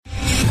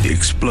The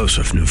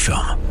explosive new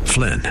film,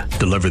 Flynn,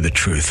 deliver the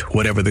truth,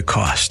 whatever the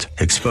cost,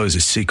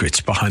 exposes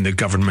secrets behind the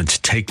government's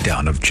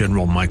takedown of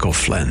General Michael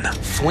Flynn.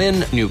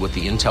 Flynn knew what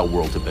the intel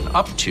world had been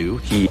up to.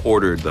 He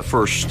ordered the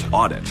first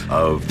audit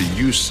of the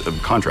use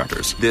of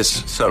contractors.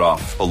 This set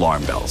off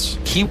alarm bells.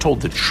 He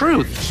told the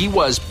truth. He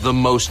was the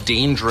most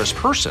dangerous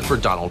person for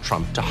Donald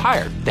Trump to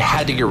hire. They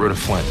had to get rid of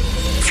Flynn.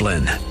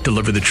 Flynn,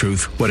 deliver the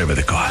truth, whatever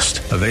the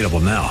cost. Available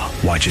now.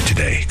 Watch it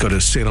today. Go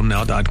to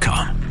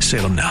salemnow.com.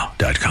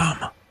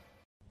 salemnow.com.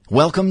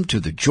 Welcome to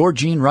the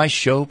Georgene Rice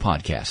Show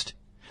podcast.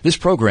 This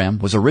program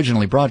was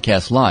originally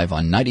broadcast live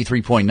on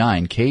 93.9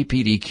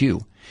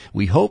 KPDQ.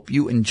 We hope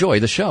you enjoy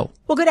the show.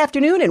 Well, good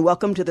afternoon and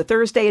welcome to the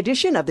Thursday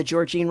edition of the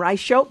Georgene Rice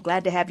Show.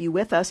 Glad to have you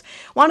with us.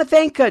 Want to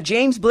thank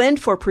James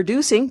Blend for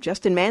producing,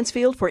 Justin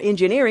Mansfield for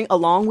engineering,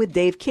 along with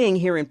Dave King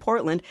here in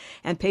Portland,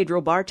 and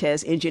Pedro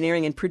Bartez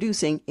engineering and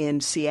producing in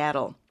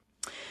Seattle.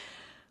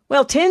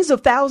 Well, tens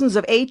of thousands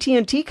of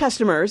AT&T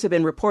customers have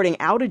been reporting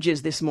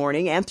outages this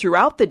morning and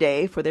throughout the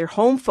day for their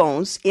home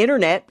phones,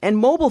 internet, and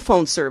mobile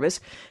phone service,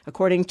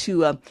 according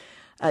to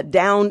a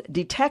Down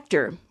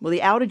Detector. Well, the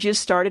outages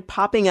started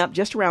popping up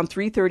just around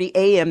 3:30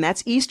 a.m.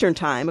 That's Eastern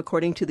Time,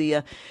 according to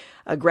the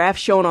a graph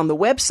shown on the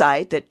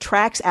website that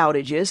tracks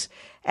outages.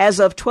 As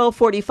of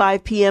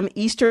 12:45 p.m.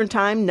 Eastern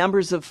Time,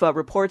 numbers of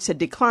reports had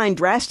declined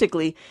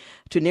drastically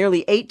to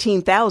nearly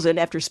 18,000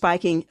 after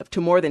spiking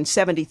to more than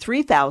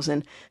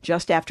 73,000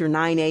 just after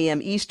 9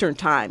 a.m. Eastern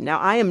Time. Now,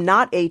 I am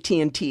not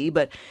AT&T,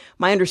 but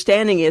my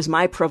understanding is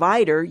my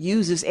provider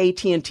uses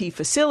AT&T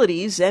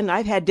facilities, and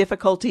I've had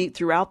difficulty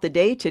throughout the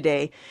day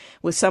today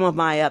with some of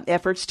my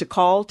efforts to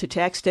call, to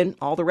text, and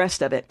all the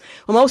rest of it.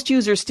 Well, most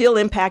users still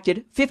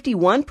impacted.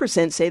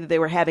 51% say that they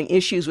were having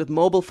issues with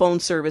mobile phone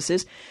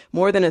services.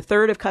 More than a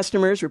third of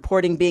customers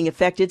reporting being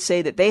affected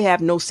say that they have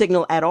no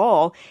signal at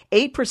all.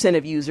 8%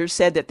 of users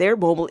said that their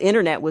mobile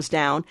internet was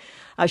down.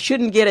 I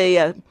shouldn't get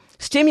a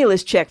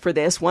stimulus check for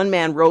this, one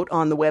man wrote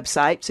on the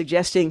website,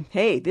 suggesting,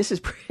 hey, this is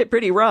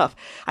pretty rough.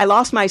 I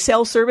lost my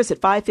cell service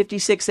at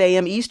 5:56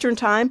 a.m. Eastern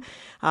Time.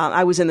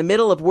 I was in the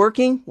middle of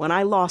working when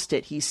I lost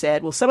it, he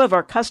said. Well, some of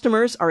our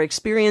customers are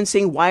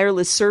experiencing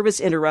wireless service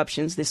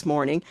interruptions this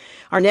morning.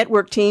 Our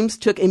network teams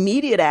took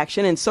immediate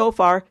action, and so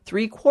far,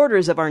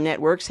 3/4 of our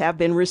networks have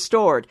been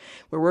restored.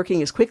 We're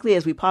working as quickly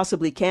as we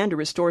possibly can to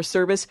restore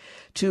service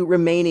to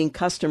remaining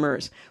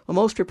customers. Well,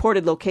 most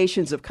reported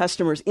locations of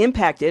customers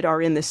impacted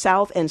are in the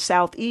south and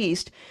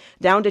southeast.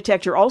 Down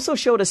Detector also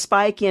showed a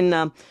spike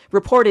in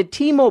reported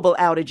T-Mobile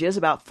outages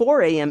about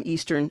 4 a.m.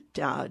 Eastern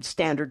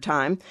Standard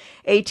Time.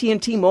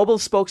 AT&T Mobile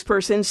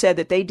spokesperson said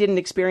that they didn't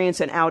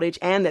experience an outage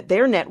and that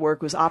their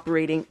network was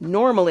operating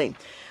normally.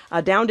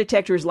 Down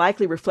Detector is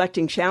likely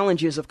reflecting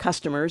challenges of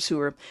customers who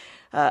are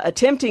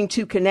attempting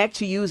to connect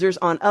to users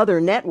on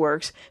other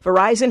networks.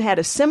 Verizon had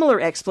a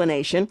similar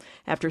explanation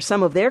after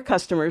some of their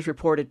customers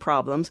reported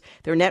problems.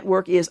 Their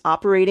network is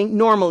operating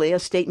normally, a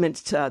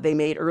statement they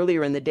made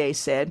earlier in the day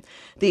said.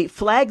 The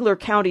Flagler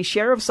County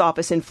Sheriff's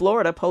Office in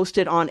Florida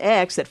posted on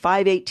X at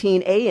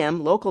 5:18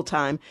 a.m. local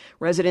time.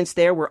 Residents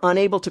there were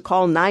unable to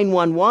call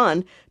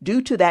 911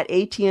 due to that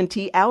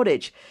AT&T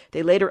outage.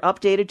 They later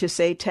updated to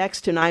say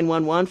texts to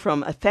 911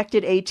 from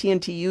affected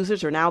AT&T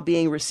users are now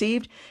being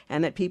received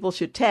and that people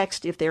should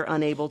text if they're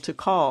unable to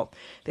call.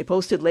 They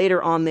posted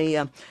later on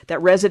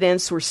that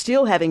residents were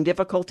still having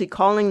difficulty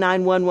calling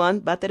 911,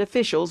 but that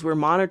officials were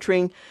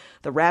monitoring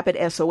the rapid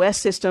SOS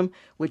system,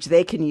 which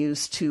they can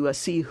use to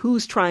see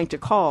who's trying to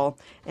call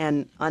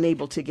and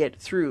unable to get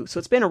through. So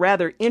it's been a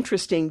rather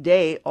interesting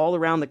day all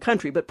around the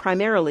country, but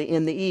primarily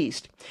in the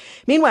East.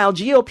 Meanwhile,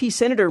 GOP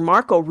Senator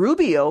Marco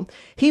Rubio,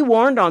 he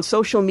warned on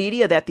social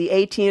media that the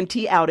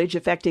AT&T outage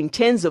affecting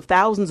tens of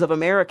thousands of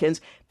Americans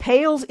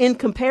pales in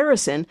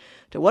comparison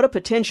to what a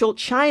potential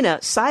China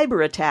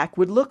cyber attack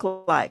would look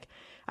like.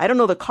 I don't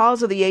know the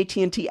cause of the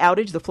AT&T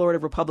outage, the Florida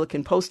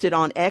Republican posted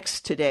on X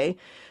today,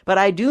 but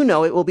I do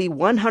know it will be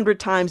 100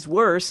 times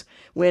worse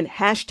when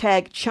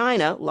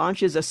 #China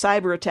launches a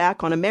cyber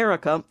attack on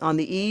America on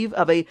the eve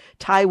of a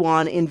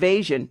Taiwan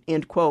invasion,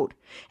 end quote.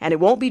 And it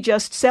won't be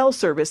just cell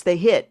service they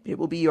hit. It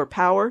will be your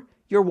power,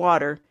 your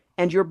water,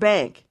 and your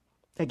bank.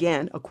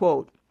 Again, a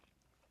quote.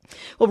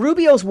 Well,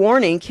 Rubio's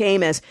warning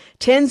came as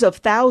tens of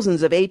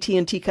thousands of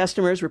AT&T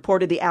customers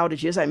reported the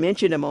outages I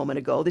mentioned a moment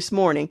ago this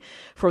morning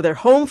for their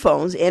home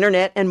phones,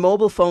 internet, and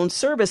mobile phone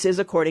services,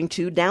 according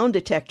to Down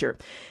Detector.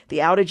 The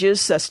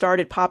outages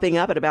started popping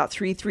up at about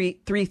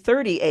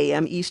 3:30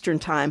 a.m. Eastern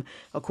Time,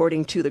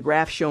 according to the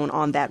graph shown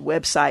on that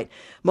website.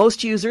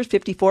 Most users,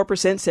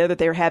 54%, said that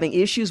they're having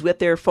issues with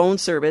their phone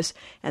service,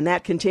 and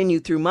that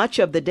continued through much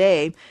of the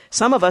day.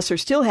 Some of us are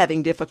still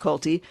having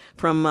difficulty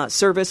from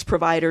service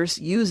providers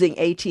using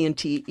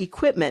AT&T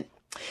equipment.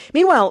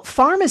 Meanwhile,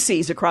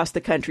 pharmacies across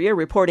the country are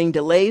reporting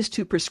delays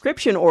to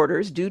prescription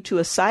orders due to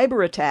a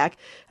cyber attack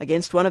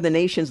against one of the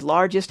nation's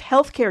largest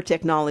healthcare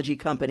technology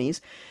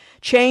companies.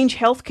 Change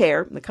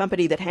Healthcare, the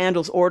company that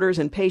handles orders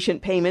and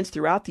patient payments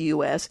throughout the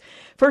U.S.,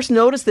 first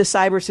noticed the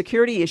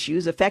cybersecurity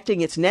issues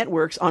affecting its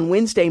networks on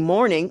Wednesday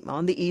morning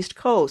on the East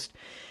Coast.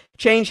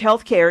 Change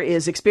Healthcare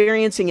is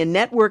experiencing a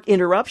network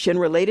interruption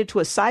related to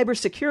a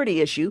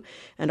cybersecurity issue,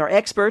 and our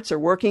experts are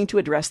working to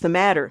address the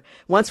matter.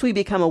 Once we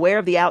become aware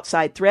of the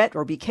outside threat,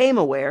 or became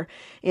aware,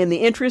 in the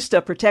interest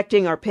of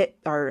protecting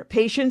our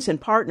patients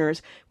and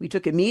partners, we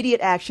took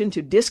immediate action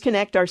to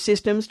disconnect our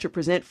systems to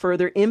prevent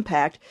further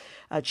impact,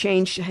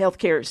 Change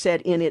Healthcare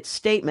said in its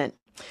statement.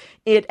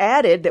 It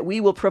added that we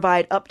will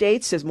provide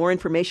updates as more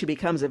information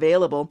becomes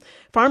available.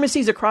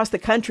 Pharmacies across the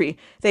country,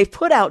 they've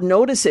put out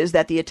notices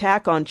that the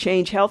attack on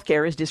Change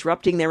Healthcare is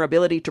disrupting their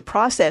ability to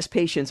process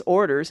patients'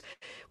 orders.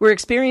 We're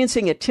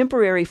experiencing a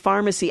temporary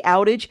pharmacy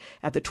outage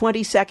at the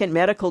 22nd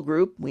Medical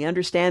Group. We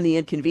understand the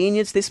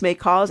inconvenience this may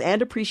cause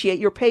and appreciate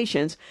your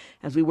patience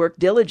as we work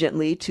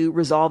diligently to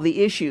resolve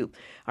the issue.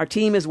 Our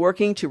team is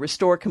working to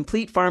restore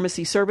complete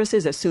pharmacy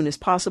services as soon as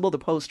possible, the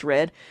Post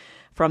read.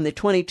 From the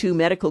 22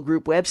 Medical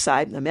Group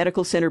website, a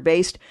medical center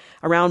based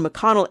around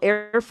McConnell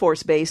Air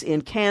Force Base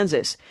in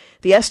Kansas.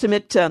 The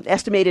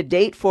estimated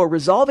date for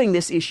resolving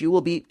this issue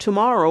will be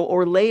tomorrow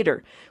or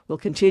later. We'll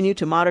continue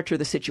to monitor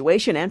the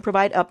situation and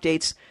provide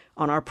updates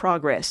on our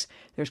progress.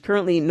 There's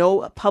currently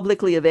no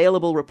publicly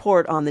available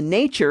report on the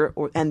nature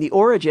and the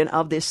origin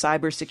of this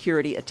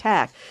cybersecurity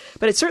attack.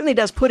 But it certainly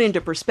does put into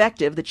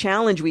perspective the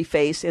challenge we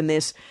face in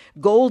this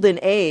golden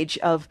age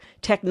of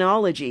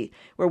technology,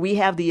 where we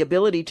have the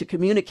ability to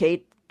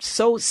communicate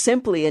so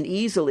simply and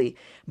easily,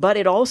 but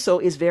it also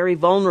is very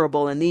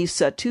vulnerable. And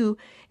these two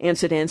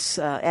incidents,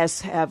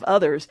 as have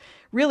others,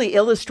 really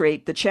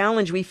illustrate the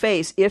challenge we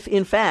face if,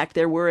 in fact,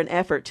 there were an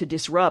effort to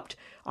disrupt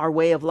our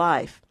way of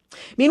life.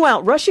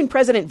 Meanwhile, Russian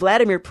President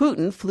Vladimir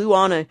Putin flew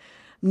on a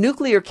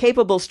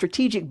nuclear-capable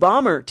strategic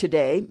bomber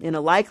today in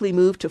a likely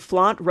move to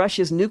flaunt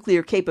Russia's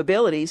nuclear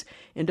capabilities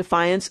in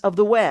defiance of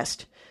the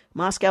West.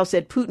 Moscow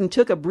said Putin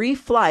took a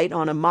brief flight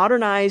on a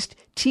modernized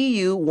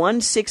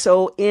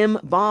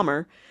Tu-160M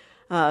bomber,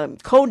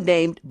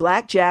 codenamed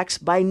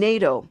Blackjacks by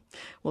NATO.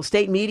 Well,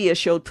 state media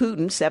showed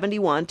Putin,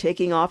 71,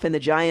 taking off in the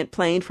giant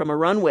plane from a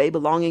runway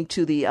belonging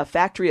to the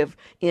factory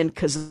in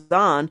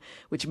Kazan,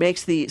 which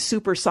makes the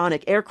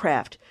supersonic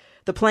aircraft.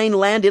 The plane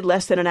landed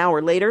less than an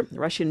hour later, the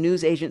Russian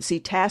news agency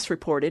TASS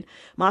reported.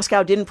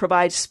 Moscow didn't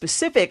provide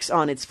specifics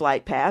on its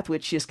flight path,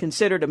 which is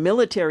considered a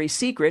military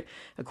secret,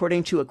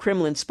 according to a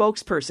Kremlin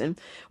spokesperson.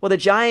 Well, the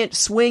giant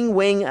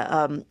swing-wing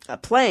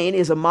plane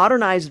is a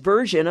modernized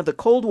version of the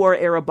Cold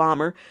War-era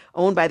bomber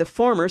owned by the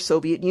former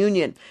Soviet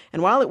Union.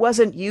 And while it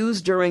wasn't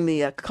used during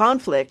the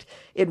conflict,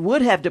 it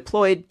would have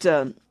deployed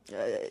to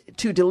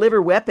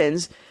deliver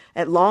weapons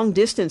at long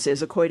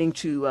distances, according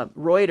to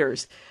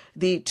Reuters.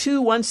 The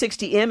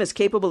Tu-160M is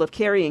capable of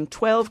carrying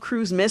 12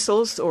 cruise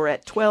missiles or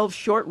at 12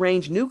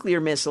 short-range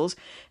nuclear missiles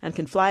and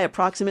can fly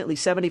approximately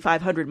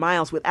 7,500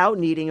 miles without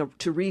needing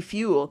to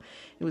refuel.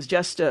 It was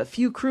just a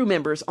few crew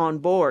members on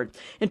board.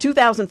 In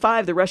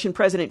 2005, the Russian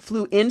president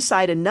flew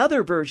inside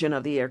another version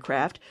of the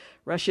aircraft.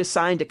 Russia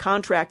signed a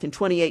contract in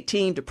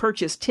 2018 to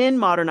purchase 10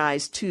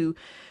 modernized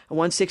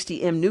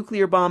Tu-160M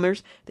nuclear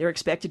bombers. They're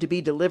expected to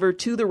be delivered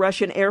to the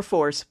Russian Air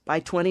Force by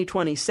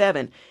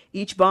 2027.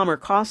 Each bomber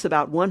costs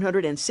about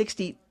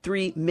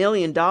 $163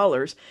 million.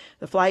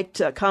 The flight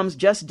comes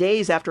just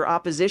days after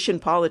opposition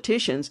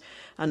politicians.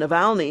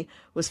 Navalny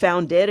was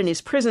found dead in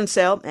his prison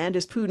cell, and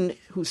as Putin,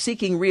 who's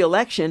seeking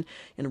re-election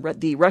in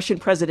the Russian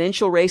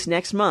presidential race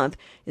next month,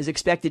 is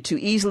expected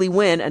to easily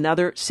win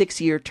another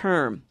 6-year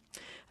term.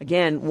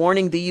 Again,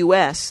 warning the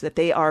U.S. that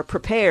they are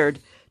prepared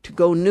to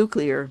go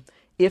nuclear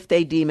if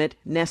they deem it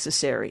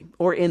necessary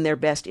or in their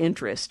best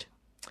interest.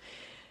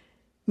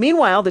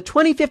 Meanwhile, the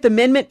 25th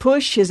Amendment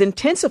push is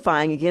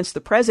intensifying against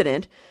the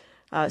president,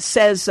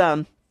 says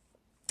Jill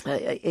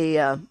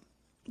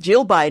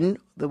Biden,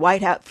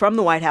 from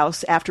the White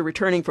House after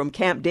returning from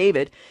Camp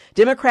David.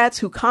 Democrats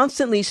who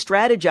constantly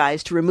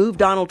strategize to remove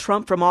Donald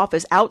Trump from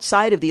office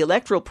outside of the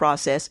electoral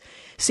process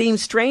seem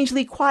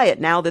strangely quiet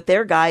now that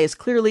their guy is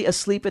clearly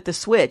asleep at the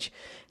switch.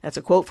 That's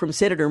a quote from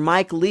Senator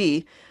Mike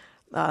Lee.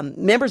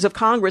 Members of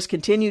Congress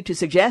continue to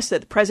suggest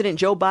that President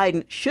Joe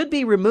Biden should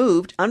be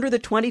removed under the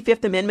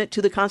 25th Amendment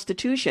to the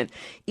Constitution,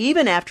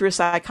 even after a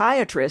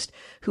psychiatrist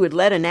who had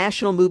led a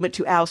national movement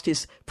to oust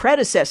his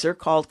predecessor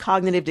called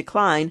Cognitive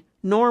Decline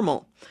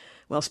normal.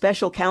 Well,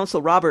 Special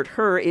Counsel Robert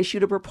Hur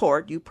issued a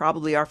report you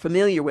probably are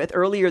familiar with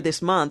earlier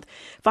this month,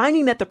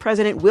 finding that the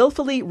president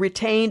willfully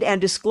retained and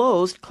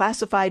disclosed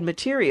classified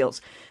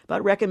materials,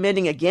 but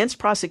recommending against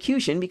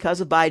prosecution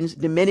because of Biden's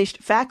diminished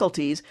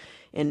faculties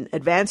in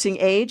advancing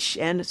age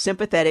and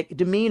sympathetic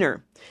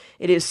demeanor.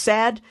 It is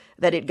sad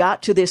that it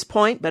got to this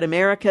point, but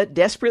America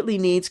desperately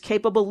needs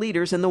capable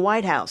leaders in the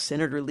White House.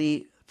 Senator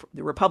Lee,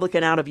 the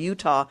Republican out of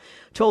Utah,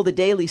 told the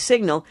Daily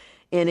Signal,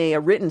 in a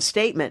written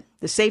statement.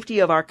 The safety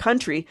of our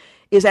country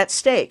is at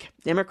stake.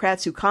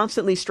 Democrats who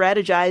constantly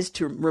strategize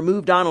to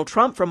remove Donald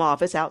Trump from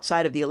office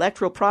outside of the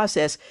electoral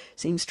process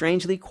seem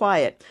strangely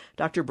quiet.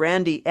 Dr.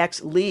 Brandy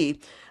X. Lee,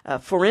 a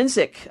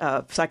forensic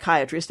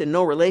psychiatrist in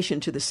no relation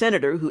to the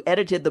senator who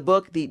edited the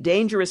book The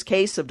Dangerous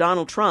Case of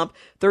Donald Trump,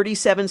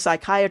 37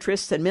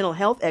 psychiatrists and mental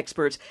health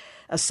experts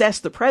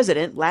assessed the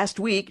president last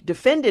week,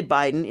 defended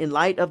Biden in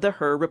light of the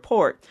Her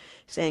report,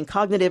 saying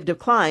cognitive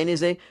decline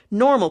is a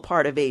normal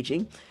part of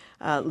aging.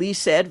 Lee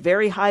said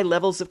very high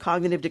levels of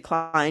cognitive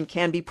decline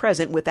can be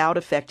present without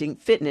affecting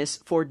fitness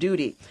for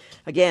duty.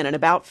 Again, an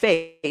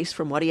about-face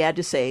from what he had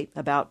to say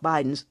about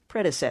Biden's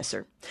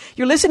predecessor.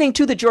 You're listening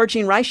to The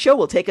Georgene Rice Show.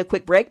 We'll take a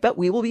quick break, but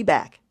we will be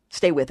back.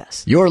 Stay with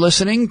us. You're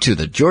listening to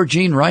the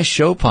Georgene Rice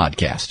Show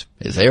podcast.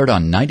 It's aired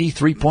on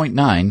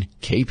 93.9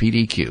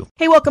 KPDQ.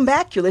 Hey, welcome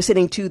back. You're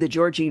listening to the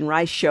Georgene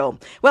Rice Show.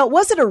 Well,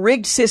 was it a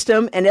rigged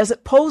system, and does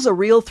it pose a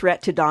real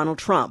threat to Donald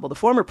Trump? Well, the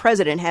former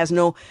president has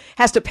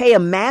to pay a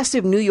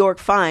massive New York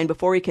fine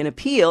before he can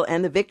appeal,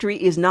 and the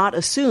victory is not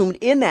assumed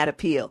in that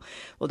appeal.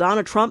 Well,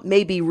 Donald Trump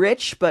may be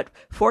rich, but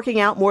forking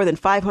out more than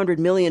 $500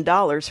 million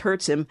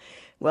hurts him.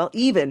 Well,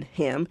 even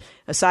him,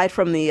 aside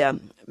from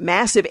the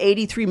massive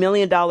 $83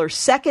 million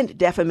second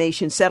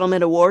defamation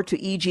settlement award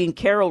to E. Jean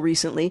Carroll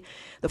recently,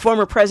 the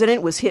former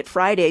president was hit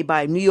Friday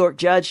by New York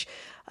Judge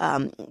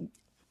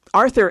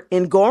Arthur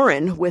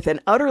Engoron with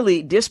an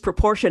utterly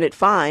disproportionate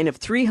fine of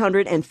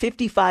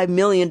 $355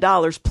 million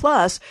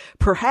plus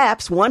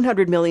perhaps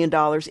 $100 million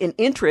in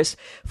interest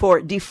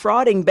for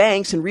defrauding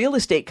banks and real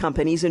estate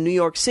companies in New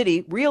York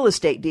City real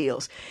estate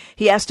deals.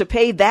 He has to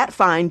pay that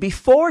fine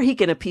before he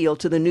can appeal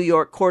to the New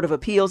York Court of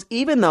Appeals,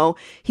 even though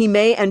he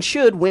may and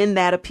should win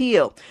that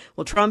appeal.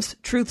 Well, Trump's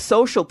Truth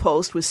Social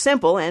post was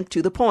simple and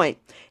to the point.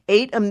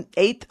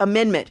 Eighth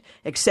Amendment.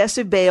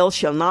 Excessive bail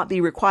shall not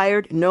be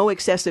required, no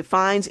excessive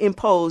fines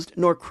imposed,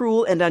 nor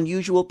cruel and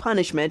unusual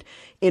punishment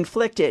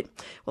inflicted.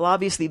 Well,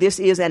 obviously, this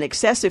is an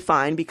excessive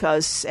fine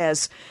because,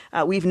 as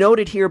we've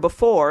noted here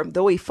before,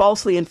 though he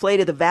falsely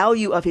inflated the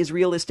value of his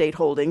real estate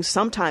holdings,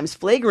 sometimes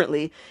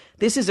flagrantly,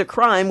 this is a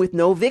crime with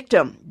no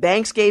victim.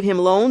 Banks gave him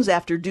loans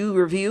after due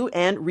review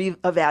and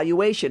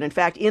reevaluation. In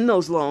fact, in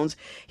those loans,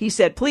 he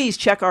said, please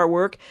check our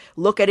work,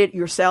 look at it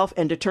yourself,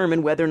 and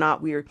determine whether or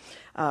not we're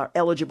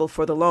eligible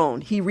for the loan.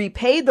 He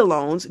repaid the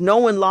loans. No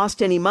one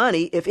lost any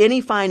money. If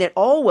any fine at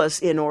all was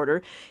in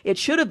order, it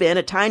should have been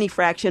a tiny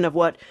fraction of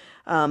what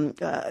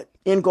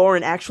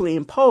Engoron actually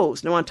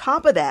imposed. Now, on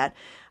top of that,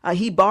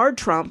 he barred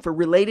Trump for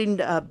relating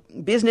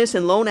business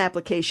and loan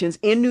applications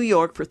in New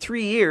York for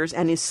 3 years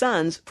and his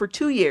sons for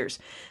 2 years.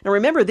 Now,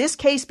 remember, this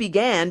case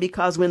began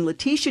because when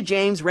Letitia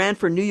James ran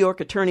for New York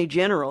Attorney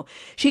General,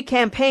 she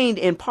campaigned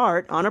in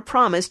part on a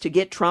promise to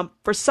get Trump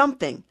for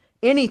something.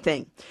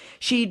 Anything.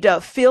 She'd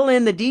fill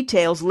in the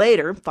details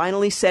later,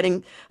 finally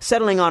settling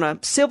on a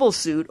civil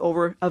suit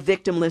over a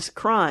victimless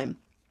crime.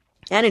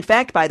 And in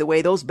fact, by the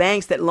way, those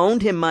banks that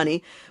loaned him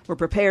money were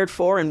prepared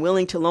for and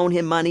willing to loan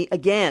him money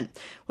again.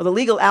 Well, the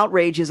legal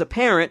outrage is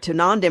apparent to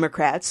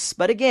non-Democrats,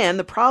 but again,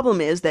 the problem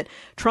is that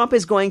Trump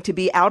is going to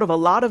be out of a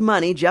lot of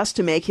money just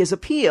to make his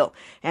appeal,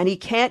 and he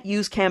can't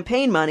use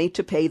campaign money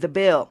to pay the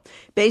bill.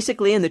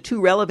 Basically, in the two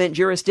relevant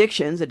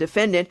jurisdictions, a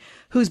defendant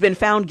who's been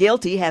found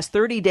guilty has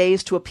 30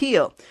 days to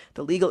appeal,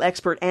 the legal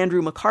expert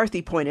Andrew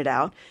McCarthy pointed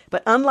out.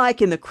 But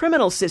unlike in the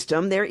criminal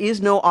system, there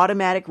is no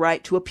automatic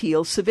right to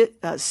appeal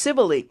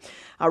civilly.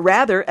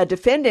 Rather, a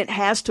defendant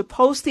has to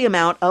post the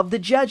amount of the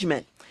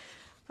judgment.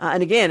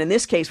 And again, in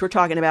this case, we're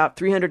talking about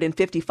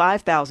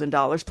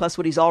 $355,000 plus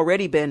what he's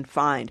already been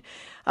fined,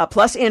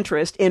 plus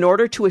interest, in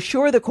order to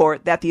assure the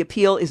court that the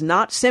appeal is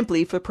not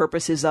simply for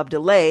purposes of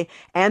delay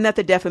and that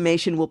the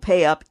defamation will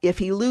pay up if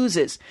he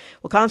loses.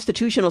 Well,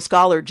 constitutional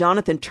scholar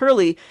Jonathan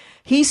Turley,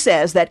 he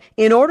says that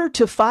in order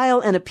to file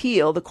an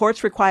appeal, the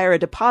courts require a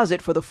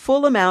deposit for the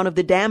full amount of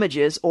the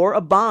damages or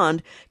a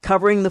bond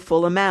covering the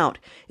full amount.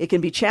 It can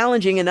be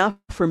challenging enough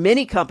for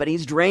many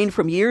companies drained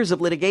from years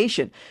of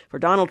litigation. For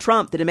Donald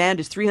Trump, the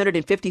demand is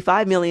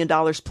 $355 million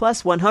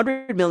plus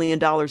 $100 million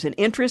in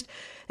interest.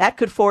 That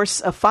could force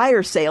a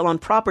fire sale on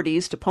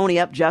properties to pony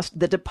up just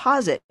the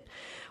deposit.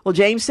 Well,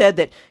 James said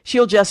that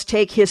she'll just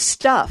take his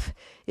stuff.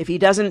 If he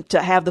doesn't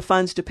have the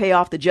funds to pay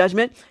off the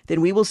judgment,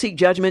 then we will seek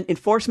judgment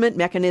enforcement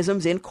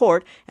mechanisms in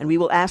court, and we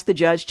will ask the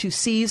judge to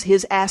seize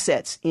his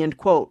assets, end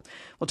quote.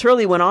 Well,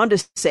 Turley went on to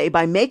say,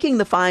 by making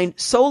the fine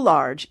so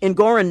large,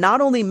 Engoron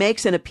not only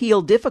makes an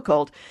appeal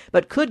difficult,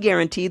 but could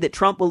guarantee that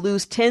Trump will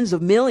lose tens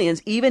of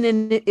millions,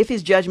 even if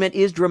his judgment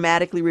is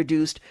dramatically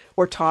reduced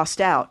or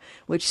tossed out,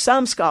 which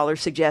some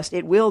scholars suggest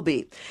it will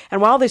be.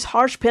 And while this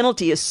harsh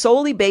penalty is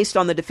solely based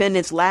on the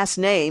defendant's last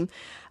name,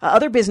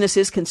 other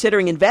businesses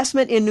considering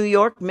investment in New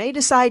York may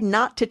decide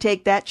not to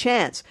take that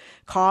chance.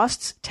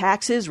 Costs,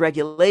 taxes,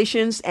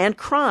 regulations, and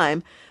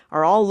crime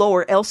are all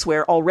lower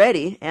elsewhere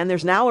already, and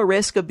there's now a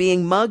risk of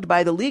being mugged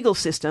by the legal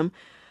system.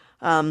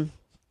 So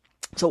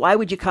why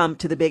would you come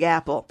to the Big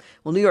Apple?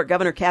 Well, New York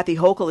Governor Kathy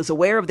Hochul is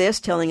aware of this,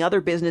 telling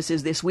other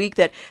businesses this week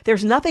that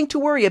there's nothing to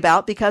worry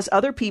about because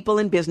other people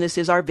and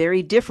businesses are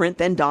very different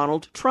than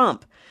Donald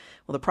Trump.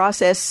 Well, the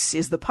process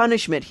is the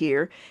punishment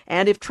here,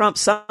 and if Trump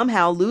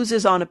somehow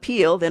loses on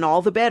appeal, then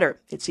all the better.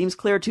 It seems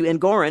clear to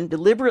Engoron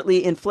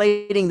deliberately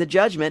inflating the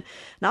judgment,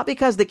 not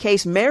because the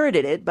case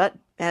merited it, but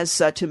as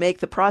to make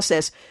the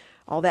process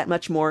all that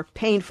much more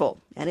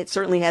painful. And it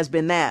certainly has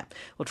been that.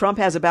 Well, Trump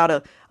has about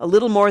a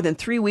little more than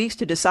 3 weeks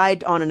to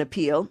decide on an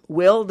appeal.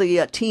 Will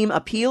the team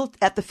appeal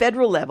at the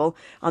federal level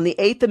on the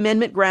Eighth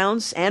Amendment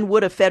grounds, and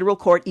would a federal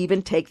court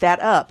even take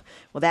that up?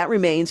 Well, that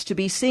remains to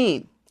be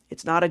seen.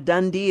 It's not a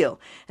done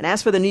deal. And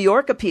as for the New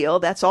York appeal,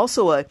 that's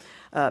also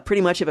a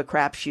pretty much of a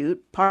crapshoot.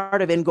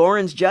 Part of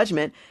Engoron's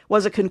judgment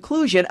was a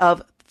conclusion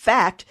of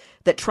fact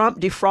that Trump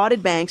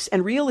defrauded banks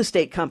and real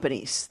estate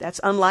companies. That's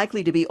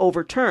unlikely to be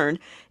overturned.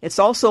 It's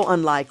also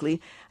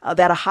unlikely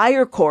that a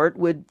higher court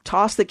would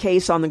toss the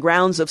case on the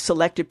grounds of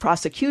selective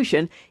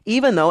prosecution,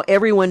 even though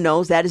everyone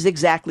knows that is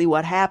exactly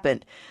what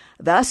happened.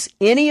 Thus,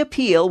 any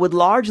appeal would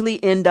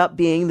largely end up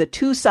being the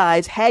two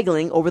sides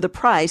haggling over the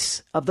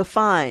price of the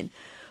fine.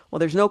 Well,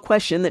 there's no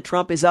question that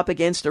Trump is up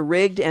against a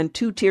rigged and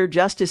two-tier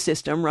justice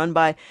system run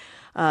by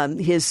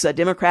his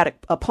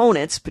Democratic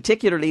opponents,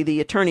 particularly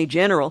the Attorney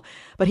General.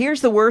 But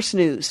here's the worst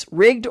news.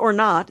 Rigged or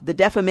not, the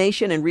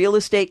defamation and real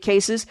estate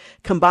cases,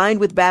 combined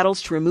with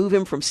battles to remove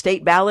him from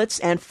state ballots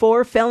and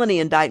 4 felony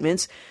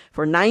indictments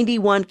for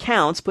 91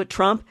 counts, put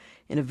Trump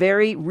in a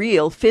very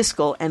real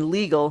fiscal and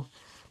legal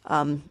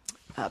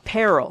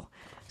peril.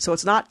 So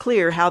it's not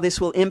clear how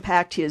this will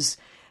impact his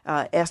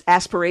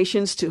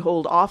aspirations to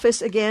hold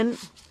office again,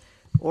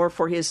 or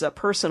for his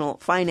personal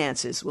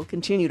finances. We'll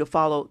continue to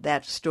follow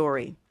that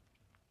story.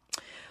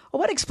 Well,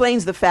 what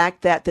explains the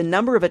fact that the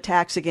number of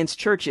attacks against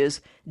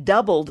churches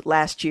doubled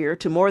last year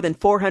to more than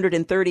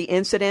 430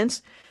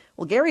 incidents?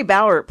 Well, Gary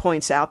Bauer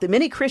points out that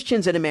many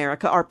Christians in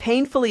America are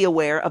painfully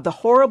aware of the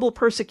horrible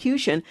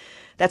persecution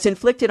that's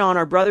inflicted on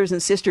our brothers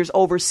and sisters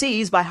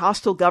overseas by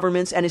hostile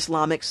governments and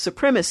Islamic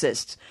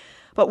supremacists.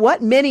 But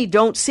what many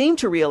don't seem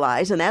to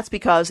realize, and that's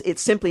because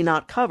it's simply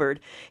not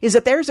covered, is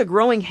that there's a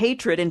growing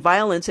hatred and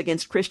violence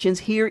against Christians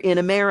here in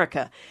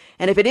America.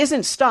 And if it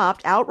isn't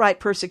stopped,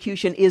 outright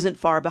persecution isn't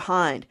far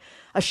behind.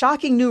 A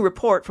shocking new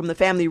report from the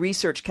Family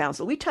Research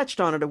Council, we touched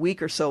on it a week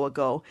or so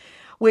ago,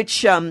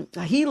 which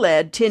he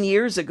led 10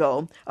 years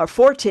ago, or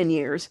for 10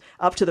 years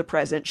up to the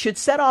present, should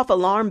set off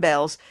alarm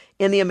bells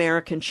in the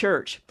American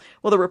church.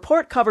 Well, the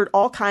report covered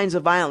all kinds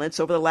of violence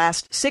over the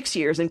last 6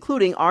 years,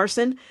 including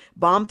arson,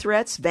 bomb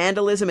threats,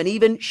 vandalism, and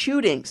even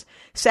shootings.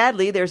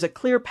 Sadly, there's a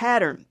clear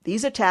pattern.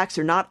 These attacks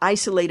are not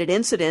isolated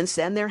incidents,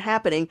 and they're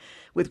happening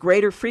with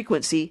greater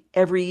frequency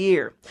every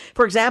year.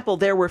 For example,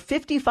 there were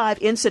 55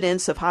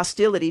 incidents of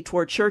hostility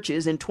toward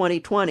churches in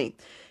 2020.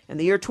 In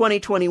the year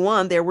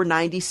 2021, there were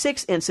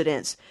 96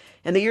 incidents.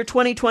 In the year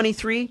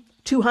 2023,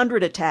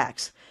 200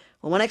 attacks.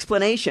 Well, one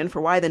explanation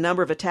for why the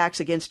number of attacks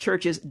against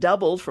churches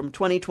doubled from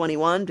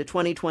 2021 to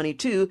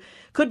 2022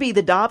 could be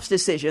the Dobbs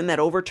decision that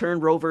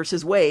overturned Roe v.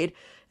 Wade.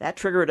 That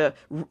triggered a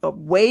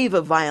wave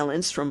of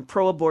violence from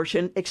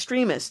pro-abortion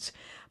extremists.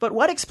 But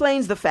what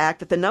explains the fact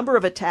that the number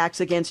of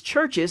attacks against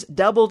churches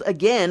doubled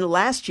again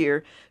last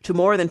year to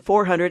more than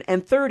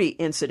 430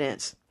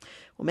 incidents?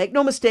 Well, make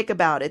no mistake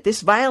about it, this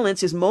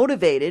violence is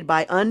motivated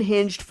by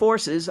unhinged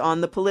forces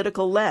on the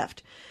political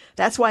left.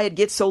 That's why it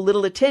gets so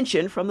little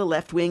attention from the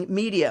left-wing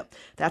media.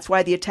 That's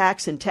why the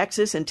attacks in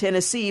Texas and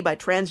Tennessee by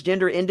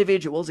transgender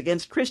individuals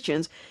against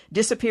Christians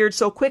disappeared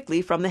so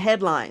quickly from the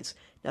headlines.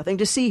 Nothing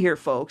to see here,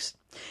 folks.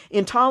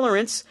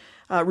 Intolerance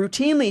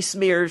routinely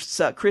smears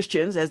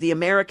Christians as the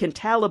American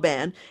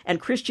Taliban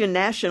and Christian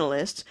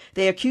nationalists.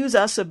 They accuse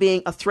us of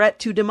being a threat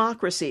to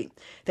democracy.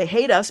 They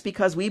hate us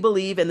because we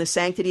believe in the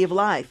sanctity of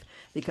life,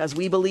 because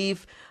we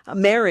believe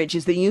marriage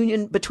is the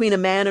union between a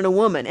man and a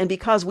woman, and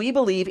because we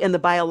believe in the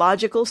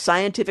biological,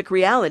 scientific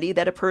reality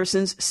that a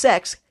person's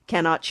sex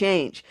cannot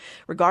change.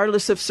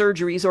 Regardless of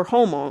surgeries or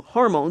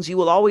hormones, you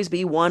will always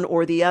be one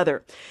or the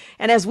other.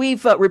 And as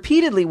we've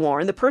repeatedly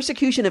warned, the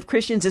persecution of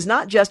Christians is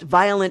not just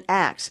violent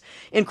acts.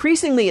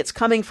 Increasingly, it's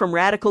coming from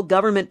radical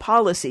government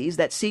policies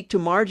that seek to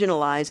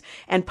marginalize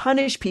and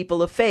punish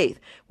people of faith,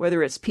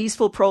 whether it's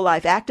peaceful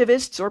pro-life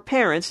activists or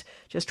parents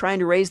just trying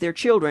to raise their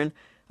children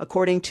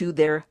according to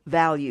their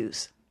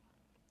values.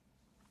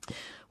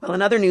 Well,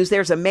 in other news,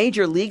 there's a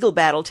major legal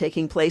battle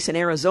taking place in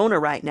Arizona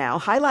right now,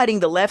 highlighting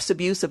the left's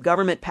abuse of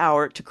government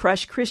power to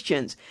crush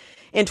Christians.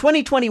 In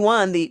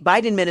 2021, the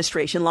Biden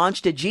administration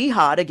launched a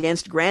jihad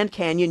against Grand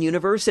Canyon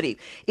University.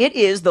 It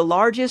is the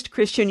largest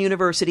Christian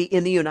university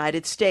in the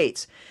United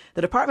States.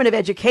 The Department of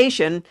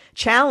Education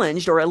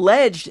challenged or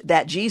alleged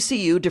that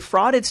GCU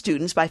defrauded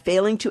students by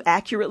failing to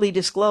accurately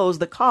disclose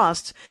the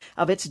costs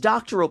of its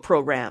doctoral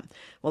program.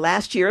 Well,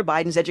 last year,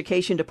 Biden's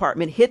education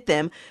department hit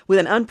them with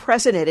an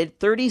unprecedented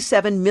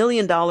 $37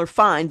 million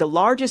fine, the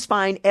largest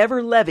fine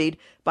ever levied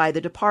by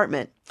the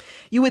department.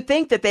 You would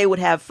think that they would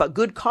have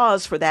good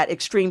cause for that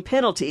extreme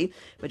penalty,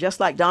 but just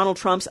like Donald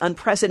Trump's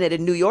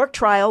unprecedented New York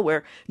trial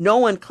where no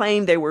one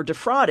claimed they were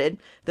defrauded,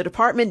 the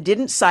department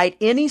didn't cite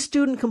any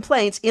student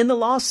complaints in the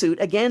lawsuit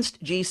lawsuit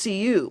against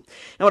GCU.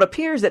 Now, it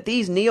appears that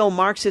these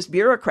neo-Marxist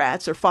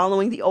bureaucrats are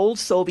following the old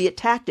Soviet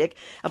tactic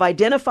of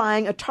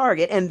identifying a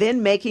target and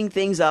then making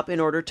things up in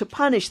order to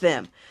punish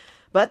them.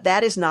 But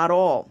that is not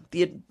all.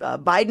 The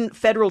Biden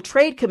Federal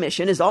Trade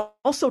Commission is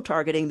also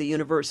targeting the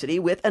university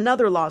with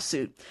another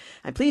lawsuit.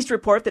 I'm pleased to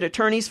report that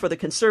attorneys for the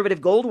conservative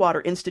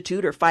Goldwater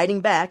Institute are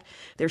fighting back.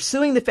 They're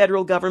suing the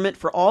federal government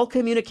for all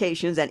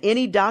communications and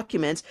any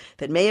documents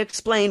that may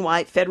explain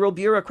why federal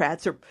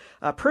bureaucrats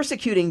are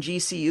persecuting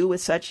GCU with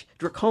such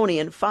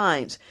draconian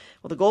fines.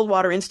 Well, the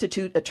Goldwater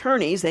Institute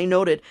attorneys, they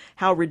noted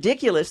how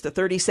ridiculous the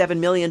 $37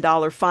 million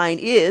fine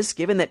is,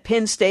 given that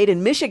Penn State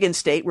and Michigan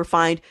State were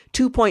fined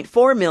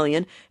 $2.4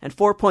 million and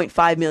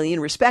 $4.5 million,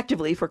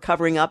 respectively, for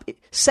covering up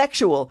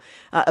sexual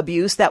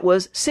abuse that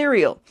was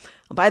serial.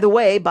 By the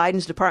way,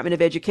 Biden's Department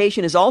of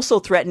Education is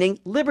also threatening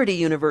Liberty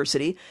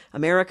University,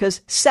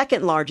 America's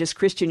second largest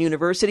Christian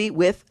university,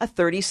 with a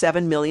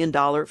 $37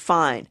 million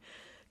fine.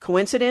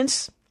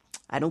 Coincidence?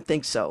 I don't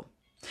think so.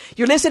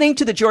 You're listening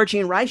to The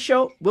Georgene Rice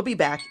Show. We'll be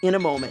back in a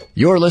moment.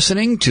 You're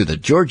listening to The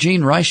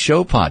Georgene Rice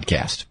Show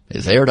podcast.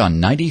 It's aired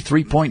on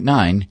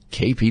 93.9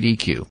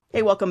 KPDQ.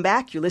 Hey, welcome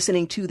back. You're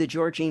listening to The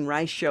Georgene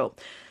Rice Show.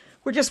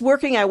 We're just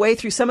working our way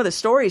through some of the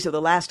stories of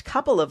the last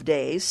couple of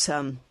days.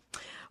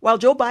 While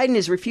Joe Biden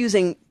is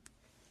refusing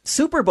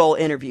Super Bowl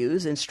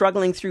interviews and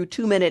struggling through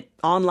 2-minute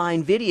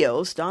online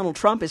videos, Donald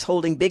Trump is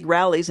holding big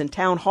rallies and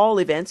town hall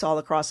events all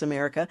across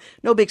America.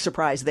 No big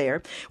surprise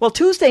there. Well,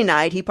 Tuesday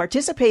night, he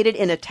participated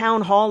in a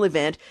town hall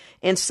event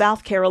in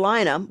South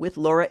Carolina with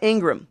Laura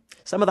Ingraham.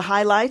 Some of the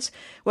highlights?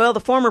 Well, the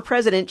former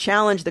president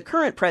challenged the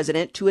current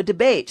president to a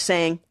debate,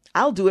 saying,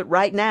 "I'll do it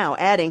right now,"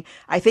 adding,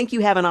 "I think you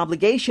have an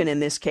obligation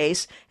in this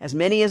case, as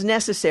many as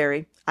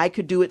necessary. I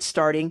could do it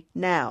starting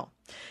now."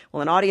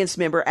 Well, an audience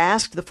member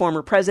asked the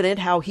former president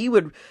how he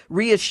would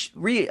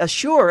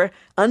reassure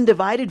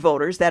undivided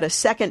voters that a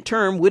second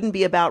term wouldn't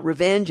be about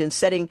revenge and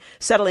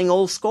settling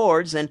old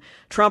scores, and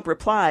Trump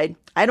replied,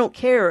 "I don't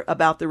care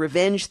about the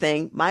revenge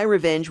thing. My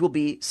revenge will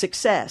be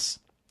success."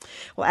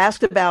 Well,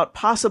 asked about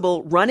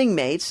possible running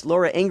mates,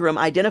 Laura Ingraham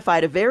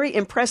identified a very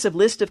impressive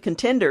list of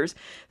contenders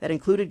that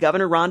included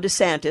Governor Ron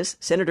DeSantis,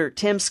 Senator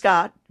Tim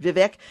Scott,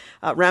 Vivek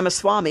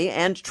Ramaswamy,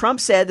 and Trump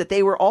said that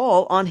they were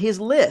all on his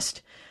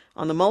list.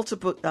 On the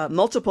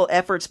multiple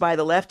efforts by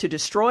the left to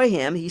destroy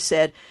him, he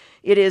said,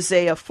 "It is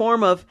a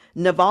form of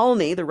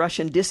Navalny, the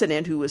Russian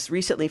dissident who was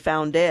recently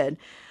found dead.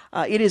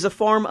 It is a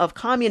form of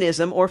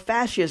communism or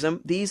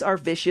fascism. These are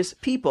vicious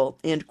people,"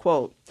 end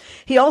quote.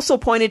 He also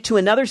pointed to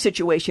another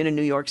situation in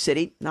New York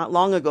City. Not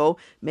long ago,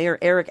 Mayor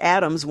Eric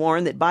Adams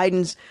warned that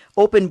Biden's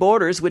open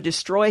borders would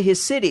destroy his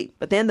city.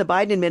 But then the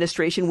Biden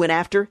administration went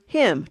after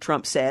him,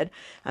 Trump said.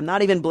 "I'm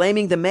not even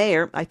blaming the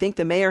mayor. I think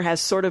the mayor has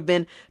sort of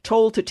been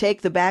told to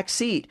take the back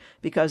seat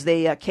because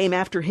they came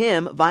after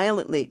him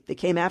violently. They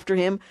came after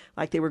him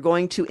like they were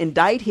going to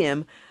indict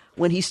him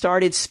when he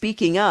started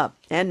speaking up.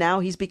 And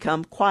now he's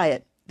become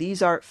quiet.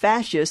 These are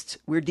fascists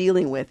we're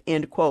dealing with,"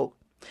 end quote.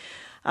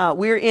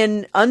 We're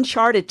in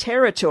uncharted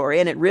territory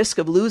and at risk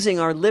of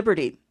losing our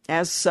liberty.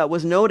 As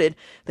was noted,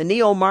 the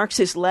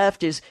neo-Marxist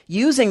left is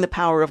using the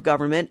power of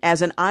government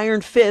as an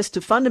iron fist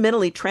to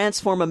fundamentally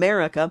transform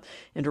America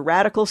into a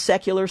radical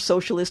secular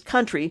socialist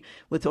country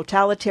with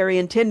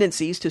totalitarian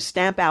tendencies to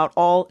stamp out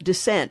all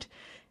dissent.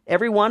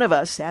 Every one of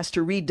us has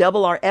to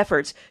redouble our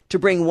efforts to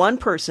bring one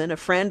person, a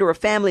friend or a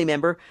family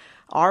member,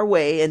 our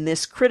way in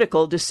this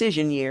critical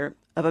decision year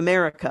of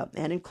America,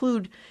 and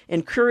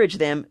encourage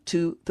them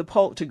to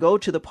go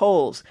to the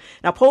polls.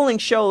 Now, polling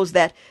shows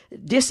that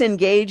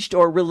disengaged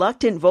or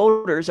reluctant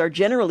voters are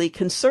generally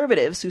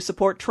conservatives who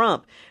support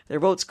Trump. Their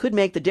votes could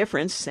make the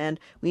difference, and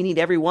we need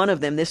every one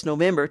of them this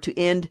November to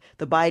end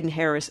the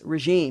Biden-Harris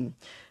regime.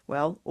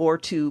 Well, or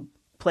to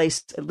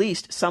place at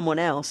least someone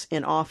else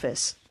in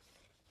office.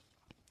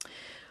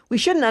 We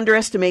shouldn't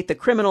underestimate the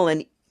criminal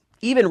and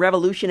even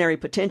revolutionary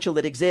potential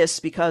that exists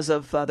because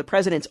of the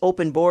president's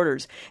open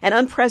borders and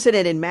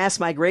unprecedented mass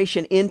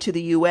migration into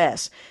the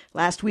U.S.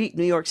 Last week,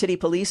 New York City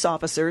police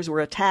officers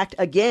were attacked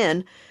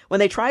again when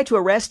they tried to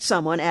arrest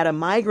someone at a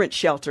migrant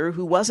shelter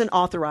who wasn't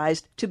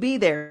authorized to be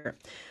there.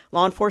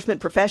 Law enforcement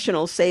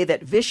professionals say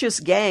that vicious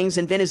gangs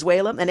in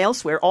Venezuela and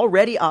elsewhere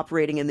already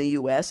operating in the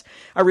U.S.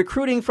 are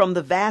recruiting from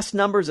the vast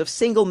numbers of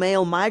single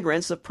male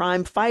migrants of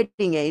prime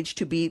fighting age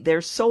to be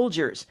their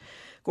soldiers.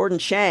 Gordon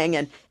Chang,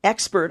 an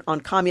expert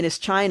on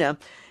communist China,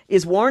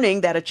 is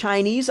warning that a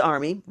Chinese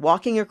army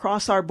walking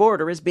across our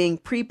border is being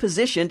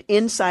pre-positioned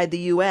inside the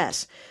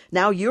U.S.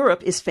 Now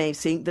Europe is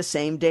facing the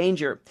same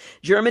danger.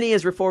 Germany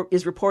is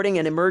reporting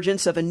an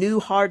emergence of a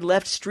new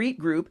hard-left street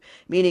group,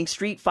 meaning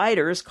street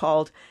fighters,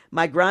 called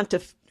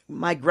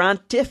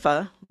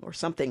Migrantifa, or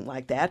something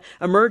like that,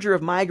 a merger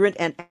of migrant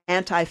and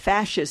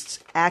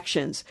anti-fascist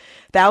actions.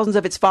 Thousands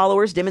of its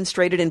followers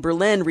demonstrated in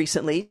Berlin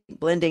recently,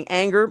 blending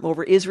anger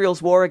over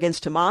Israel's war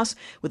against Hamas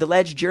with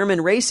alleged German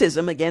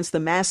racism against the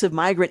massive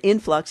migrant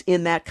influx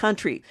in that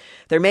country.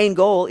 Their main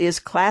goal is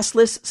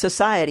classless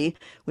society,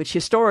 which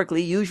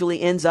historically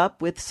usually ends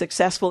up with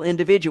successful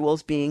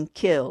individuals being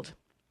killed.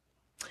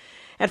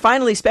 And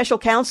finally, special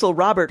counsel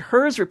Robert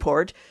Hur's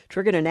report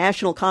triggered a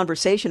national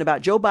conversation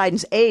about Joe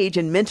Biden's age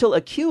and mental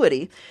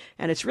acuity,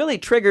 and it's really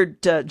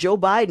triggered Joe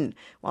Biden.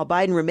 While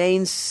Biden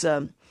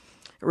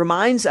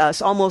reminds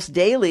us almost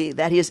daily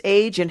that his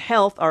age and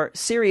health are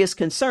serious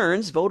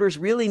concerns, voters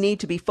really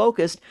need to be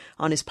focused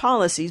on his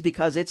policies,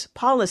 because it's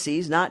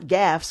policies, not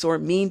gaffes or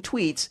mean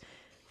tweets,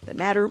 that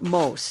matter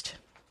most.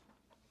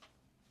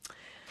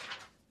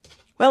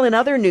 Well, in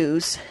other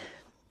news,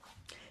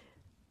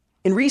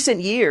 in recent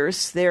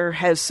years, there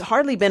has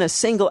hardly been a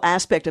single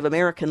aspect of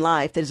American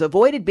life that has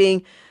avoided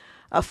being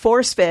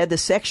force-fed the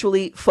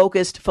sexually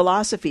focused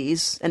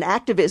philosophies and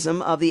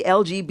activism of the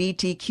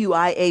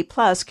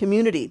LGBTQIA+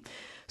 community.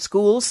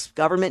 Schools,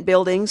 government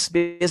buildings,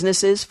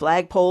 businesses,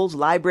 flagpoles,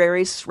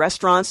 libraries,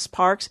 restaurants,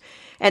 parks,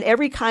 and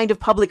every kind of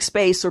public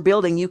space or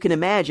building you can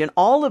imagine,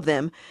 all of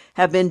them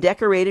have been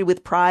decorated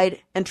with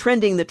pride and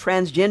trending the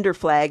transgender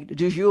flag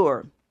du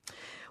jour.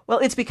 Well,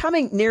 it's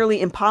becoming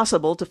nearly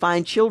impossible to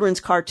find children's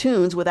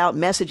cartoons without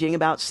messaging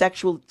about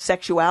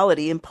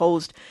sexuality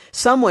imposed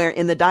somewhere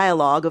in the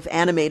dialogue of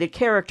animated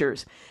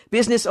characters.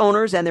 Business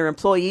owners and their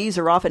employees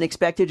are often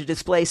expected to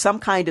display some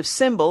kind of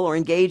symbol or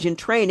engage in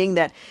training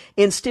that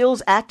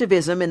instills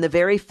activism in the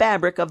very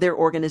fabric of their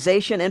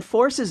organization and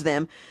forces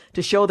them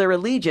to show their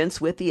allegiance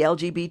with the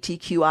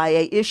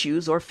LGBTQIA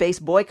issues or face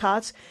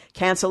boycotts,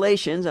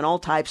 cancellations, and all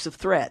types of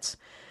threats.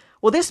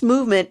 Well, this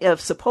movement of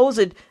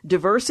supposed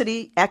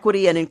diversity,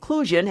 equity, and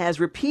inclusion has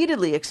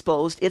repeatedly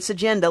exposed its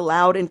agenda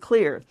loud and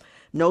clear.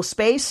 No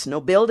space,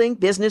 no building,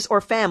 business, or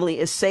family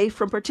is safe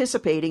from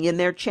participating in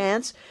their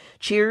chants,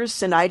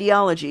 cheers, and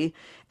ideology,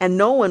 and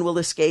no one will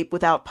escape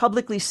without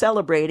publicly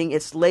celebrating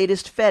its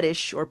latest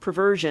fetish or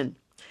perversion.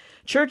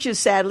 Churches,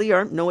 sadly,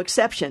 are no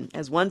exception,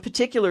 as one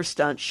particular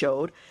stunt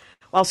showed.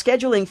 While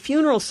scheduling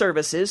funeral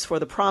services for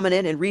the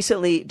prominent and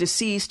recently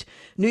deceased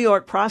New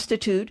York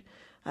prostitute,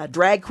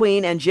 drag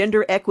queen, and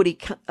gender equity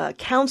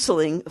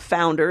counseling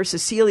founder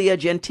Cecilia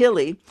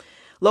Gentili,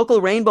 local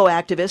rainbow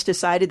activists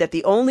decided that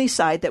the only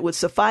site that would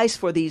suffice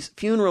for these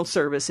funeral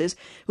services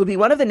would be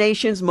one of the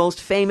nation's most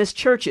famous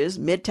churches,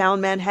 Midtown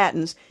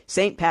Manhattan's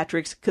St.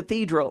 Patrick's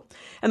Cathedral.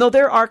 And though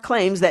there are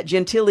claims that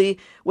Gentili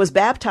was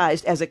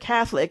baptized as a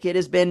Catholic, it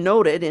has been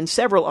noted in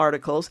several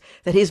articles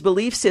that his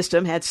belief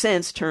system had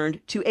since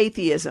turned to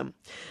atheism.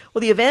 Well,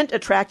 the event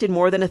attracted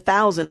more than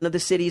 1,000 of the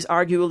city's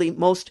arguably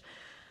most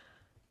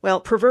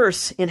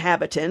perverse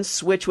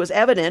inhabitants, which was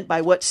evident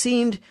by what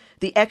seemed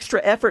the extra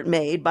effort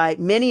made by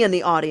many in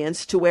the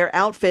audience to wear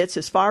outfits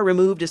as far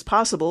removed as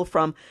possible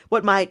from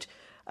what might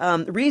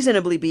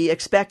reasonably be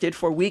expected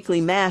for weekly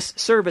mass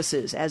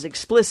services, as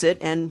explicit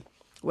and,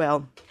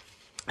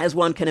 as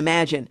one can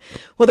imagine.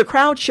 Well, the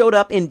crowd showed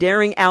up in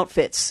daring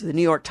outfits, the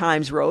New York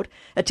Times wrote.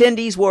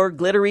 Attendees wore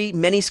glittery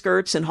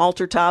miniskirts and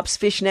halter tops,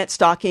 fishnet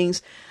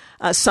stockings,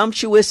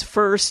 sumptuous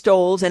fur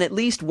stoles, and at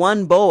least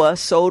one boa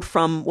sewed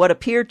from what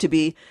appeared to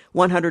be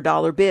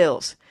 $100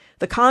 bills.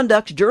 The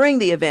conduct during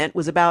the event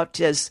was about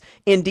as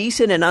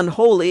indecent and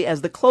unholy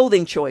as the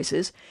clothing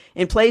choices.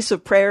 In place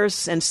of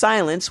prayers and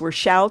silence were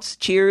shouts,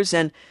 cheers,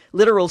 and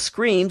literal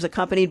screams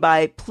accompanied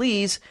by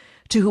pleas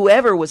to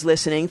whoever was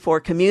listening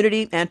for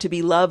community and to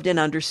be loved and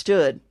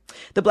understood.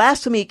 The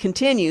blasphemy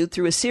continued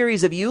through a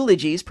series of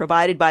eulogies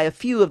provided by a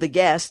few of the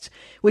guests,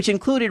 which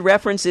included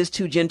references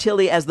to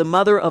Gentili as the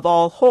mother of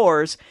all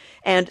whores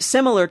and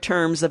similar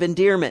terms of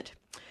endearment.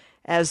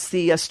 As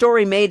the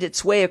story made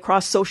its way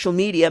across social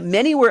media,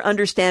 many were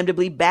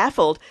understandably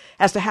baffled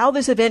as to how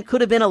this event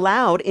could have been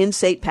allowed in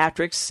St.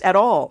 Patrick's at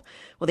all.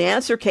 Well, the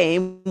answer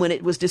came when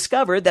it was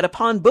discovered that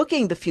upon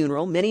booking the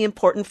funeral, many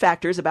important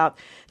factors about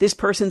this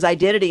person's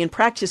identity and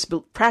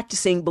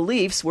practicing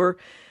beliefs were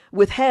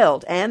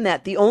withheld, and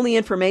that the only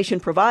information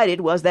provided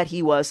was that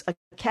he was a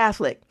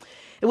Catholic.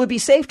 It would be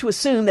safe to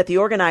assume that the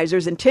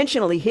organizers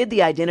intentionally hid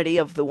the identity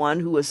of the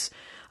one who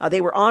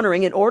they were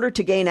honoring in order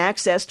to gain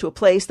access to a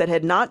place that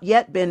had not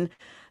yet been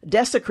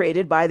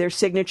desecrated by their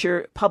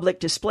signature public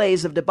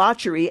displays of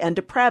debauchery and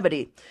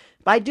depravity.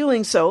 By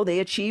doing so, they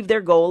achieved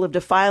their goal of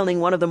defiling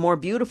one of the more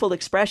beautiful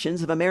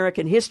expressions of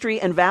American history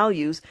and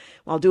values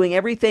while doing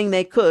everything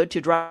they could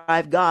to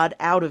drive God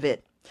out of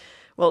it.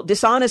 Well,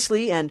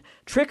 dishonesty and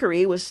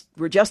trickery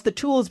were just the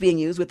tools being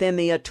used within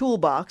the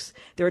toolbox.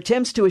 Their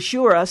attempts to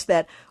assure us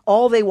that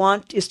all they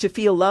want is to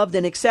feel loved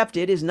and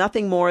accepted is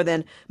nothing more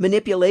than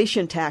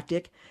manipulation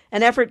tactic,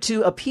 an effort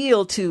to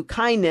appeal to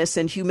kindness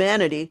and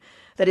humanity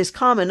that is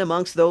common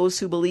amongst those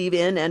who believe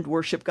in and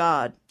worship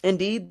God.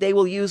 Indeed, they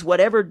will use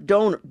whatever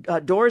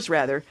doors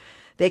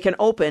they can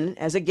open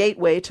as a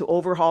gateway to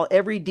overhaul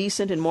every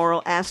decent and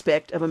moral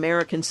aspect of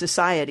American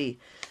society.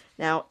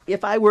 Now,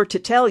 if I were to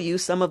tell you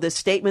some of the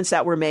statements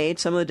that were made,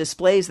 some of the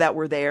displays that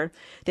were there,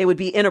 they would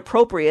be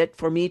inappropriate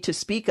for me to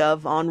speak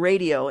of on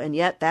radio, and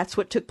yet that's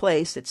what took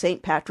place at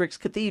St. Patrick's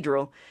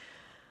Cathedral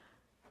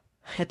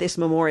at this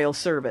memorial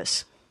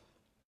service.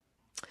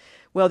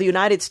 Well, the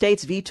United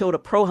States vetoed a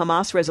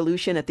pro-Hamas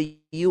resolution at the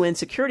UN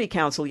Security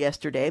Council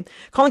yesterday,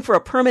 calling for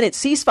a permanent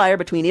ceasefire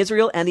between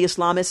Israel and the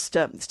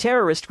Islamist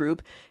terrorist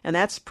group. And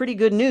that's pretty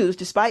good news,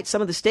 despite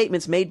some of the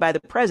statements made by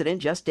the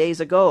president just days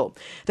ago.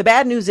 The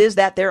bad news is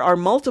that there are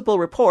multiple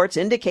reports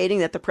indicating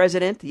that the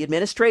president, the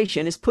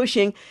administration, is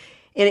pushing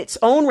in its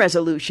own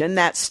resolution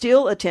that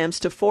still attempts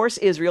to force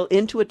Israel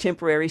into a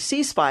temporary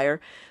ceasefire,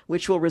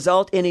 which will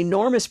result in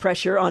enormous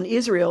pressure on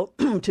Israel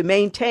to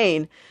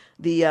maintain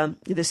the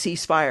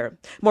ceasefire.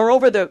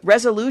 Moreover, the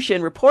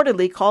resolution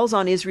reportedly calls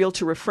on Israel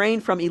to refrain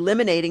from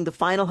eliminating the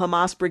final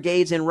Hamas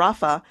brigades in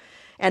Rafah,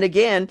 and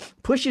again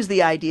pushes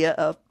the idea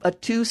of a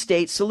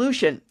two-state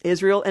solution,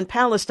 Israel and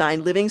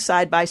Palestine living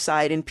side by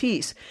side in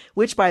peace,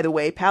 which, by the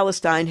way,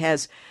 Palestine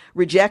has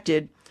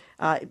rejected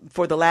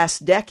for the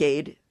last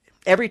decade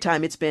every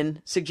time it's been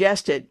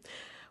suggested.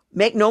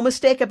 Make no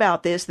mistake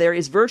about this, there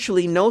is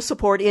virtually no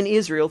support in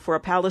Israel for a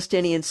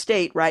Palestinian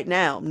state right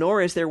now,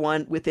 nor is there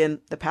one within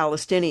the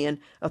Palestinian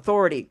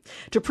Authority.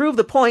 To prove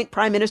the point,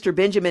 Prime Minister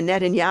Benjamin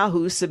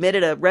Netanyahu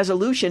submitted a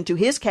resolution to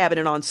his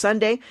cabinet on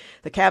Sunday.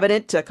 The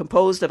cabinet,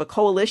 composed of a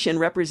coalition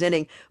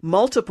representing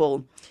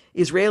multiple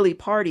Israeli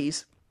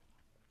parties,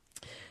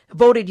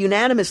 voted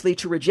unanimously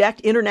to reject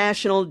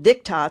international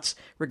diktats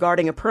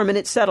regarding a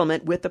permanent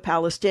settlement with the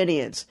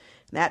Palestinians.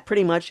 That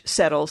pretty much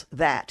settles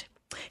that.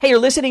 Hey, you're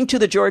listening to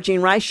The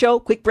Georgene Rice Show.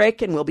 Quick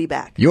break and we'll be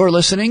back. You're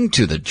listening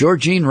to The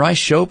Georgene Rice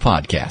Show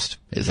podcast.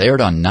 It's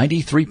aired on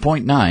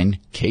 93.9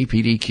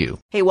 KPDQ.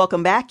 Hey,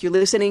 welcome back. You're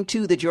listening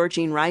to The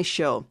Georgene Rice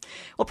Show.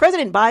 Well,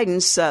 President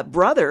Biden's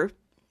brother,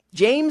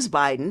 James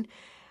Biden,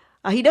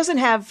 he doesn't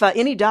have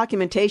any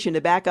documentation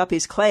to back up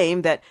his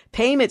claim that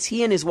payments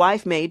he and his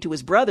wife made to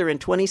his brother in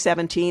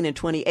 2017 and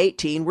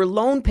 2018 were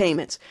loan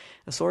payments.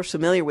 A source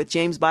familiar with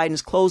James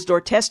Biden's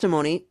closed-door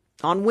testimony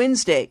on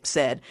Wednesday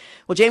said,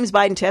 well, James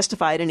Biden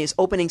testified in his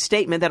opening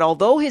statement that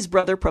although his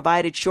brother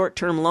provided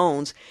short-term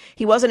loans,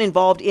 he wasn't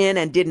involved in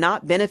and did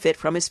not benefit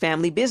from his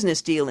family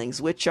business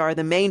dealings, which are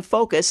the main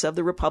focus of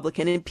the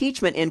Republican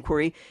impeachment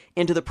inquiry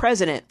into the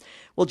president.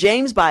 Well,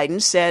 James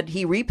Biden said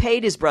he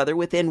repaid his brother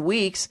within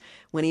weeks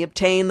when he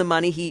obtained the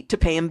money to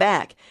pay him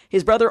back.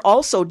 His brother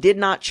also did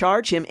not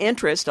charge him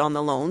interest on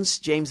the loans,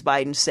 James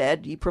Biden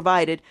said he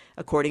provided,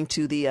 according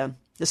to the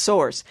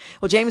source.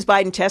 Well, James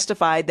Biden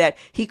testified that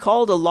he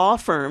called a law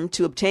firm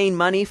to obtain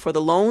money for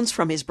the loans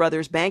from his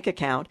brother's bank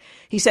account.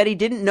 He said he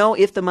didn't know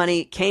if the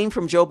money came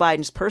from Joe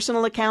Biden's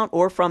personal account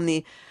or from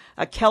the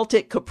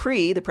Celtic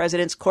Capri, the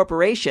president's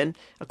corporation,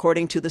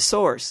 according to the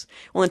source.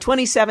 Well, in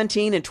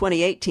 2017 and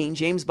 2018,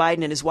 James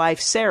Biden and his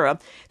wife, Sarah,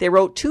 they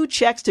wrote 2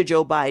 checks to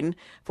Joe Biden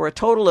for a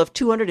total of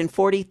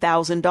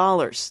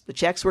 $240,000. The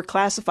checks were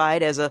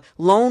classified as a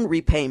loan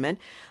repayment,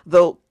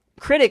 though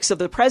critics of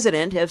the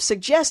president have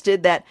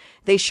suggested that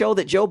they show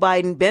that Joe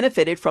Biden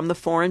benefited from the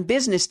foreign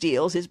business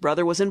deals his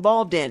brother was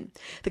involved in.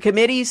 The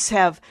committees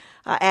have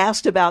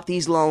asked about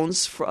these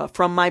loans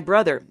from my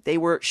brother. They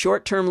were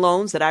short-term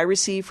loans that I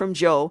received from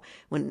Joe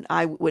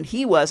when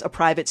he was a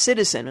private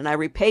citizen, and I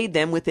repaid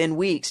them within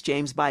weeks,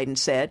 James Biden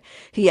said.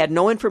 He had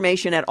no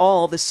information at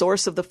all the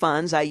source of the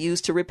funds I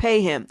used to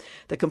repay him.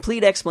 The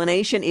complete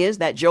explanation is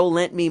that Joe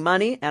lent me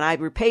money, and I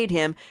repaid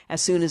him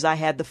as soon as I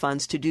had the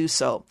funds to do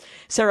so.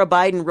 Sarah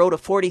Biden wrote a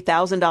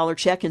 $40,000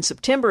 check in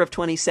September of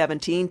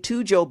 2017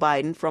 to Joe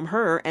Biden from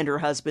her and her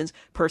husband's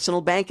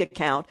personal bank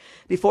account.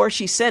 Before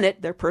she sent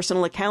it, their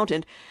personal accountant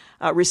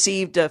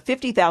received a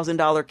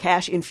 $50,000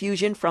 cash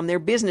infusion from their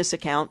business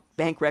account,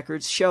 bank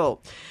records show.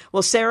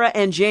 Well, Sarah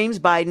and James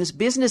Biden's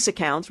business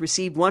accounts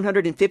received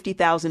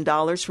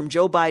 $150,000 from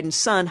Joe Biden's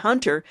son,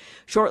 Hunter,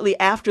 shortly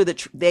after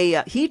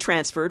he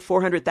transferred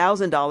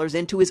 $400,000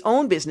 into his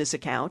own business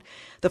account.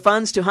 The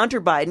funds to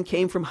Hunter Biden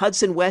came from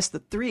Hudson West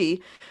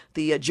III,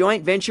 the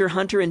joint venture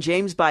Hunter and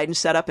James Biden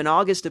set up in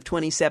August of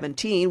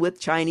 2017 with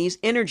Chinese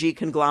energy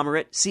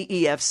conglomerate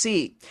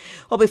CEFC.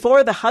 Well,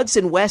 before the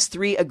Hudson West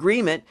III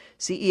agreement,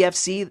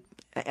 CEFC,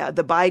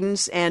 the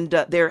Bidens and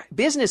their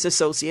business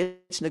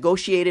associates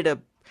negotiated a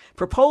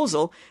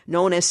proposal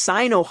known as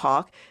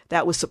Sinohawk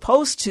that was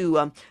supposed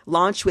to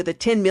launch with a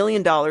 $10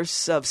 million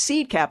of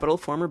seed capital.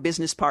 Former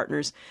business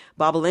partners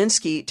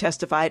Bobulinski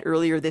testified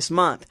earlier this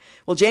month.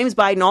 Well, James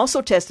Biden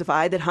also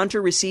testified that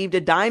Hunter received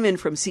a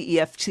diamond from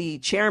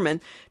CEFC chairman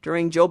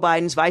during Joe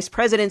Biden's vice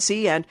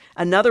presidency and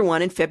another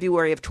one in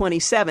February of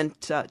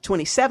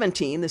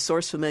 2017, the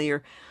source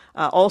familiar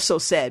also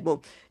said.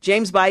 Well,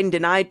 James Biden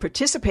denied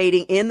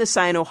participating in the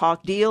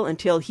Sinohawk deal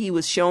until he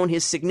was shown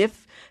his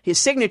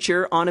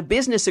signature on a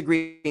business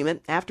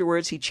agreement.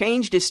 Afterwards, he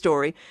changed his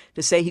story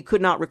to say he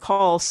could not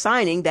recall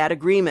signing that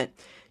agreement.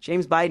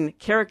 James Biden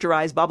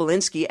characterized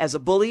Bobulinski as a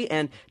bully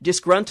and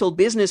disgruntled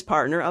business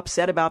partner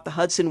upset about the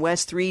Hudson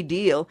West III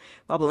deal.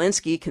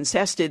 Bobulinski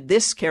contested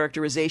this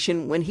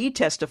characterization when he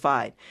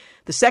testified.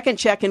 The second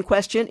check in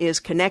question is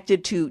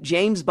connected to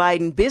James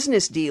Biden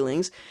business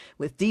dealings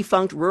with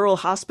defunct rural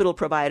hospital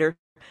provider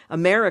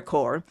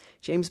AmeriCorps.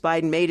 James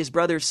Biden made his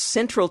brother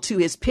central to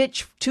his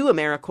pitch to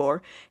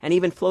AmeriCorps and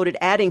even floated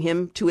adding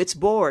him to its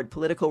board.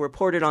 Politico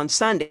reported on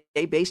Sunday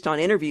based on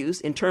interviews,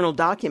 internal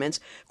documents,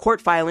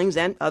 court filings,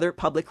 and other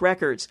public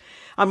records.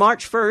 On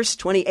March 1st,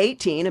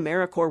 2018,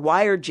 AmeriCorps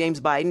wired James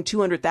Biden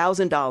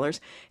 $200,000,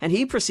 and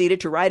he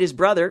proceeded to write his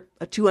brother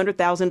a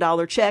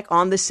 $200,000 check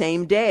on the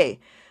same day.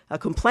 A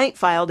complaint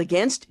filed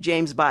against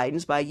James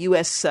Biden's by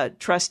U.S.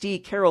 trustee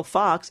Carol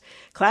Fox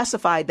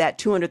classified that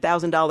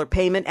 $200,000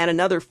 payment and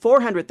another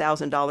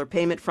 $400,000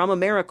 payment from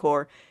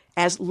AmeriCorps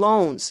as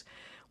loans.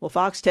 Well,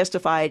 Fox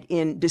testified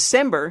in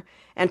December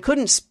and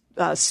couldn't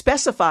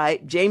specify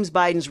James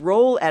Biden's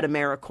role at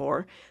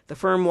AmeriCorps. The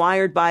firm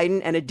wired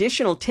Biden an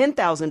additional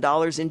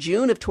 $10,000 in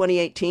June of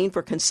 2018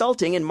 for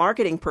consulting and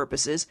marketing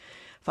purposes.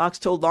 Fox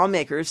told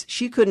lawmakers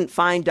she couldn't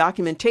find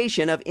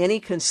documentation of any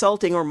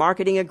consulting or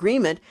marketing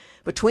agreement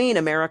between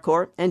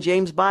AmeriCorps and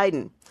James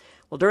Biden.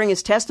 Well, during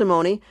his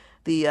testimony,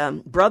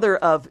 the brother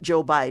of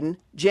Joe Biden,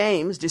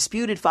 James,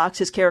 disputed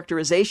Fox's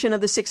characterization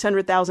of the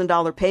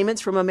 $600,000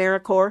 payments from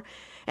AmeriCorps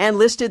and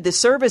listed the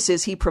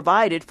services he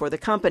provided for the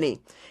company.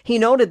 He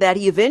noted that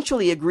he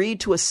eventually agreed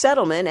to a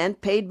settlement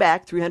and paid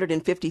back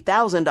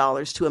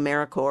 $350,000 to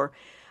AmeriCorps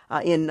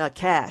in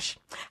cash.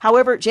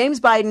 However, James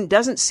Biden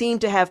doesn't seem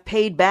to have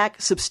paid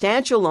back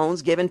substantial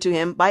loans given to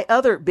him by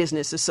other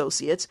business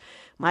associates.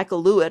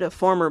 Michael Lewitt, a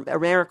former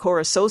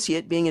AmeriCorps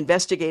associate being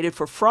investigated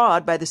for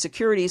fraud by the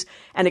Securities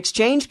and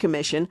Exchange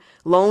Commission,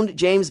 loaned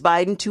James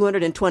Biden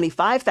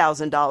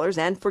 $225,000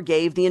 and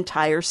forgave the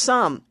entire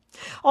sum.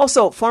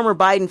 Also, former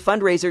Biden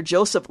fundraiser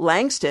Joseph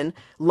Langston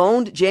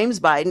loaned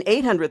James Biden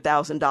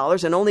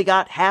 $800,000 and only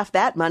got half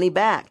that money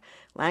back.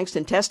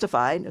 Langston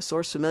testified, a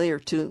source familiar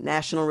to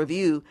National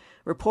Review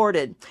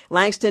reported.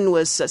 Langston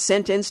was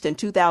sentenced in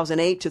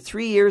 2008 to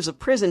 3 years of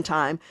prison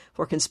time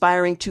for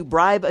conspiring to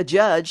bribe a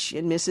judge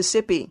in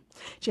Mississippi.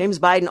 James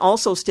Biden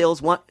also still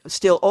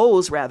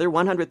owes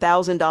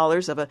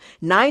 $100,000 of a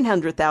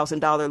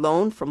 $900,000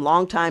 loan from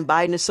longtime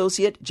Biden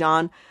associate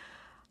John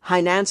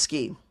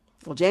Hynansky.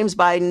 Well, James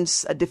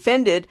Biden's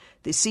defended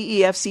the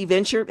CEFC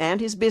venture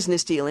and his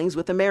business dealings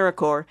with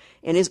AmeriCorps.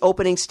 In his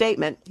opening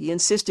statement, he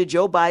insisted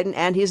Joe Biden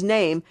and his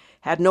name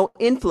had no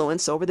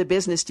influence over the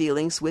business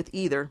dealings with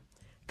either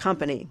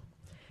company.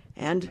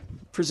 And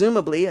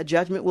presumably a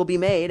judgment will be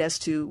made as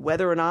to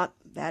whether or not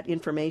that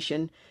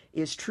information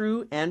is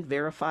true and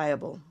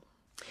verifiable.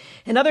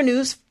 In other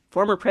news,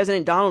 former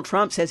President Donald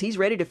Trump says he's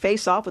ready to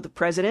face off with the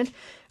president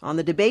on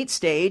the debate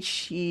stage.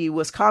 He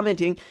was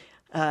commenting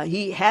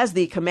he has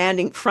the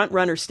commanding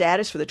front-runner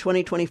status for the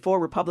 2024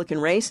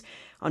 Republican race.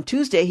 On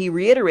Tuesday, he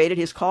reiterated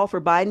his call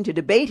for Biden to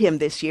debate him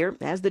this year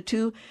as the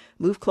two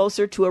move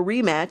closer to a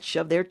rematch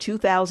of their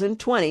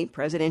 2020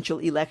 presidential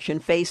election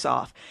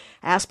face-off.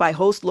 Asked by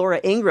host Laura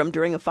Ingraham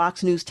during a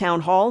Fox News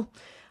town hall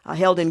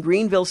held in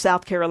Greenville,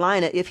 South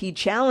Carolina, if he'd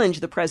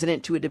challenge the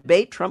president to a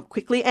debate, Trump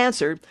quickly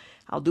answered,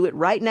 "I'll do it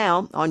right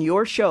now on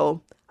your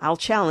show. I'll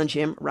challenge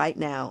him right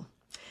now."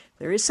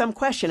 There is some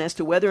question as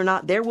to whether or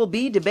not there will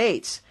be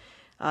debates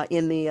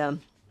in the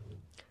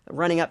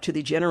running up to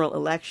the general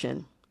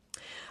election.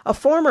 A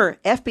former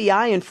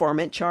FBI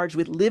informant charged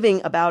with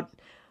lying about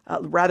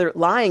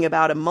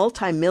a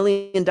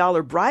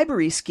multi-million-dollar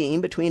bribery scheme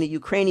between a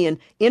Ukrainian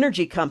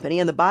energy company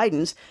and the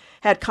Bidens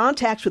had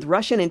contacts with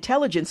Russian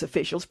intelligence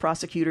officials,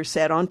 prosecutors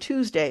said on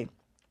Tuesday.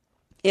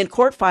 In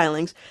court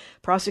filings,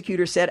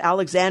 prosecutors said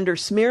Alexander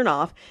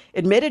Smirnov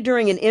admitted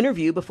during an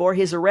interview before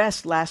his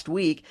arrest last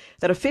week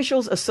that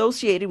officials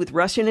associated with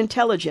Russian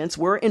intelligence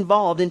were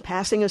involved in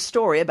passing a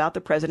story about the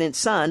president's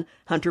son,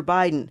 Hunter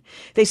Biden.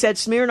 They said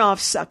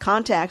Smirnov's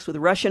contacts with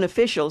Russian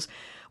officials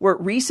were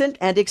recent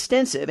and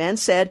extensive and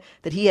said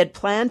that he had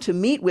planned to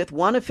meet with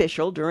one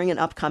official during an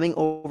upcoming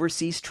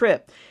overseas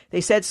trip.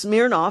 They said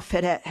Smirnov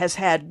has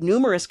had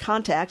numerous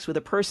contacts with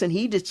a person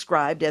he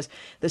described as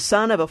the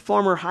son of a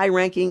former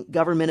high-ranking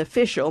government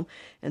official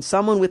and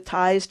someone with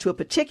ties to a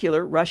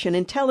particular Russian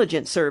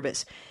intelligence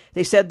service.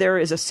 They said there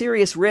is a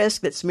serious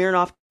risk that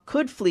Smirnov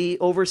could flee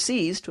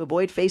overseas to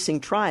avoid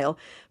facing trial.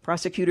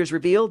 Prosecutors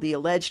revealed the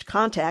alleged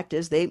contact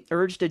as they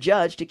urged a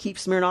judge to keep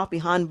Smirnov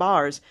behind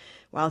bars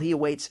while he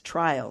awaits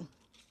trial.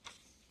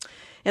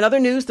 In other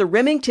news, the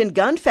Remington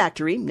gun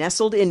factory,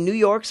 nestled in New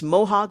York's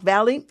Mohawk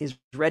Valley, is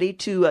ready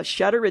to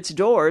shutter its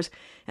doors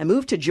and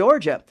move to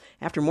Georgia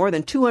after more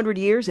than 200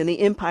 years in the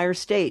Empire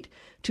State.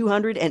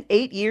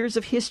 208 years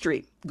of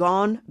history.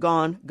 Gone,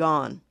 gone,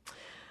 gone.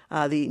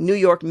 The New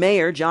York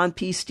mayor, John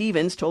P.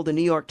 Stevens, told the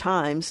New York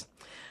Times,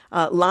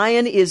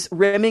 Lion is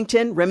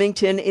Remington,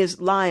 Remington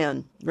is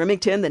Lion.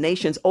 Remington, the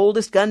nation's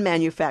oldest gun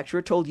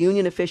manufacturer, told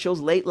union officials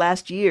late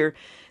last year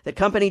that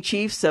company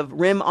chiefs of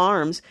Rem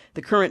Arms,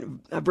 the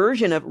current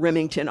version of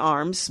Remington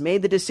Arms,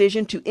 made the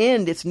decision to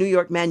end its New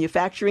York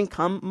manufacturing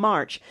come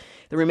March.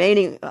 The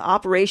remaining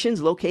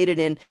operations located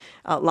in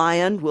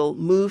Lion will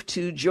move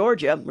to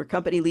Georgia, where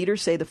company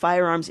leaders say the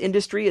firearms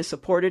industry is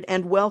supported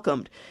and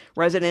welcomed.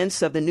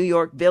 Residents of the New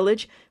York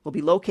Village will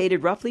be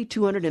located roughly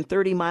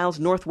 230 miles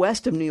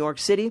northwest of New York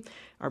City,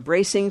 are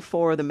bracing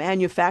for the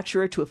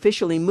manufacturer to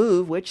officially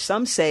move which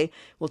some say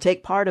will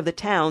take part of the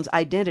town's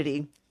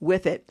identity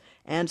with it,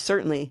 and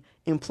certainly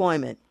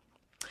employment.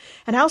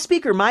 And House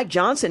Speaker Mike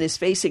Johnson is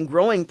facing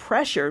growing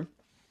pressure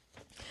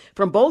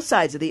from both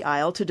sides of the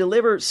aisle to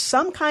deliver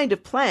some kind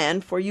of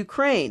plan for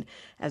Ukraine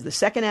as the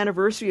second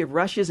anniversary of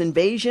Russia's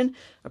invasion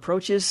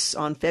approaches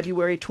on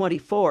February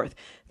 24th.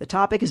 The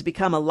topic has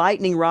become a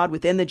lightning rod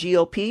within the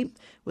GOP,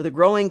 with a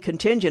growing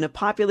contingent of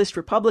populist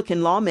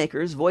Republican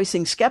lawmakers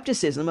voicing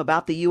skepticism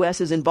about the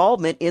U.S.'s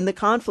involvement in the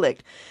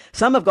conflict.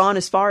 Some have gone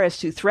as far as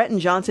to threaten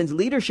Johnson's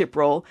leadership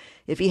role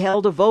if he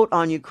held a vote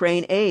on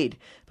Ukraine aid.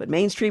 But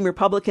mainstream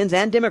Republicans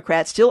and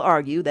Democrats still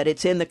argue that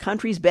it's in the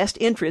country's best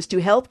interest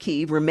to help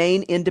Kyiv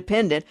remain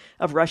independent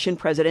of Russian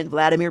President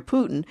Vladimir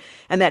Putin,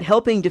 and that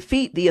helping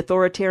defeat the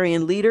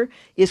authoritarian leader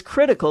is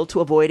critical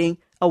to avoiding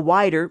a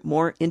wider,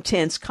 more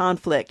intense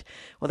conflict.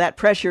 Well, that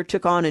pressure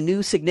took on a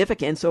new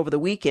significance over the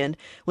weekend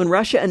when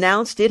Russia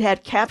announced it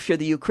had captured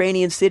the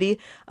Ukrainian city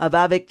of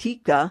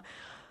Avdiivka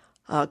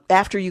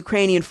after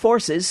Ukrainian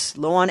forces,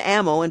 low on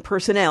ammo and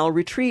personnel,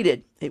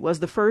 retreated. It was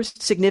the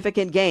first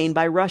significant gain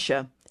by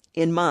Russia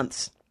in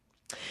months.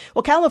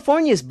 Well,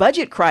 California's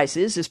budget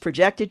crisis is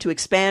projected to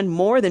expand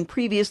more than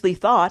previously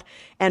thought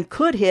and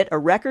could hit a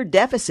record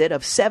deficit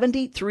of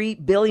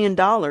 $73 billion,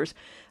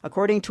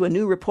 according to a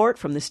new report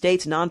from the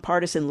state's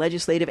nonpartisan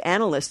legislative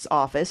analyst's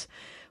office.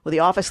 Well, the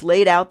office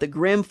laid out the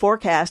grim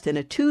forecast in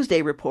a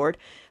Tuesday report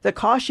that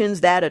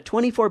cautions that a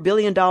 $24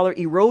 billion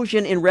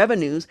erosion in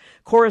revenues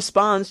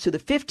corresponds to the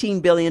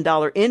 $15 billion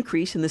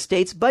increase in the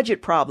state's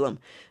budget problem.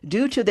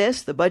 Due to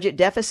this, the budget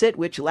deficit,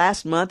 which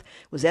last month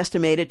was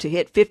estimated to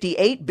hit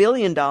 $58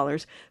 billion,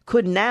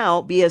 could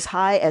now be as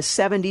high as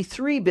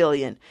 $73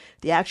 billion.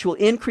 The actual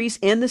increase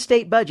in the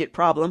state budget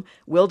problem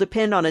will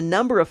depend on a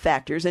number of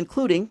factors,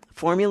 including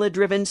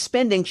formula-driven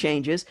spending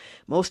changes,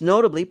 most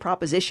notably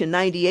Proposition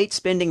 98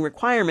 spending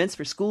requirements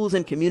for schools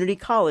and community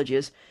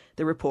colleges,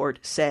 the report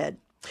said.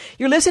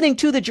 You're listening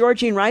to The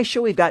Georgene Rice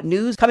Show. We've got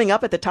news coming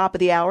up at the top of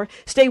the hour.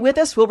 Stay with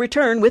us. We'll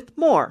return with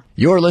more.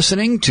 You're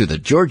listening to The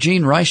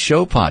Georgene Rice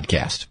Show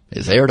podcast.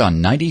 It's aired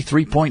on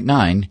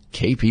 93.9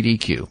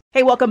 KPDQ.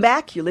 Hey, welcome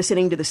back. You're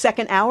listening to the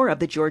second hour of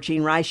The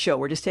Georgene Rice Show.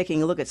 We're just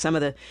taking a look at some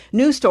of the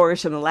news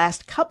stories from the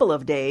last couple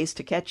of days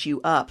to catch you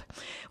up.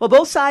 Well,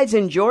 both sides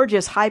in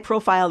Georgia's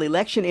high-profile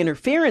election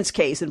interference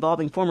case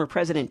involving former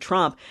President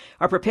Trump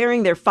are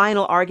preparing their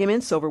final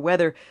arguments over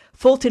whether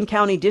Fulton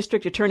County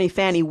District Attorney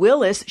Fannie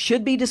Willis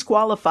should be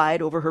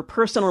disqualified over her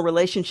personal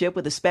relationship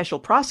with the special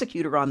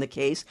prosecutor on the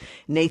case,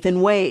 Nathan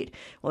Wade.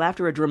 Well,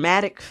 after a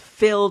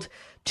dramatic-filled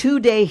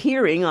two-day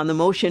hearing on the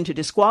motion to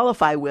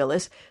disqualify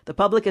Willis, the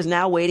public is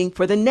now waiting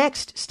for the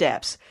next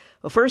steps.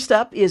 Well, first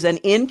up is an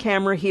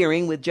in-camera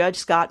hearing with Judge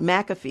Scott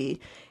McAfee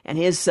and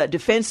his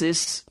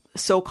defense's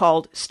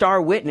so-called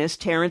star witness,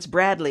 Terrence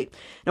Bradley.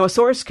 Now, a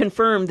source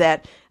confirmed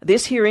that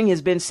this hearing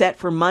has been set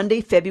for Monday,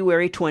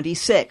 February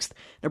 26th.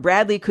 Now,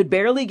 Bradley could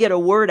barely get a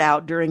word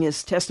out during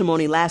his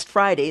testimony last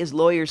Friday as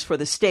lawyers for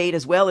the state,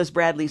 as well as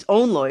Bradley's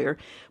own lawyer,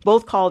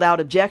 both called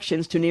out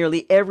objections to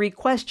nearly every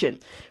question.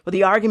 Well,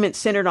 the argument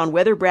centered on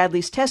whether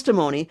Bradley's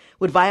testimony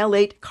would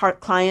violate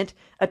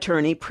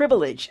client-attorney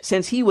privilege,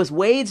 since he was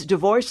Wade's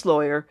divorce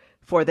lawyer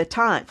for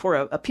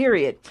a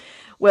period.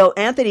 Well,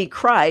 Anthony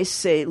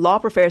Krice, a law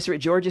professor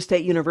at Georgia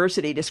State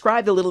University,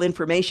 described the little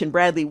information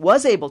Bradley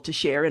was able to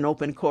share in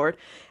open court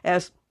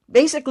as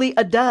basically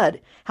a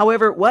dud.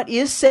 However, what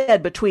is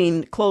said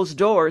between closed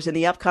doors in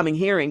the upcoming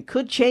hearing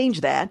could change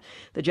that.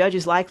 The judge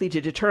is likely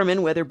to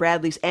determine whether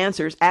Bradley's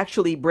answers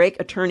actually break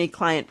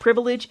attorney-client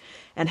privilege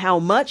and how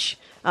much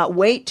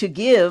weight to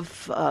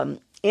give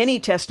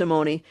any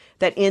testimony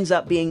that ends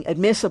up being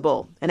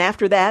admissible. And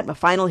after that, a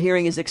final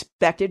hearing is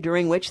expected,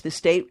 during which the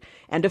state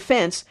and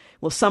defense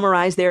will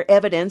summarize their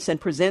evidence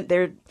and present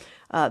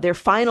their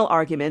final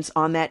arguments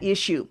on that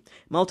issue.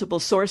 Multiple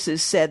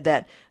sources said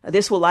that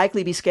this will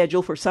likely be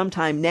scheduled for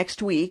sometime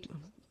next week,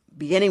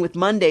 beginning with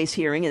Monday's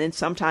hearing and then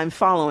sometime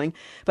following,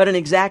 but an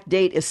exact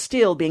date is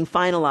still being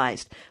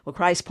finalized. Well,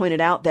 Krice pointed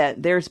out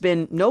that there's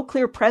been no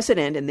clear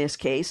precedent in this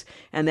case,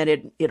 and that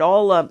it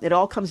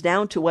all comes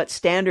down to what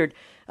standard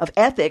of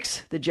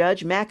ethics the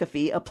Judge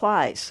McAfee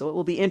applies. So it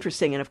will be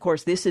interesting. And of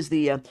course, this is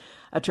the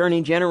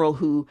Attorney General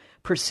who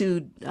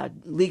pursued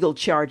legal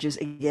charges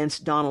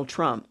against Donald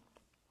Trump.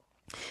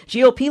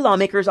 GOP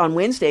lawmakers on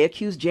Wednesday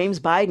accused James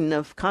Biden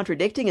of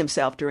contradicting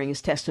himself during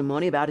his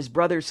testimony about his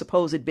brother's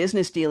supposed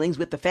business dealings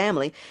with the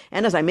family.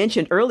 And as I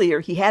mentioned earlier,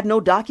 he had no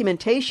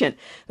documentation.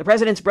 The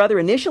president's brother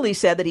initially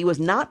said that he was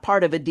not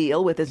part of a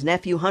deal with his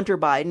nephew Hunter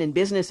Biden and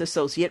business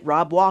associate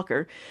Rob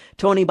Walker,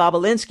 Tony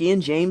Bobulinski,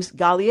 and James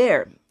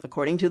Gallier,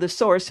 according to the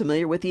source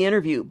familiar with the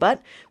interview.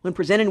 But when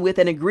presented with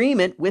an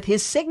agreement with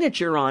his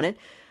signature on it,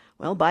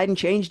 well, Biden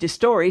changed his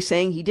story,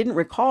 saying he didn't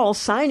recall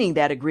signing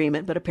that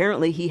agreement, but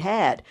apparently he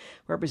had.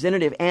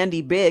 Representative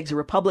Andy Biggs, a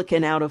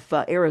Republican out of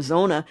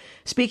Arizona,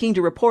 speaking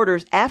to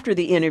reporters after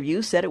the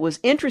interview, said it was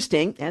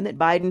interesting and that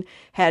Biden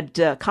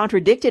had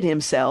contradicted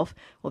himself.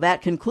 Well,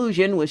 that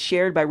conclusion was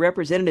shared by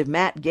Representative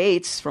Matt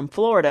Gaetz from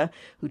Florida,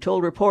 who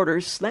told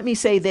reporters, "Let me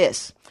say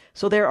this.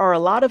 So there are a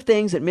lot of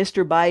things that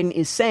Mr. Biden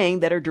is saying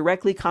that are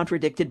directly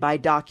contradicted by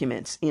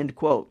documents, end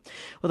quote.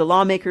 Well, the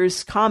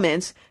lawmakers'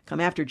 comments come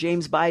after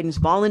James Biden's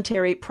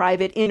voluntary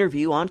private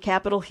interview on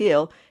Capitol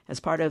Hill as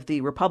part of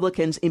the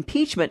Republicans'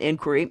 impeachment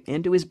inquiry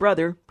into his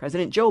brother,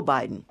 President Joe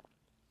Biden.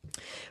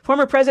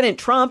 Former President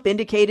Trump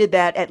indicated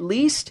that at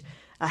least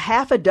a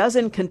half a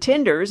dozen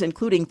contenders,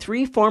 including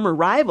 3 former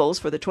rivals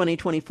for the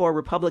 2024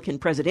 Republican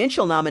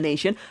presidential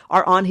nomination,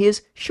 are on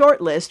his short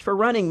list for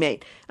running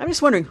mate. I'm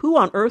just wondering who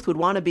on earth would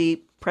want to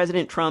be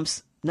President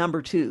Trump's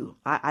number 2.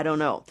 I don't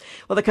know.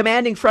 Well, the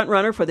commanding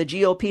frontrunner for the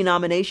GOP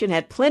nomination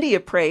had plenty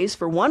of praise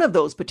for one of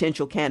those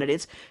potential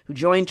candidates who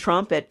joined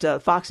Trump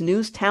at Fox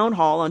News town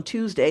hall on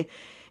Tuesday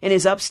in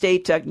his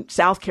upstate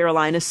South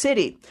Carolina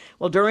city.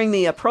 Well, during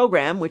the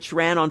program, which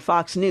ran on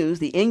Fox News,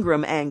 the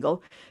Ingraham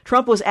Angle,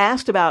 Trump was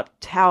asked about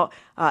how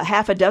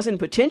half a dozen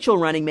potential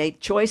running mate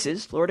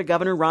choices: Florida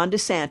Governor Ron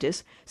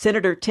DeSantis,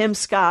 Senator Tim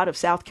Scott of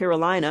South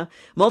Carolina,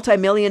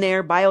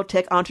 multimillionaire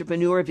biotech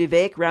entrepreneur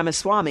Vivek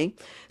Ramaswamy,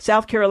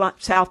 South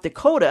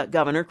Dakota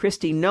Governor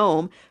Kristi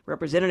Noem,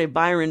 Representative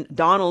Byron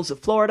Donalds of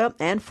Florida,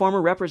 and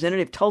former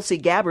Representative Tulsi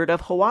Gabbard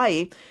of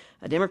Hawaii,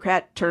 a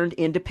Democrat turned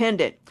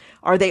independent.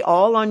 Are they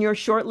all on your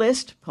short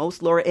list?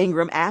 Host Laura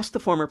Ingraham asked the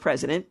former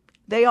president.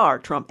 They are,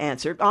 Trump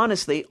answered.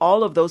 Honestly,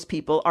 all of those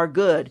people are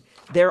good.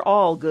 They're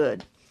all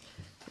good.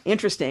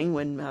 Interesting,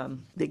 when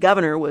the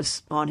governor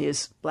was on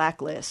his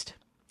blacklist.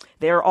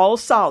 They're all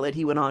solid,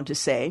 he went on to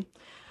say.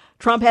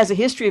 Trump has a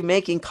history of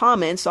making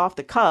comments off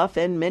the cuff,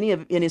 and many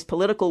in his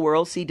political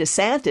world see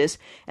DeSantis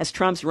as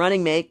Trump's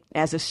running mate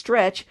as a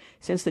stretch,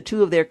 since the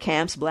two of their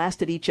camps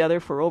blasted each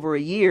other for over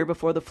a year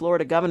before the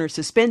Florida governor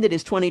suspended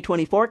his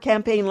 2024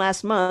 campaign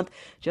last month,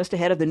 just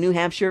ahead of the New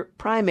Hampshire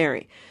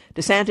primary.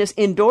 DeSantis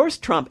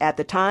endorsed Trump at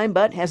the time,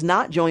 but has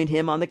not joined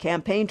him on the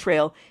campaign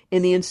trail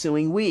in the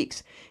ensuing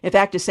weeks. In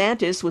fact,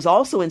 DeSantis was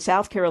also in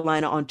South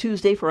Carolina on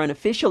Tuesday for an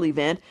official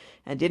event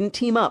and didn't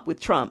team up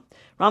with Trump.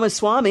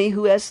 Ramaswamy,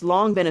 who has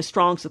long been a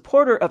strong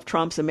supporter of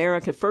Trump's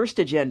America First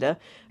agenda,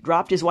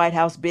 dropped his White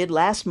House bid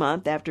last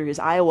month after his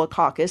Iowa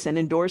caucus and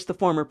endorsed the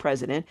former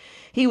president.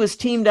 He was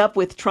teamed up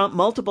with Trump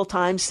multiple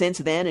times since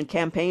then and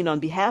campaigned on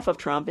behalf of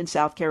Trump in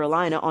South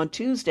Carolina on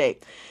Tuesday.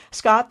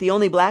 Scott, the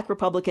only black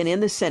Republican in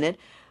the Senate,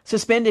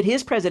 suspended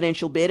his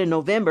presidential bid in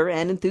November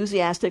and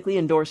enthusiastically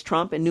endorsed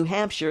Trump in New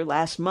Hampshire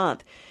last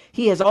month.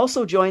 He has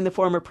also joined the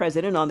former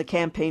president on the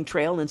campaign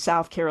trail in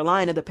South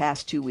Carolina the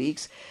past 2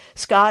 weeks.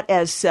 Scott,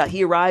 as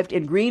he arrived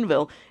in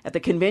Greenville at the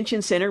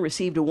convention center,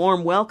 received a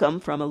warm welcome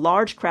from a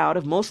large crowd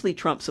of mostly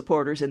Trump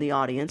supporters in the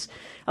audience.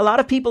 A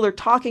lot of people are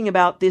talking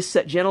about this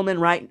gentleman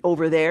right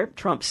over there,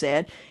 Trump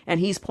said,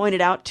 and he's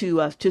pointed out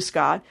to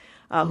Scott,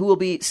 who will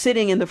be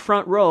sitting in the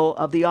front row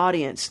of the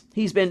audience.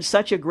 He's been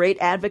such a great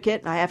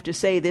advocate. I have to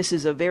say this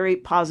is a very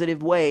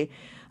positive way.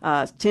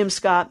 Tim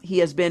Scott, he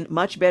has been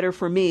much better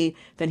for me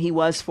than he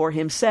was for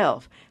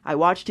himself. I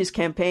watched his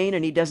campaign,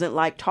 and he doesn't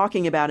like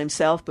talking about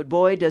himself, but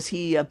boy, does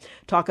he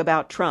talk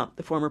about Trump,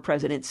 the former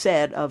president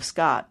said of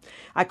Scott.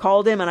 I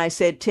called him and I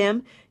said,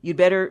 Tim, you're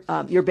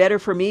better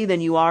for me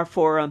than you are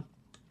for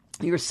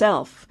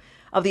yourself.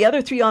 Of the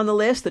other 3 on the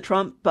list,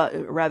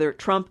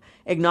 Trump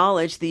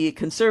acknowledged the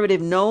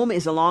conservative Noem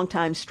is a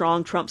longtime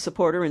strong Trump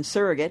supporter and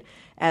surrogate,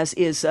 as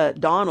is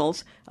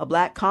Donalds, a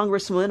black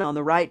congresswoman on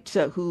the right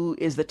who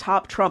is the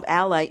top Trump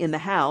ally in the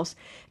House.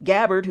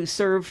 Gabbard, who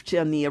served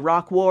in the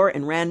Iraq War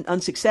and ran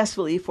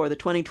unsuccessfully for the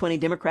 2020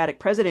 Democratic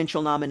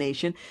presidential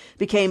nomination,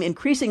 became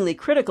increasingly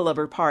critical of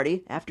her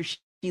party after she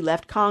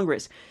left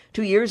Congress.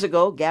 2 years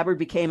ago, Gabbard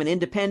became an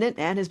independent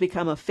and has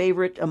become a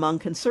favorite among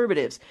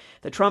conservatives.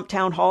 The Trump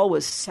town hall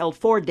was held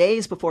 4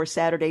 days before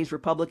Saturday's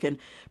Republican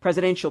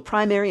presidential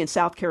primary in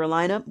South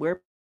Carolina,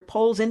 where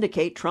polls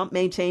indicate Trump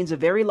maintains a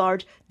very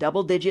large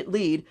double-digit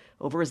lead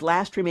over his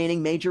last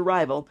remaining major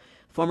rival,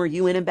 former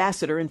UN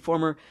ambassador and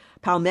former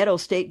Palmetto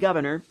State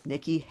Governor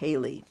Nikki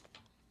Haley.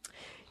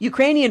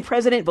 Ukrainian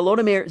President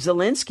Volodymyr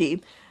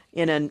Zelensky,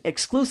 in an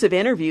exclusive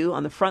interview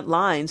on the front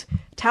lines,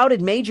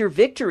 touted major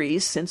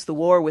victories since the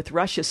war with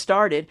Russia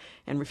started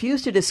and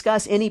refused to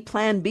discuss any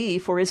plan B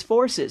for his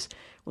forces.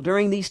 Well,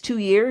 during these 2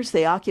 years,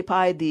 they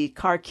occupied the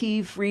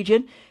Kharkiv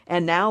region,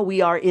 and now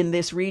we are in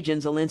this region,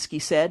 Zelensky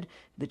said.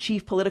 The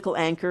chief political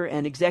anchor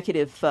and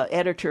executive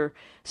editor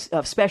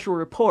of Special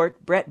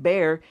Report, Brett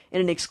Baer, in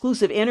an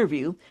exclusive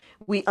interview.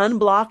 We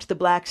unblocked the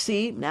Black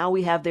Sea. Now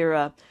we have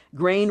their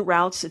grain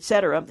routes,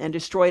 etc., and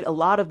destroyed a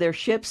lot of their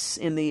ships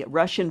in the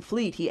Russian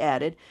fleet, he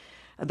added.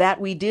 That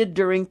we did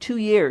during 2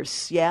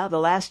 years. Yeah, the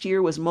last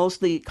year was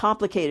mostly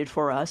complicated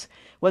for us.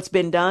 What's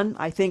been done,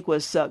 I think,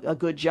 was a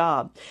good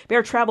job.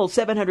 Baer traveled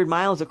 700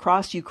 miles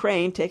across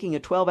Ukraine, taking a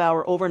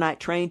 12-hour overnight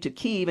train to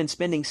Kyiv and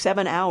spending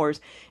 7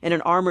 hours in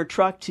an armored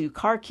truck to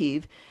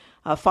Kharkiv,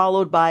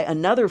 followed by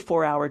another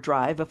 4-hour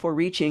drive before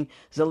reaching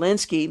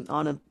Zelensky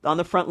on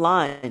the front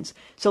lines.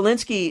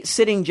 Zelensky,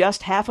 sitting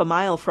just half a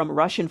mile from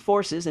Russian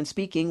forces and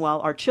speaking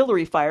while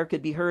artillery fire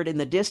could be heard in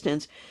the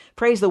distance,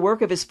 praised the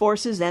work of his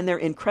forces and their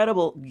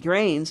incredible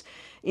gains,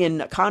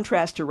 in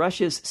contrast to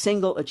Russia's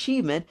single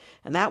achievement,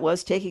 and that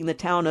was taking the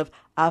town of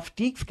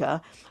Avdiivka.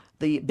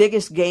 the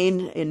biggest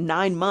gain in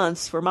 9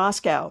 months for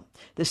Moscow.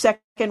 The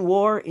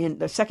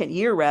second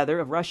year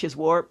of Russia's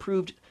war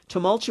proved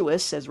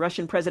tumultuous as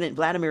Russian President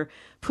Vladimir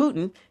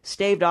Putin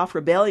staved off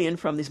rebellion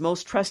from his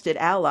most trusted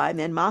ally, and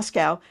then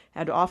Moscow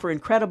had to offer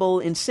incredible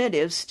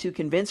incentives to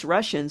convince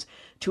Russians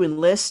to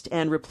enlist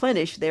and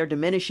replenish their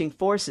diminishing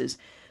forces.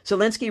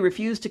 Zelensky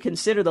refused to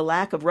consider the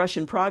lack of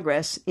Russian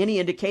progress any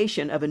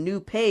indication of a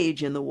new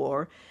page in the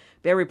war.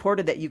 Bear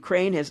reported that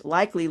Ukraine has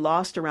likely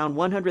lost around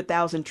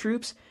 100,000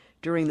 troops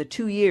during the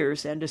 2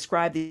 years and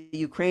described the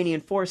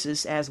Ukrainian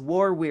forces as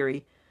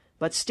war-weary,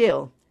 but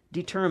still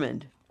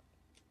determined.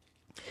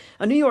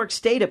 A New York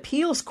State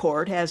appeals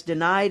court has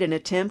denied an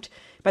attempt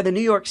by the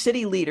New York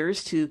City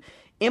leaders to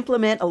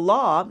implement a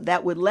law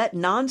that would let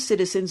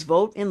non-citizens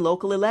vote in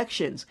local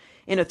elections.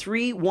 In a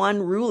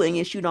 3-1 ruling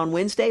issued on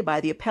Wednesday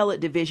by the Appellate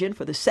Division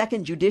for the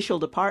 2nd Judicial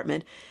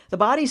Department, the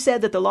body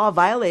said that the law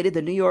violated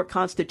the New York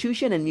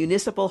Constitution and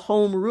municipal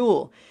home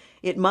rule.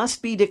 It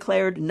must be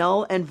declared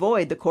null and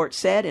void, the court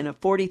said in a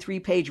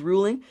 43-page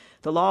ruling.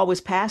 The law was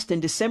passed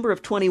in December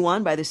of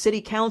 21 by the City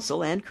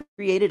Council and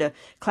created a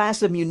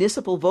class of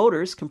municipal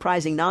voters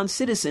comprising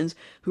non-citizens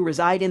who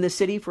reside in the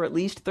city for at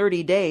least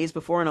 30 days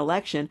before an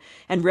election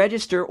and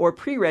register or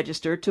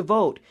pre-register to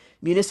vote.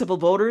 Municipal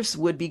voters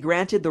would be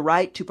granted the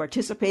right to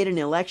participate in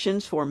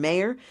elections for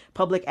mayor,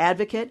 public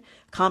advocate,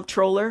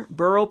 comptroller,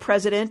 borough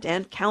president,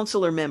 and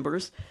council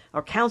members.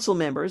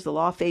 The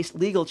law faced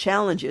legal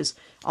challenges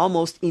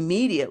almost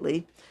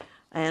immediately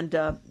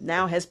and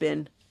now has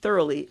been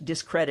thoroughly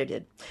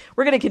discredited.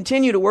 We're going to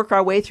continue to work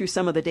our way through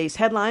some of the day's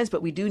headlines,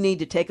 but we do need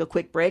to take a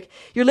quick break.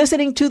 You're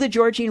listening to The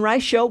Georgene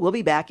Rice Show. We'll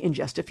be back in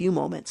just a few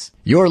moments.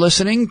 You're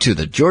listening to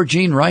The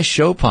Georgene Rice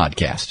Show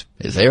podcast.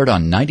 It's aired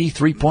on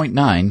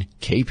 93.9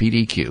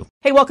 KPDQ.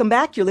 Hey, welcome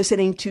back. You're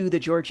listening to The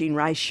Georgene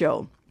Rice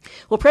Show.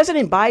 Well,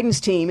 President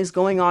Biden's team is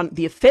going on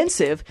the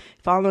offensive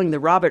following the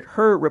Robert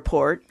Hur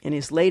report in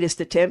his latest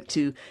attempt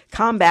to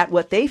combat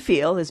what they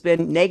feel has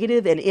been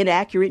negative and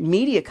inaccurate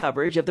media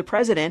coverage of the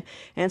president,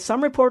 and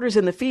some reporters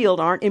in the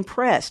field aren't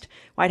impressed.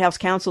 White House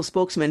counsel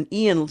spokesman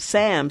Ian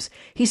Sams,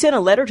 he sent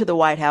a letter to the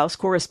White House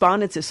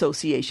Correspondents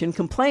Association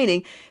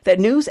complaining that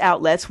news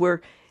outlets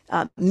were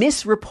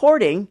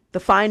misreporting the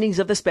findings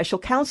of the special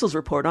counsel's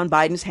report on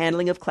Biden's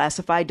handling of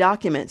classified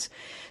documents.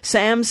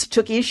 Sams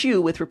took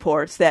issue with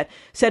reports that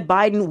said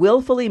Biden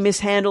willfully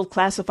mishandled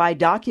classified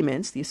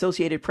documents, the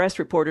Associated Press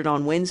reported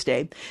on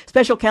Wednesday.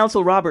 Special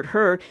counsel Robert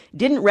Hur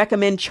didn't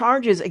recommend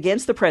charges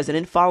against the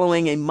president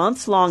following a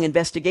months-long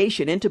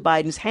investigation into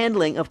Biden's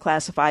handling of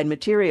classified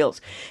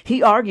materials.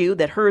 He argued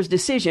that Hur's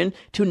decision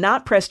to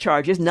not press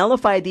charges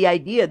nullified the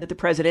idea that the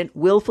president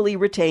willfully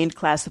retained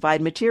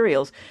classified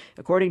materials,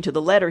 according to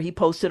the letter he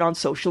posted on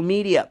social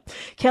media.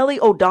 Kelly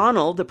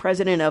O'Donnell, the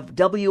president of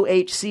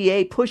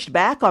WHCA, pushed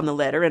back on the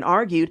letter and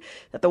argued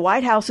that the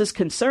White House's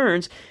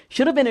concerns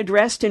should have been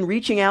addressed in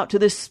reaching out to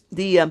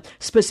the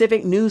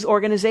specific news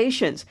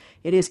organizations.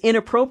 It is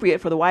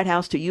inappropriate for the White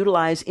House to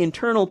utilize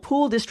internal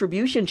pool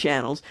distribution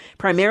channels,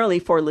 primarily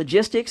for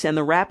logistics and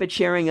the rapid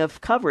sharing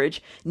of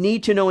coverage,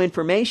 need-to-know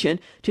information,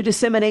 to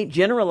disseminate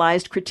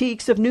generalized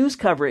critiques of news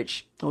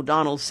coverage,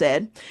 O'Donnell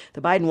said.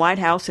 The Biden White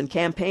House and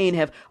campaign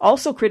have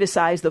also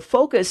criticized the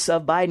focus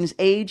of Biden's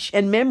age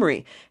and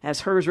memory.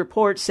 As Hur's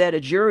report said, a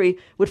jury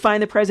would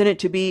find the president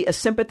to be a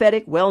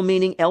sympathetic,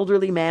 well-meaning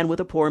elderly man with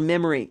a poor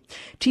memory.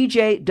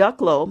 T.J.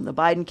 Ducklow, the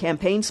Biden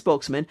campaign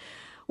spokesman,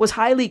 was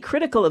highly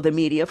critical of the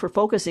media for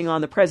focusing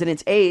on the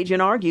president's age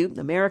and argued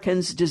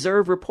Americans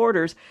deserve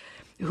reporters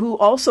who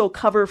also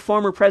cover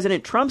former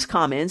President Trump's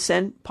comments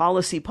and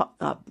policy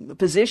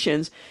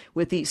positions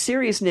with the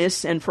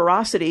seriousness and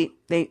ferocity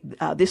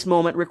this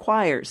moment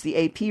requires,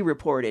 the AP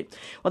reported.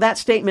 Well, that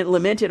statement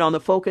lamented on the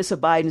focus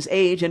of Biden's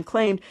age and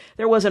claimed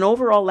there was an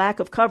overall lack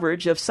of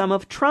coverage of some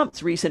of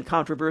Trump's recent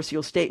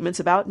controversial statements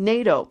about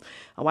NATO.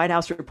 A White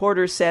House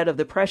reporter said of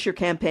the pressure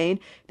campaign,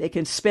 they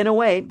can spin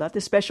away, but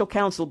the special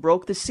counsel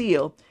broke the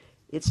seal.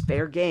 It's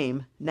fair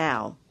game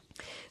now.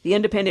 The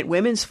Independent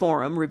Women's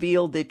Forum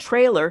revealed the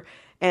trailer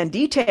and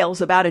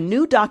details about a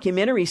new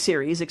documentary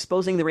series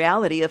exposing the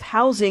reality of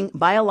housing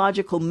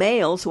biological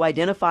males who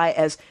identify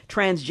as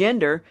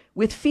transgender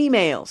with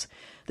females.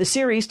 The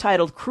series,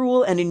 titled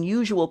Cruel and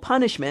Unusual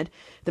Punishment,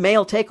 the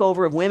male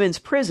takeover of women's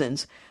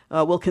prisons,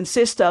 will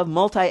consist of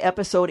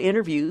multi-episode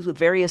interviews with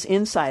various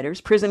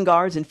insiders, prison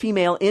guards, and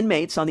female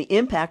inmates on the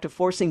impact of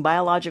forcing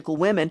biological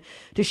women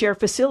to share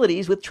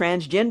facilities with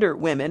transgender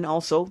women,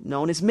 also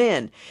known as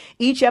men.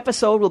 Each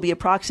episode will be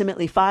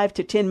approximately 5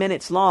 to 10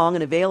 minutes long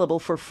and available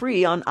for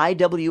free on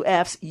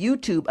IWF's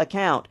YouTube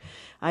account.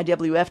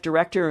 IWF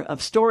Director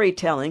of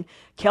Storytelling,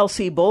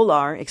 Kelsey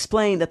Bolar,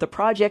 explained that the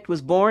project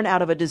was born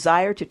out of a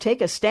desire to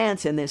take a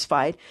stance in this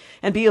fight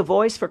and be a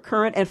voice for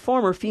current and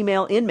former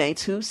female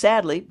inmates who,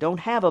 sadly, don't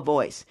have a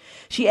voice.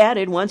 She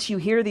added, once you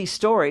hear these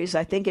stories,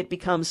 I think it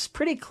becomes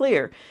pretty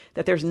clear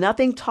that there's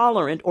nothing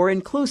tolerant or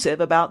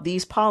inclusive about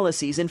these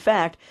policies. In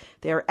fact,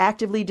 they are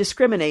actively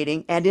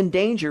discriminating and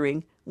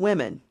endangering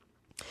women.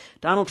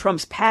 Donald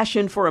Trump's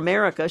passion for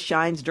America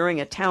shines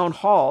during a town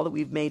hall that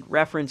we've made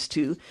reference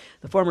to.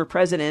 The former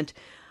president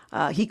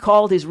He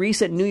called his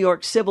recent New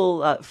York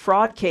civil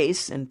fraud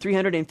case and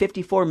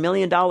 $354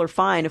 million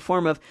fine a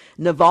form of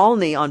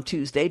Navalny on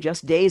Tuesday,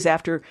 just days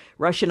after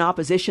Russian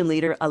opposition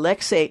leader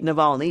Alexei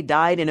Navalny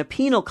died in a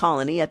penal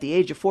colony at the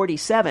age of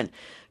 47.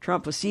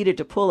 Trump proceeded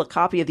to pull a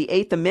copy of the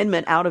Eighth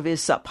Amendment out of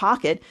his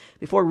pocket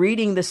before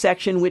reading the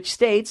section which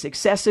states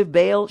excessive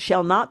bail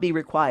shall not be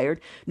required,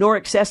 nor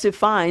excessive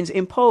fines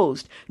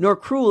imposed, nor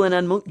cruel and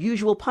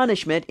unusual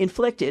punishment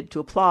inflicted,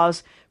 to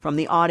applause from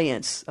the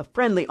audience, a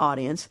friendly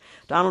audience.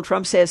 Donald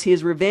Trump says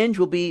his revenge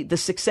will be the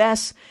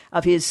success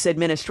of his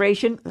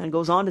administration, and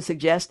goes on to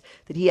suggest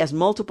that he has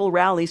multiple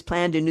rallies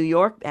planned in New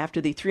York after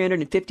the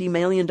 $350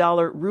 million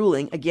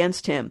ruling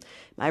against him.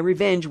 My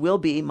revenge will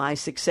be my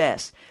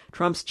success.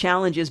 Trump's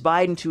challenges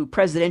Biden to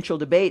presidential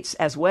debates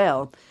as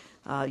well.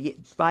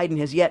 Biden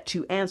has yet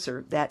to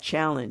answer that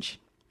challenge.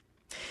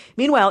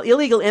 Meanwhile,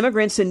 illegal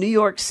immigrants in New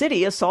York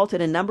City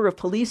assaulted a number of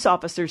police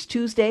officers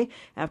Tuesday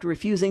after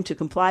refusing to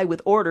comply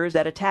with orders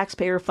at a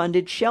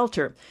taxpayer-funded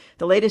shelter.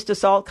 The latest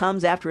assault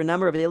comes after a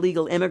number of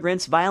illegal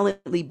immigrants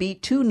violently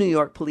beat two New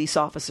York police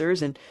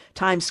officers in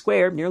Times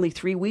Square nearly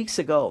 3 weeks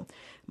ago.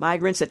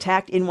 Migrants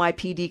attacked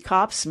NYPD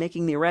cops,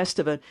 making the arrest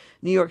of a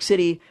New York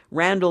City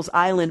Randall's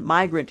Island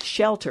migrant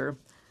shelter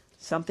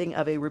something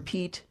of a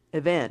repeat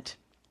event.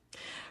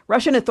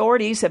 Russian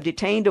authorities have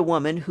detained a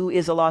woman who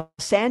is a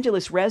Los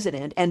Angeles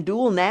resident and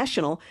dual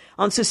national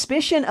on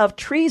suspicion of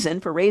treason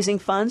for raising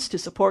funds to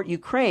support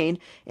Ukraine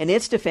in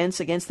its defense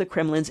against the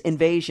Kremlin's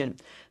invasion.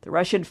 The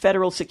Russian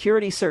Federal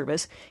Security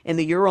Service in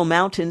the Ural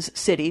Mountains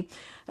city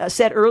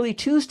said early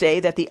Tuesday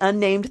that the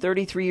unnamed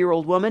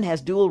 33-year-old woman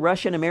has dual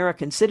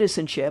Russian-American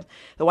citizenship.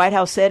 The White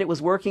House said it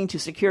was working to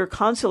secure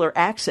consular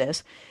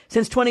access.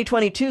 Since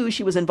 2022,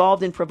 she was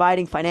involved in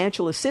providing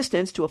financial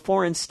assistance to a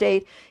foreign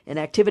state in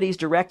activities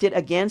directed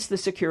against the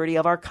security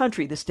of our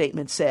country, the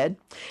statement said.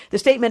 The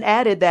statement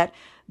added that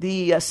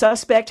the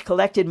suspect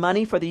collected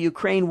money for the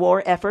Ukraine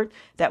war effort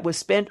that was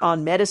spent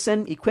on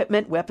medicine,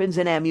 equipment, weapons,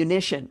 and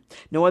ammunition.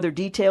 No other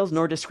details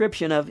nor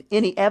description of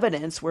any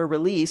evidence were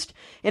released.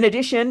 In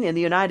addition, in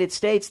the United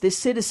States, this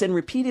citizen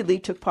repeatedly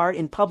took part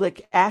in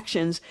public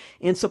actions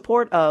in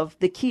support of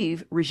the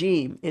Kyiv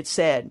regime, it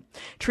said.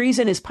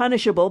 Treason is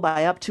punishable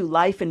by up to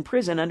life in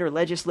prison under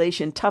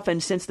legislation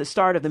toughened since the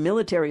start of the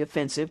military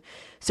offensive.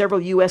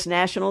 Several U.S.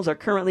 nationals are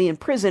currently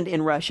imprisoned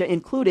in Russia,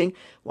 including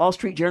Wall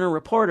Street Journal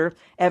reporter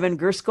Evan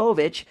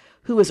Gershkovich,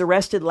 who was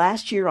arrested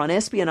last year on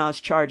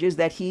espionage charges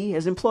that he,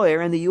 his employer,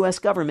 and the U.S.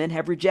 government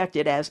have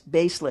rejected as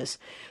baseless.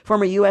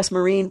 Former U.S.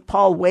 Marine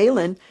Paul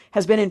Whelan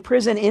has been in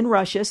prison in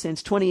Russia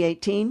since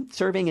 2018,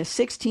 serving a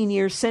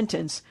 16-year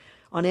sentence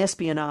on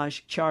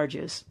espionage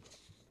charges.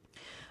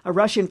 A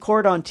Russian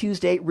court on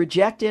Tuesday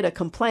rejected a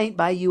complaint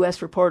by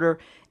U.S. reporter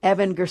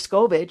Evan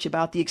Gershkovich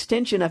about the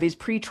extension of his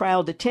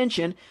pretrial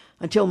detention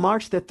until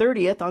March the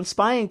 30th on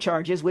spying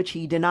charges, which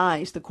he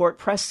denies, the court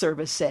press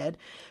service said.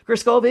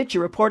 Gershkovich, a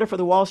reporter for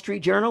the Wall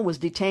Street Journal, was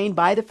detained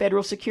by the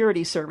Federal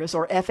Security Service,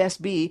 or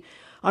FSB,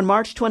 on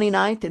March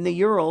 29th in the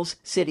Urals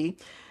city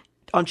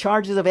on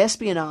charges of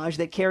espionage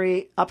that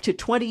carry up to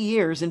 20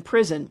 years in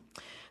prison.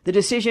 The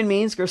decision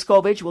means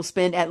Gershkovich will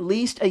spend at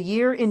least a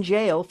year in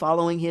jail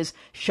following his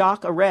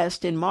shock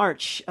arrest in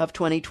March of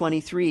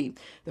 2023,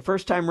 the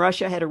first time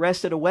Russia had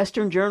arrested a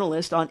Western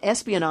journalist on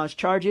espionage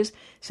charges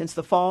since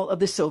the fall of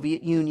the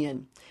Soviet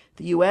Union.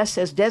 The U.S.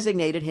 has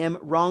designated him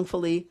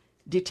wrongfully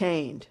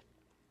detained.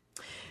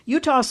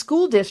 Utah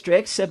school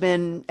districts have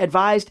been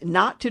advised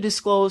not to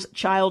disclose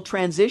child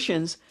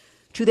transitions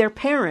to their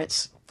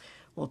parents.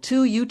 Well,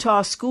 2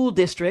 Utah school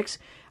districts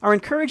are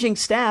encouraging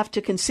staff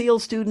to conceal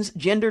students'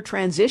 gender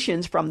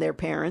transitions from their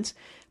parents.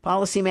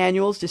 Policy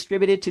manuals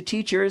distributed to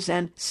teachers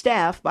and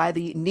staff by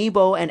the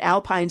Nebo and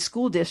Alpine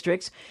school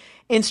districts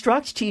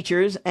instruct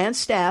teachers and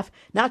staff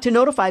not to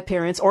notify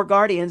parents or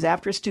guardians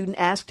after a student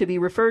asks to be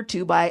referred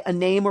to by a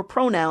name or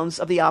pronouns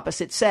of the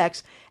opposite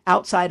sex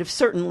outside of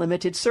certain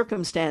limited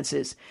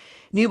circumstances.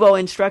 Nebo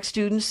instructs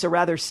students, or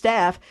rather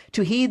staff,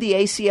 to heed the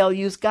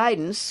ACLU's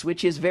guidance,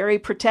 which is very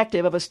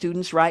protective of a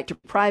student's right to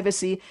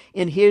privacy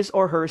in his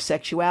or her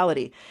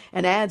sexuality,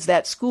 and adds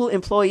that school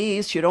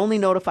employees should only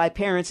notify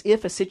parents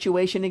if a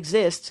situation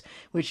exists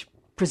which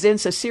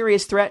presents a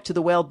serious threat to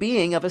the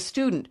well-being of a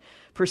student,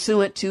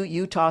 pursuant to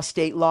Utah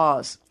state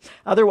laws.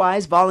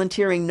 Otherwise,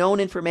 volunteering known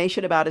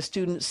information about a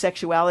student's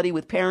sexuality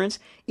with parents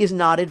is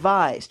not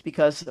advised,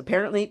 because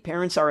apparently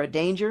parents are a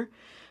danger.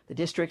 The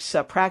district's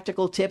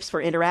practical tips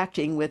for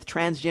interacting with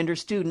transgender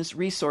students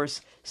resource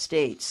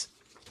states.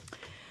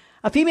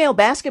 A female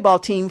basketball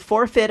team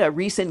forfeit a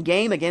recent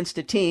game against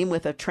a team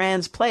with a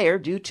trans player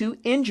due to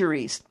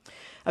injuries.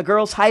 A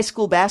girls' high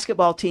school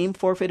basketball team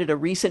forfeited a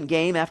recent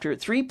game after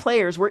 3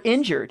 players were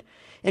injured,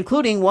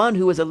 including one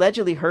who was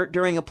allegedly hurt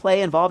during a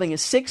play involving a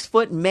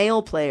 6-foot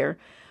male player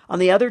on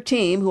the other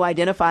team who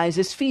identifies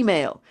as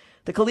female.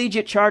 The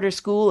Collegiate Charter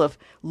School of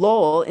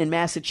Lowell in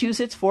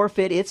Massachusetts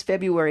forfeit its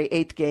February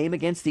 8th game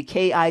against the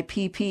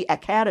KIPP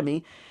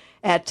Academy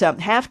at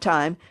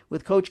halftime,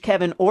 with Coach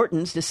Kevin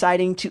Ortons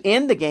deciding to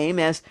end the game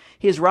as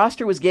his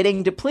roster was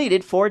getting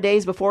depleted 4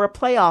 days before a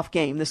playoff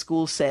game, the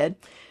school said.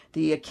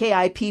 The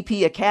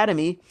KIPP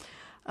Academy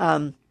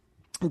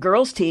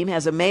girls team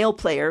has a male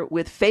player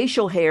with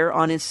facial hair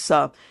on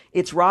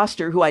its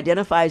roster who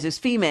identifies as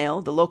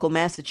female, the local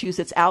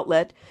Massachusetts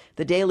outlet,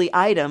 The Daily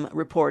Item,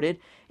 reported,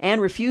 and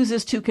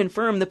refuses to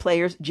confirm the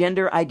player's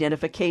gender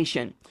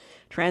identification.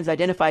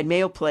 Trans-identified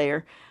male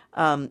player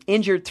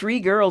injured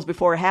 3 girls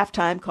before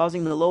halftime,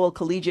 causing the Lowell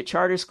Collegiate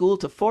Charter School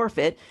to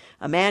forfeit.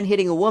 A man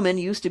hitting a woman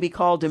used to be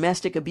called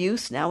domestic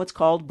abuse. Now it's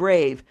called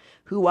brave.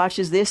 Who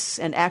watches this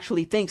and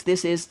actually thinks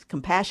this is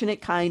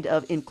compassionate kind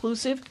of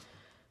inclusive?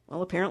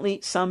 Well, apparently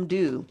some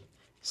do,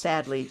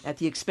 sadly, at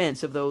the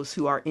expense of those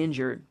who are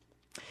injured.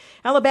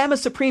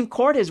 Alabama's Supreme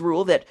Court has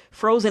ruled that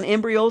frozen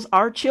embryos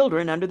are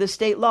children under the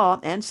state law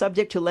and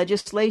subject to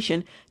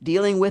legislation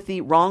dealing with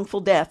the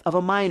wrongful death of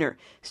a minor,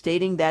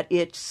 stating that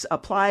it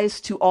applies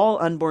to all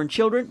unborn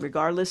children,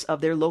 regardless of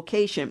their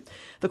location.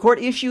 The court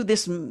issued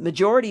this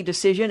majority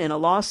decision in a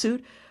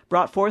lawsuit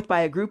brought forth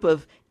by a group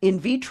of in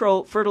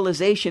vitro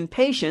fertilization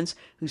patients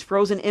whose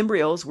frozen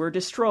embryos were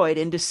destroyed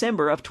in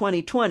December of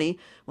 2020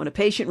 when a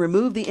patient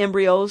removed the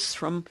embryos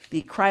from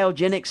the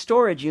cryogenic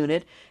storage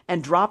unit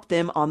and dropped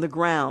them on the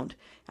ground.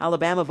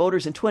 Alabama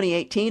voters in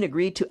 2018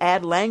 agreed to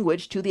add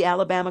language to the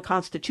Alabama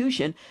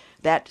Constitution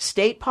that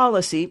state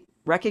policy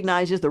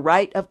recognizes the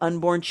right of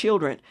unborn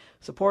children.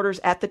 Supporters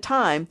at the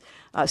time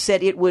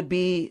said it would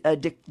be a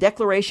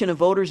declaration of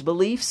voters'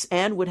 beliefs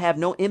and would have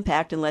no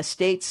impact unless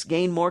states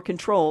gain more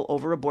control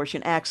over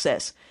abortion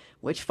access,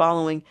 which,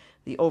 following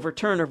the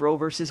overturn of Roe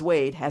v.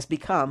 Wade, has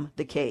become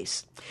the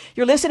case.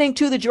 You're listening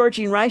to The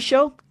Georgene Rice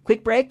Show.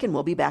 Quick break, and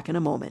we'll be back in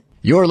a moment.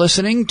 You're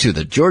listening to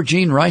The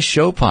Georgene Rice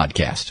Show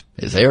podcast.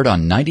 It's aired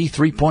on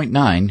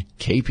 93.9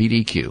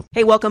 KPDQ.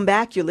 Hey, welcome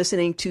back. You're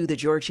listening to The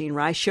Georgene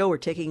Rice Show. We're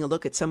taking a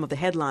look at some of the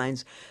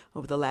headlines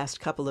over the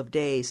last couple of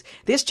days.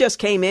 This just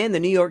came in. The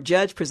New York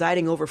judge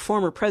presiding over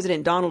former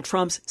President Donald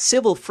Trump's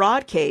civil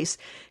fraud case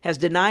has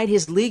denied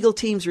his legal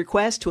team's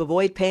request to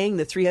avoid paying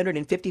the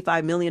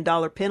 $355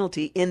 million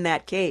penalty in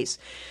that case.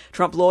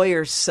 Trump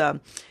lawyers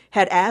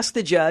had asked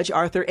the judge,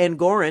 Arthur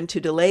Engoron, to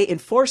delay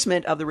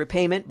enforcement of the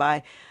repayment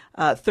by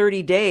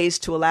 30 days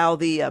to allow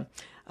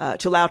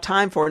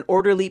time for an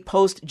orderly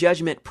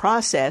post-judgment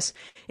process.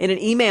 In an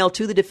email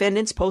to the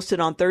defendants posted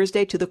on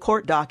Thursday to the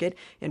court docket,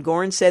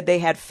 Engoron said they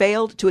had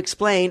failed to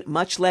explain,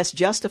 much less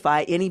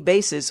justify, any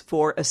basis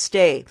for a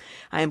stay.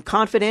 I am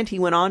confident, he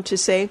went on to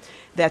say,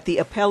 that the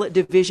appellate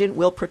division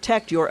will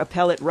protect your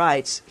appellate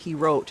rights, he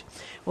wrote.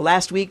 Well,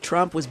 last week,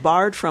 Trump was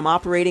barred from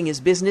operating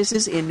his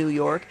businesses in New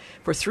York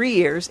for 3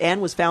 years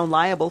and was found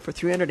liable for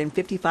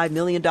 $355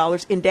 million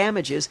in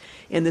damages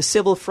in the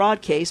civil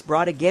fraud case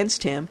brought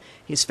against him,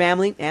 his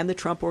family, and the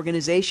Trump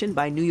Organization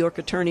by New York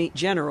Attorney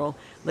General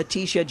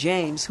Letitia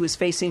James, who is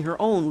facing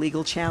her own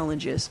legal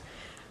challenges.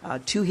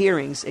 2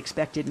 hearings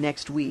expected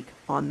next week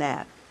on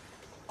that.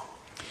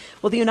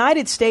 Well, the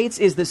United States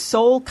is the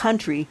sole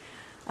country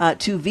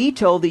to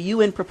veto the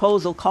UN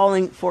proposal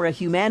calling for a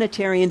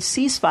humanitarian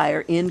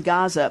ceasefire in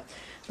Gaza.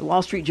 The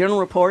Wall Street Journal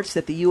reports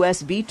that the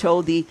U.S.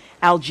 vetoed the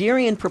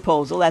Algerian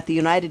proposal at the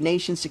United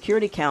Nations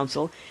Security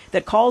Council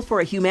that called for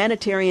a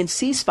humanitarian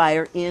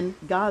ceasefire in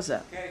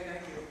Gaza.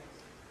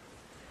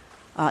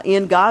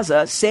 In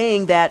Gaza,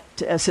 saying that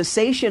a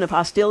cessation of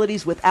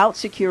hostilities without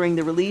securing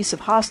the release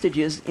of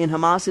hostages in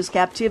Hamas's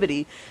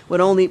captivity would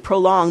only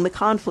prolong the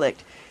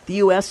conflict. The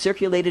U.S.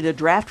 circulated a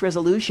draft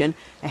resolution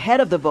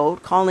ahead of the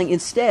vote, calling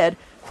instead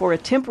for a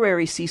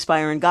temporary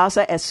ceasefire in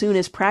Gaza as soon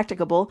as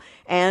practicable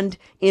and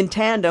in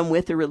tandem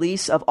with the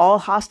release of all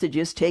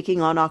hostages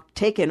taken on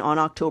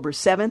October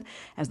 7th,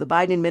 as the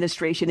Biden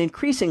administration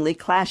increasingly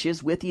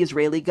clashes with the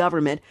Israeli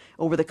government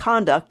over the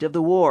conduct of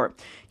the war.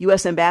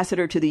 U.S.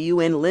 Ambassador to the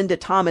UN Linda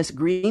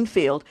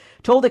Thomas-Greenfield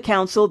told the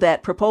Council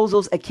that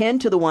proposals akin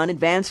to the one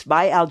advanced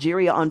by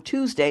Algeria on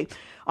Tuesday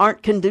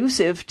aren't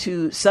conducive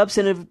to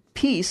substantive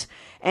peace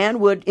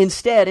and would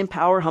instead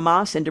empower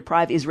Hamas and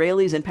deprive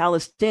Israelis and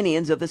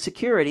Palestinians of the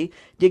security,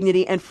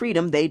 dignity, and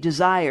freedom they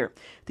desire.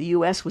 The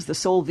U.S. was the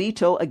sole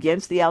veto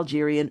against the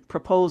Algerian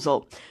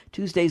proposal.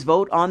 Tuesday's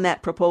vote on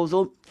that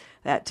proposal,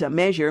 that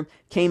measure,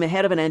 came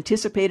ahead of an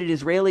anticipated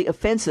Israeli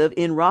offensive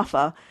in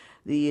Rafah,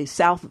 the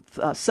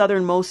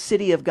southernmost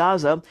city of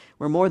Gaza,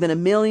 where more than 1.5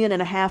 million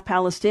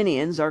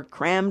Palestinians are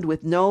crammed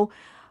with no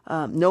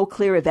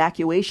clear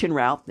evacuation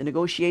route. The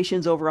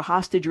negotiations over a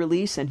hostage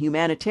release and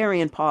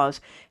humanitarian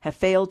pause have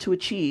failed to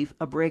achieve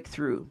a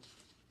breakthrough.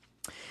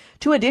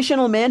 2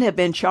 additional men have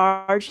been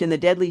charged in the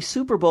deadly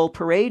Super Bowl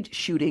parade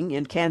shooting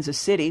in Kansas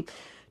City.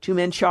 2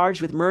 men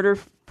charged with murder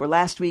for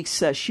last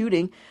week's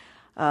shooting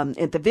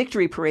at the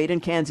Victory Parade in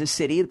Kansas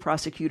City, the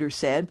prosecutor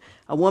said.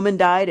 A woman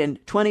died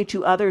and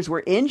 22 others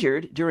were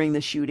injured during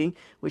the shooting,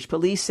 which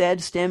police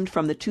said stemmed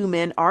from the 2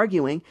 men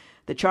arguing.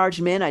 The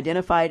charged men,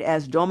 identified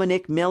as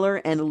Dominic Miller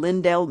and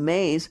Lindell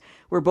Mays,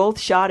 were both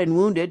shot and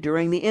wounded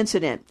during the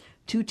incident.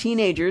 2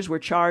 teenagers were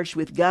charged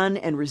with gun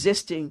and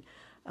resisting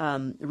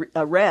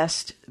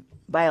arrest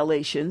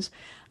violations.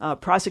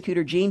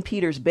 Prosecutor Gene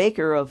Peters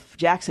Baker of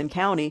Jackson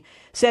County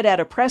said at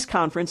a press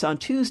conference on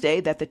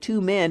Tuesday that the two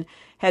men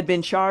had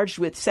been charged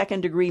with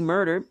second-degree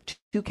murder,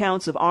 2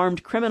 counts of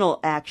armed criminal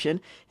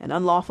action, and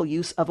unlawful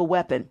use of a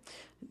weapon.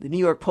 The New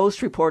York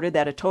Post reported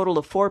that a total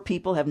of 4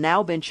 people have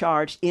now been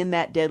charged in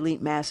that deadly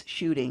mass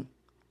shooting.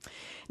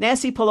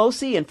 Nancy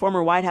Pelosi and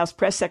former White House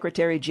Press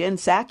Secretary Jen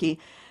Psaki,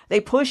 they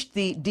pushed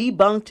the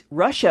debunked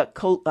Russia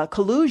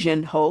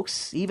collusion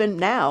hoax. Even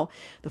now,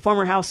 the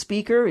former House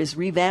Speaker is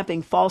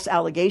revamping false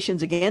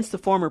allegations against the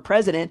former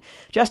president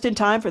just in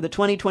time for the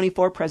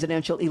 2024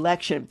 presidential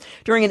election.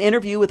 During an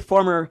interview with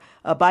former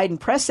Biden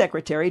press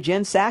secretary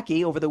Jen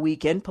Psaki over the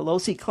weekend,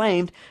 Pelosi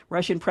claimed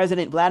Russian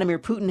President Vladimir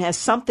Putin has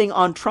something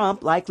on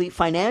Trump, likely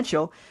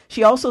financial.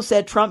 She also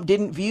said Trump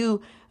didn't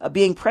view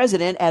being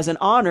president as an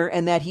honor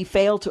and that he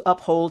failed to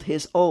uphold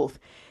his oath.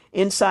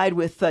 Inside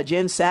with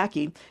Jen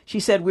Psaki, she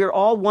said, "We're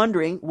all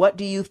wondering, what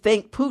do you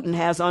think Putin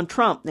has on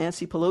Trump?"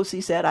 Nancy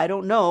Pelosi said, "I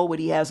don't know what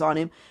he has on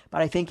him,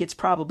 but I think it's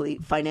probably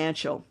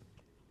financial."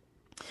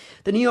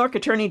 The New York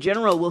Attorney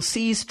General will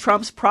seize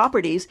Trump's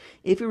properties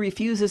if he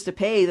refuses to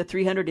pay the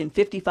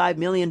 $355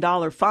 million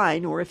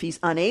fine or if he's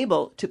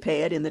unable to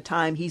pay it in the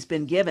time he's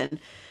been given.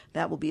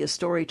 That will be a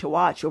story to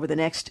watch over the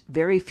next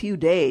very few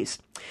days.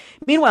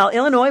 Meanwhile,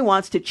 Illinois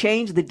wants to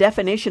change the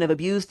definition of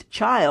abused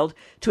child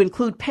to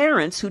include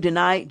parents who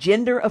deny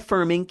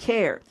gender-affirming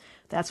care.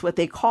 That's what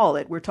they call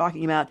it. We're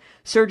talking about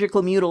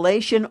surgical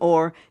mutilation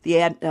or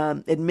the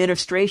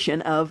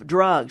administration of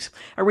drugs.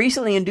 A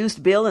recently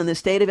introduced bill in the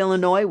state of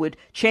Illinois would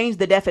change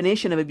the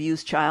definition of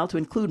abused child to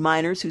include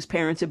minors whose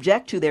parents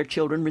object to their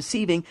children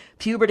receiving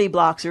puberty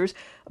blockers,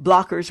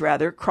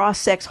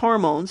 cross-sex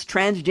hormones,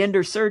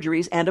 transgender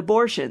surgeries, and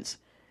abortions.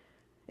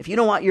 If you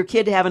don't want your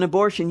kid to have an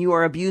abortion, you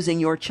are abusing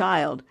your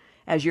child,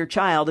 as your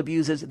child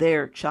abuses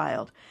their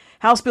child.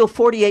 House Bill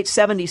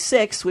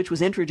 4876, which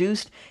was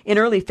introduced in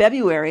early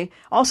February,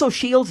 also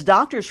shields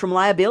doctors from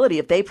liability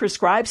if they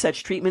prescribe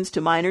such treatments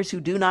to minors who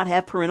do not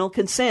have parental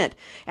consent,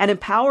 and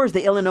empowers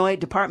the Illinois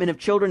Department of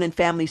Children and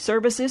Family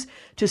Services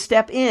to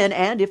step in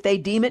and, if they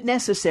deem it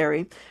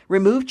necessary,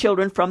 remove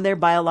children from their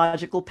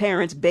biological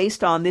parents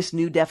based on this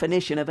new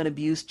definition of an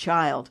abused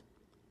child.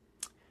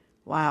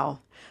 Wow.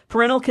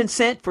 Parental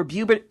consent for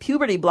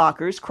puberty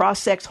blockers,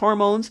 cross-sex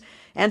hormones,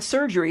 and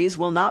surgeries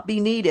will not be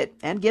needed.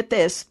 And get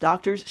this,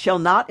 doctors shall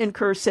not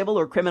incur civil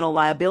or criminal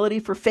liability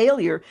for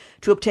failure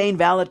to obtain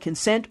valid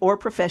consent or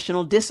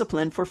professional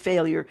discipline for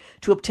failure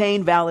to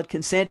obtain valid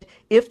consent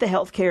if the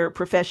healthcare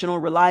professional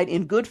relied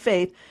in good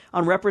faith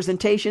on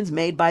representations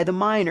made by the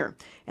minor,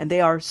 and they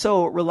are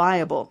so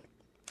reliable.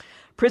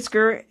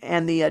 Pritzker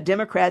and the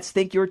Democrats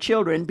think your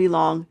children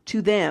belong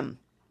to them,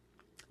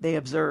 they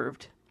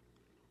observed.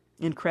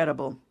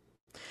 Incredible.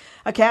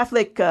 A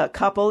Catholic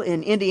couple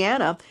in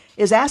Indiana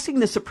is asking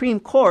the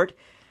Supreme Court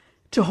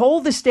to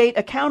hold the state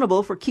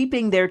accountable for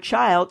keeping their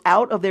child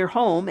out of their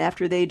home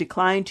after they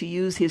declined to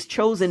use his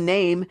chosen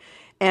name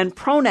and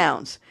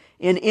pronouns.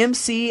 In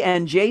MC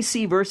and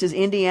JC versus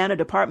Indiana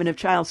Department of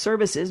Child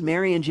Services,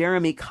 Mary and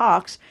Jeremy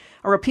Cox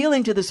are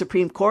appealing to the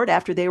Supreme Court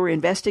after they were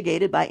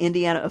investigated by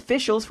Indiana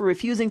officials for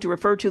refusing to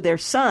refer to their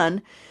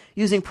son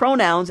using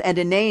pronouns and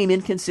a name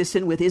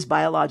inconsistent with his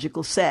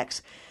biological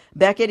sex.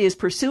 Beckett is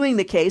pursuing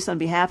the case on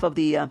behalf of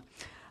the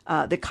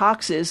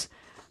Coxes,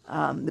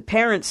 the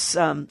parents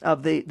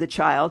of the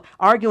child,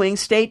 arguing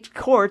state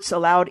courts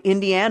allowed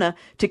Indiana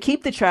to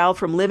keep the child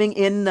from living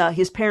in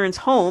his parents'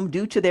 home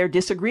due to their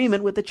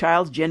disagreement with the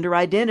child's gender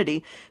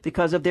identity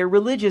because of their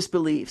religious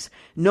beliefs.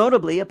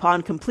 Notably,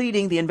 upon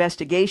completing the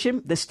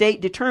investigation, the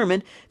state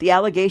determined the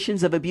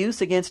allegations of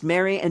abuse against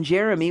Mary and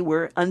Jeremy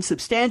were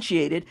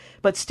unsubstantiated,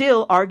 but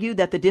still argued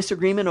that the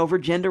disagreement over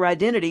gender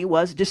identity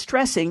was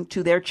distressing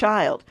to their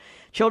child.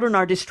 Children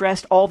are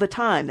distressed all the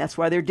time. That's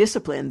why they're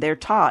disciplined. They're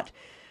taught.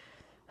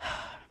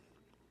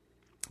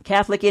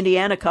 Catholic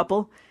Indiana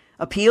couple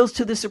appeals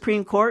to the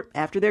Supreme Court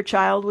after their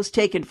child was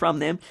taken from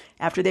them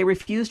after they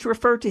refused to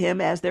refer to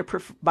him as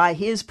by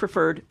his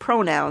preferred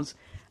pronouns.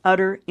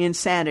 Utter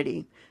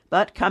insanity.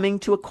 But coming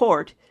to a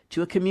court,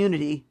 to a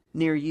community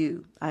near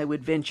you, I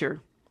would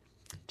venture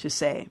to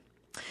say.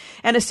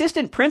 An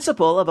assistant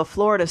principal of a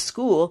Florida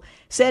school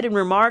said in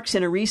remarks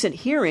in a recent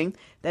hearing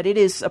that it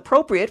is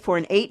appropriate for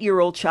an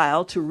 8-year-old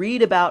child to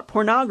read about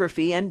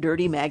pornography and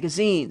dirty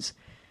magazines.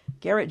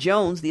 Garrett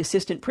Jones, the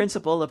assistant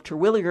principal of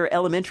Terwilliger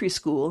Elementary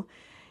School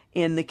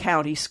in the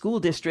county school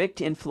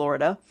district in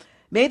Florida,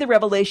 made the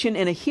revelation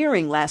in a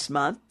hearing last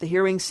month. The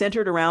hearing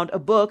centered around a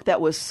book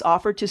that was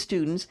offered to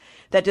students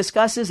that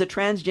discusses a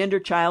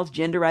transgender child's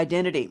gender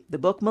identity. The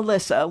book,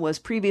 Melissa, was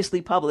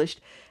previously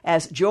published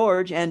as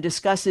George and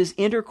discusses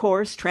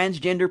intercourse,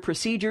 transgender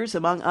procedures,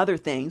 among other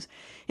things.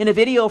 In a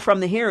video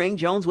from the hearing,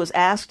 Jones was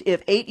asked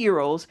if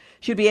 8-year-olds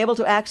should be able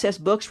to access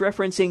books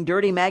referencing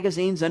dirty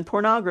magazines and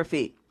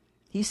pornography.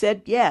 He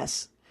said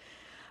yes.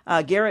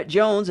 Garrett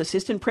Jones,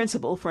 assistant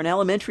principal for an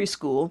elementary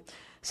school,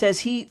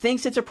 says he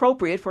thinks it's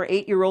appropriate for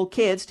 8-year-old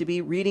kids to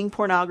be reading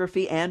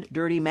pornography and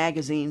dirty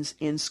magazines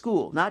in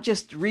school. Not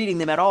just reading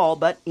them at all,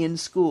 but in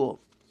school.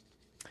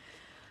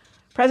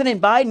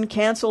 President Biden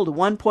canceled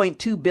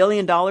 $1.2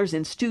 billion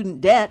in student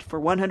debt for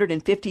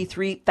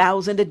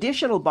 153,000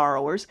 additional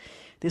borrowers.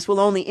 This will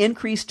only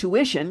increase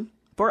tuition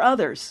for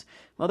others.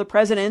 Well, the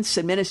president's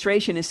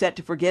administration is set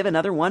to forgive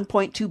another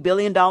 $1.2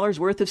 billion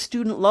worth of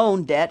student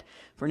loan debt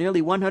for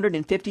nearly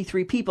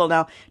 153 people.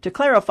 Now, to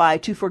clarify,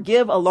 to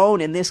forgive a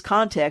loan in this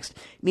context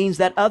means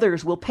that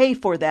others will pay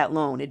for that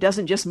loan. It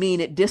doesn't just mean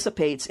it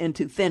dissipates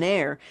into thin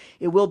air.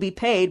 It will be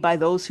paid by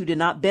those who did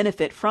not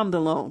benefit from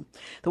the loan.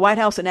 The White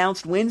House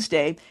announced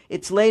Wednesday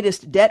its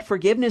latest debt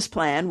forgiveness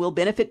plan will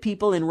benefit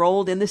people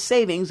enrolled in the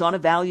Savings on a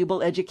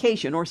Valuable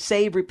Education, or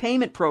SAVE,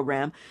 repayment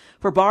program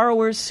for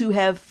borrowers who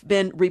have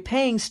been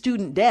repaying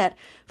student debt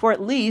for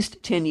at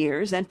least 10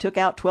 years and took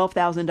out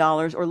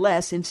 $12,000 or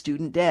less in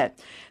student debt.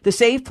 The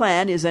SAVE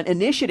plan is an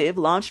initiative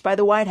launched by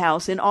the White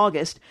House in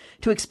August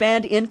to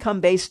expand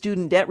income-based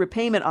student debt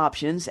repayment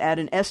options at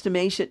an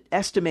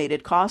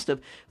estimated cost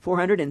of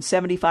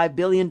 $475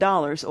 billion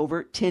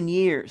over 10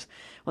 years.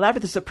 Well, after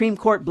the Supreme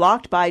Court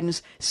blocked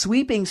Biden's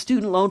sweeping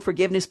student loan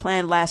forgiveness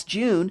plan last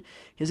June,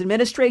 his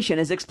administration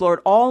has explored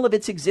all of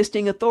its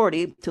existing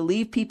authority to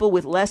leave people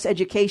with less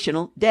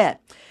educational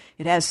debt.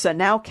 It has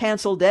now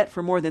canceled debt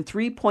for more than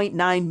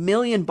 3.9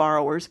 million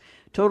borrowers,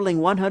 totaling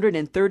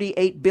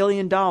 $138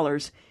 billion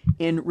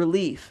in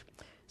relief.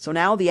 So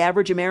now the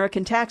average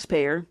American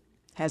taxpayer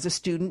has a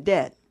student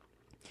debt.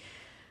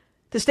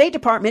 The State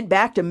Department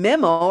backed a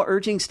memo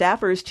urging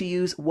staffers to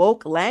use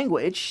woke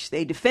language.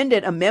 They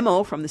defended a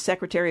memo from the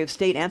Secretary of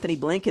State, Anthony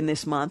Blinken,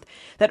 this month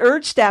that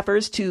urged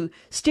staffers to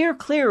steer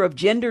clear of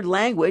gendered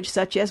language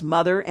such as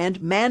mother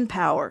and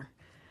manpower.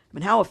 I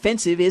mean, how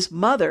offensive is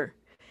mother?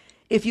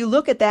 If you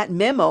look at that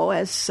memo,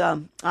 as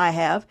I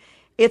have,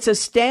 it's a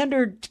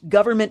standard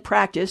government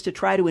practice to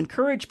try to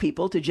encourage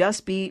people to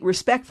just be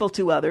respectful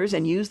to others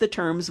and use the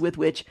terms with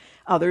which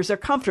others are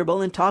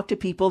comfortable and talk to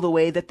people the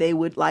way that they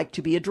would like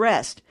to be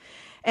addressed.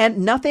 And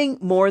nothing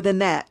more than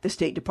that, the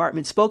State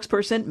Department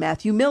spokesperson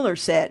Matthew Miller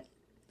said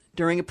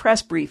during a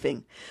press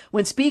briefing.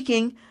 When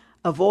speaking,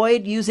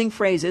 avoid using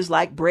phrases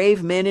like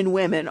brave men and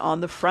women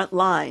on the front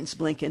lines,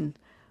 Blinken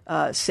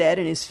said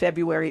in his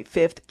February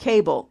 5th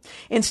cable.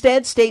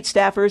 Instead, state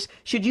staffers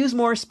should use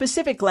more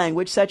specific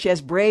language such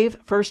as brave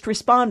first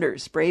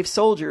responders, brave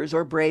soldiers,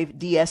 or brave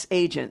DS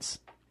agents.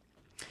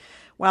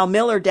 While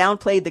Miller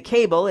downplayed the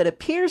cable, it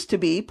appears to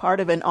be part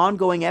of an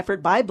ongoing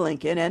effort by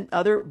Blinken and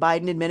other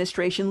Biden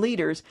administration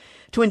leaders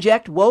to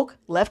inject woke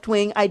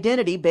left-wing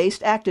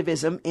identity-based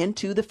activism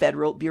into the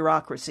federal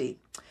bureaucracy.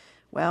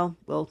 Well,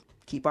 we'll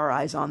keep our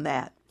eyes on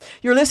that.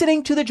 You're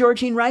listening to The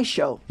Georgene Rice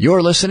Show.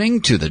 You're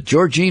listening to The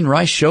Georgene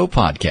Rice Show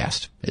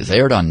podcast. It's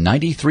aired on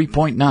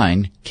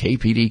 93.9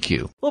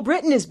 KPDQ. Well,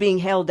 Britain is being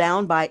held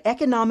down by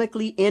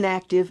economically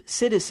inactive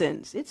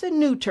citizens. It's a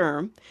new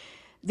term.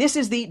 This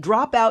is the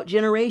dropout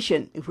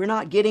generation. If we're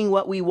not getting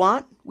what we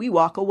want, we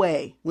walk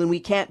away. When we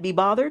can't be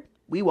bothered,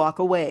 we walk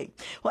away.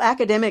 Well,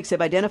 academics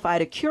have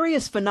identified a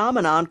curious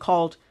phenomenon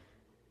called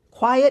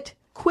quiet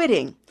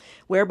quitting,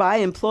 whereby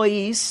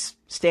employees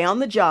stay on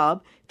the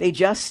job, they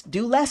just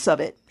do less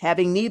of it,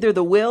 having neither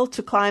the will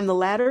to climb the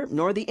ladder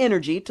nor the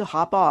energy to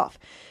hop off.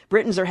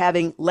 Britons are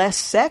having less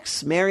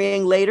sex,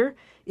 marrying later,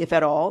 if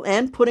at all,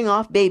 and putting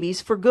off babies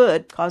for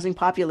good, causing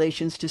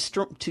populations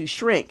to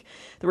shrink.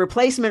 The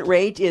replacement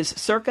rate is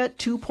circa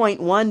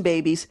 2.1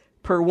 babies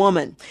per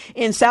woman.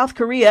 In South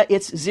Korea,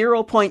 it's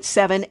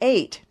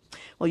 0.78.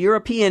 Well,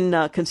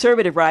 European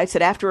conservative writes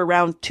that after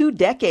around 2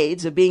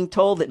 decades of being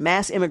told that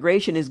mass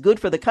immigration is good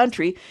for the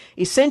country,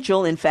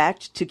 essential, in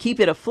fact, to keep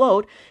it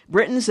afloat,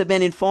 Britons have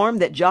been informed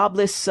that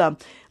jobless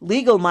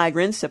legal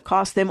migrants have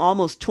cost them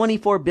almost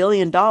 $24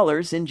 billion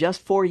in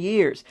just 4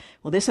 years.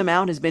 Well, this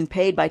amount has been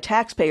paid by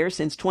taxpayers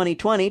since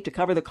 2020 to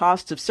cover the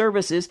costs of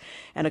services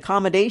and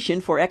accommodation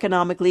for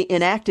economically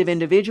inactive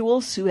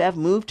individuals who have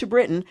moved to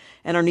Britain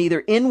and are neither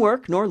in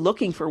work nor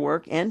looking for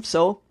work and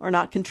so are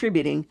not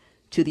contributing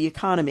to the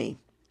economy.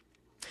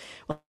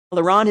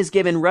 Iran has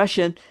given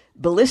Russia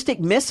ballistic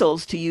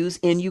missiles to use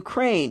in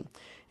Ukraine.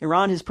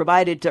 Iran has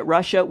provided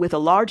Russia with a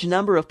large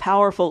number of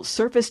powerful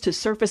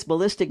surface-to-surface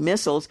ballistic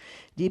missiles,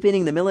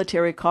 deepening the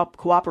military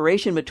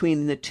cooperation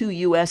between the two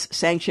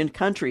U.S.-sanctioned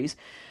countries.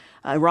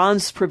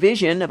 Iran's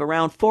provision of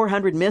around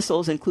 400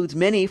 missiles includes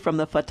many from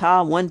the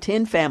Fatah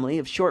 110 family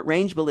of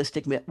short-range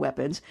ballistic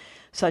weapons,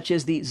 such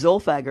as the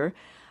Zolfaghar.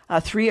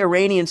 3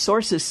 Iranian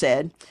sources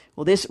said,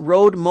 well, this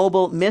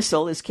road-mobile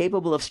missile is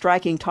capable of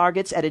striking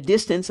targets at a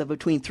distance of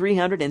between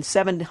 300 and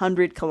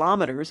 700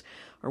 kilometers,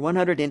 or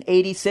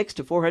 186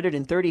 to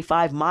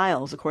 435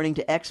 miles, according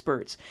to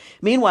experts.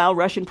 Meanwhile,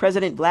 Russian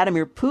President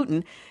Vladimir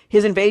Putin,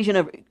 his invasion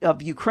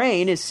of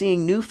Ukraine is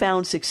seeing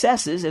newfound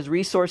successes as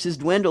resources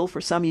dwindle for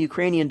some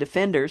Ukrainian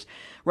defenders.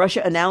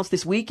 Russia announced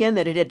this weekend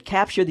that it had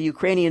captured the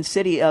Ukrainian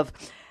city of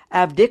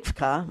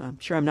Avdiivka, I'm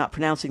sure I'm not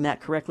pronouncing that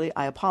correctly,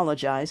 I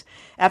apologize,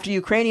 after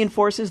Ukrainian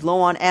forces,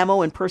 low on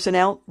ammo and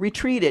personnel,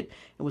 retreated.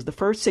 It was the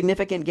first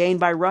significant gain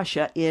by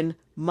Russia in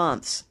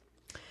months.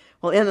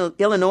 Well,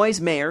 Illinois'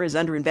 mayor is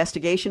under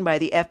investigation by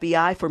the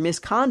FBI for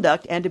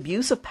misconduct and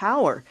abuse of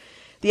power.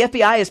 The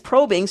FBI is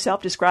probing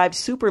self-described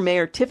super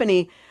mayor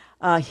Tiffany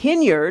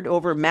Hinyard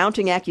over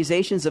mounting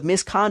accusations of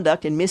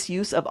misconduct and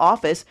misuse of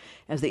office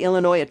as the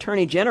Illinois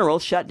Attorney General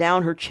shut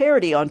down her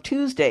charity on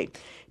Tuesday.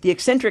 The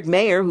eccentric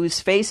mayor, whose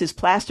face is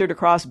plastered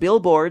across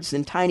billboards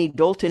in tiny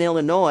Dolton,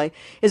 Illinois,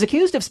 is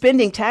accused of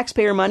spending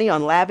taxpayer money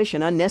on lavish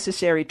and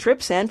unnecessary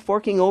trips and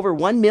forking over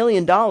 $1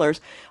 million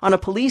on a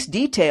police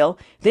detail,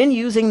 then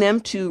using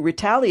them to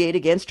retaliate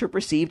against her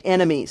perceived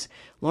enemies.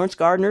 Lawrence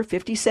Gardner,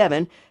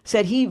 57,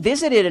 said he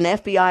visited an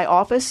FBI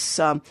office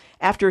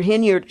after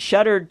Hinyard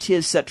shuttered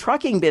his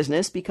trucking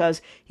business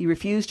because he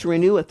refused to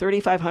renew a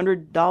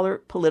 $3,500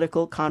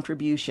 political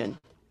contribution.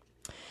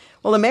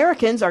 Well,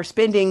 Americans are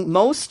spending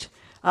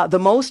the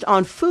most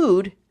on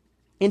food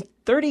in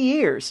 30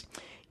 years.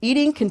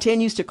 Eating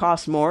continues to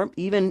cost more,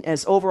 even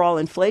as overall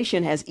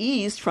inflation has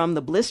eased from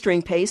the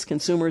blistering pace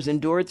consumers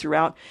endured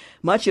throughout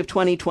much of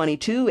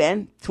 2022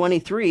 and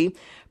 23.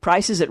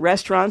 Prices at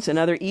restaurants and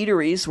other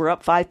eateries were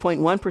up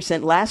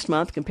 5.1% last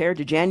month compared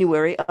to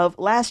January of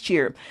last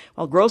year,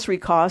 while grocery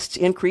costs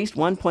increased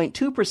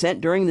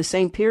 1.2% during the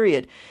same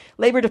period.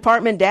 Labor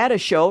Department data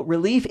show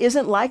relief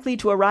isn't likely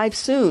to arrive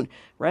soon.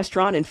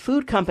 Restaurant and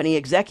food company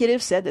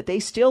executives said that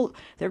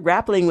they're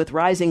grappling with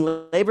rising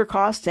labor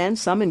costs and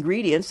some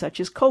ingredients, such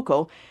as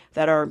cocoa,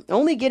 that are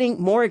only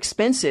getting more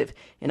expensive.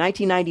 In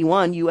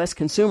 1991, U.S.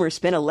 consumers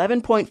spent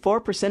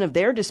 11.4% of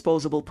their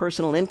disposable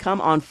personal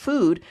income on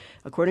food,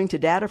 according to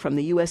data from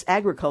the U.S.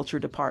 Agriculture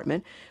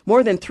Department.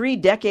 More than 3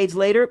 decades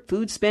later,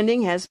 food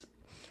spending has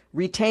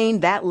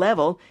retained that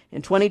level.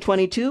 In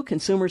 2022,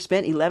 consumers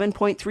spent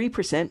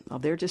 11.3%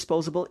 of their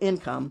disposable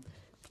income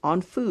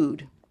on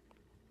food.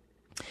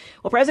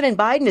 Well, President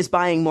Biden is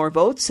buying more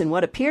votes in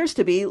what appears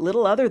to be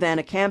little other than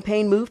a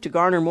campaign move to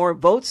garner more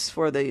votes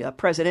for the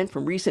president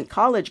from recent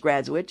college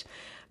graduates,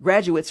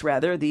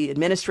 the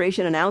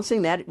administration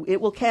announcing that it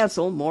will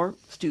cancel more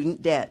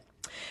student debt.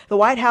 The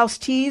White House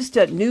teased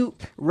new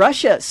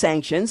Russia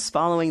sanctions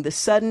following the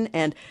sudden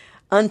and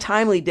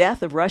untimely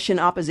death of Russian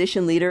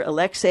opposition leader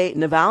Alexei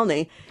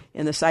Navalny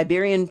in the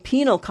Siberian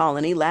penal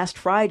colony last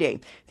Friday.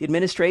 The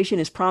administration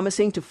is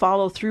promising to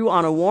follow through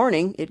on a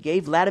warning it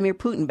gave Vladimir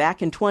Putin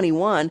back in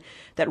 2021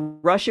 that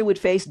Russia would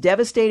face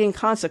devastating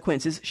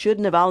consequences should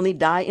Navalny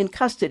die in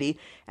custody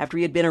after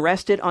he had been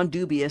arrested on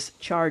dubious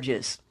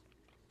charges.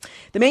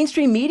 The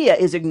mainstream media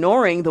is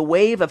ignoring the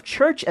wave of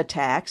church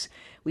attacks.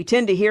 We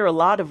tend to hear a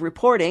lot of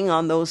reporting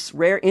on those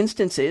rare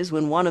instances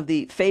when one of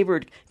the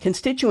favored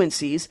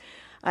constituencies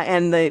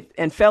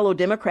and fellow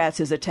Democrats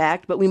is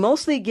attacked, but we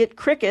mostly get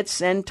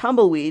crickets and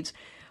tumbleweeds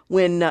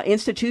when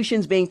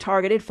institutions being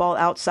targeted fall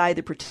outside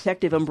the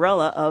protective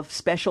umbrella of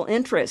special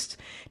interests.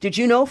 Did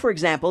you know, for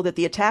example, that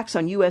the attacks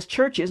on U.S.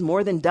 churches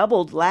more than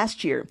doubled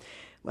last year?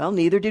 Well,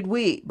 neither did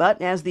we.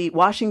 But as the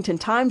Washington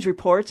Times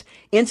reports,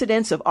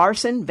 incidents of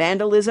arson,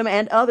 vandalism,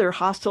 and other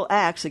hostile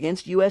acts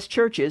against U.S.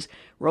 churches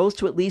rose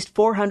to at least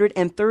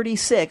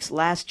 436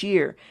 last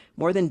year,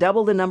 more than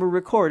double the number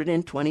recorded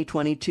in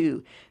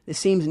 2022. This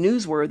seems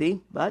newsworthy,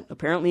 but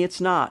apparently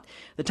it's not.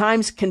 The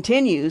Times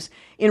continues,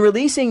 in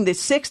releasing the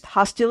 6th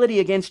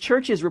Hostility Against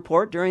Churches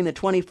report during the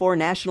 24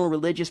 National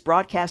Religious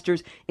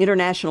Broadcasters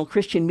International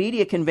Christian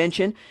Media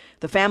Convention,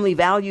 the family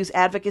values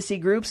advocacy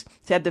groups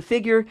said the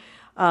figure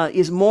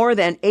is more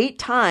than 8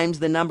 times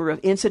the number of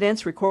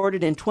incidents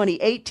recorded in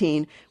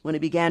 2018 when it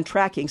began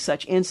tracking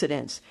such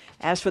incidents.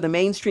 As for the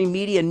mainstream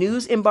media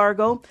news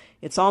embargo,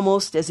 it's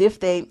almost as if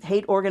they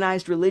hate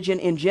organized religion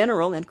in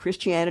general and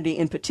Christianity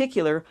in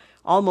particular,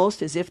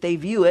 almost as if they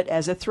view it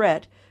as a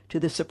threat to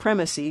the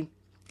supremacy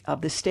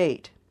of the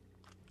state.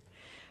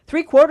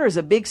 3/4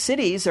 of big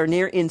cities are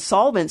near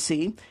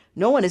insolvency.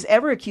 No one has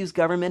ever accused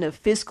government of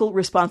fiscal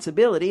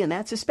responsibility, and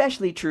that's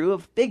especially true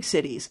of big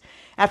cities.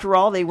 After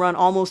all, they run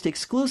almost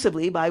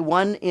exclusively by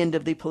one end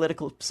of the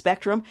political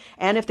spectrum,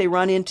 and if they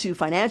run into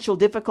financial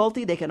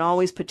difficulty, they can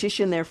always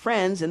petition their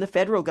friends in the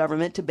federal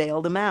government to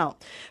bail them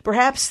out.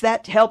 Perhaps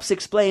that helps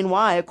explain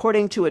why,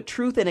 according to a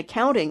Truth in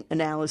Accounting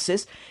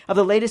analysis of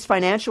the latest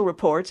financial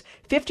reports,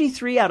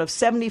 53 out of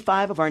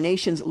 75 of our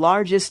nation's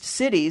largest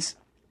cities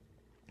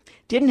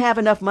didn't have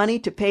enough money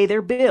to pay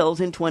their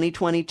bills in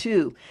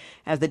 2022.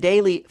 As the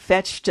Daily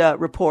Fetched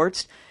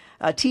reports,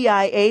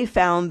 TIA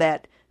found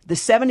that the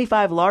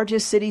 75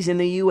 largest cities in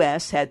the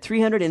U.S. had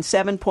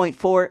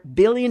 $307.4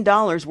 billion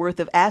worth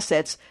of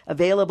assets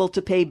available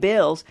to pay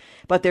bills,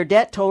 but their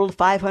debt totaled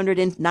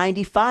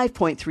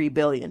 $595.3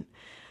 billion.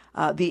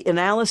 The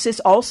analysis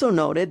also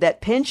noted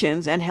that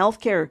pensions and health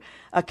care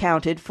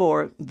accounted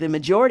for the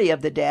majority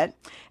of the debt.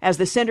 As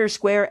the Center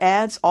Square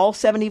adds, all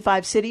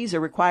 75 cities are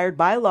required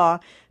by law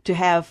to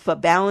have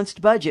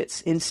balanced budgets.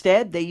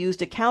 Instead, they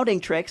used accounting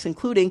tricks,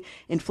 including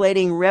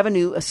inflating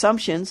revenue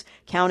assumptions,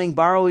 counting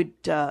borrowed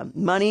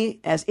money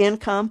as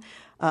income,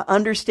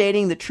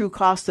 understating the true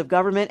costs of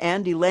government,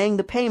 and delaying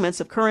the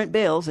payments of current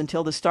bills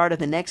until the start of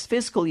the next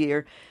fiscal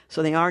year,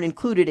 so they aren't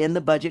included in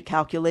the budget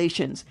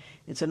calculations.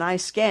 It's a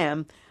nice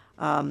scam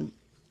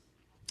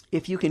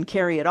if you can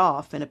carry it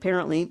off, and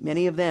apparently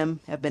many of them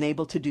have been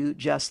able to do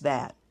just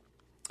that.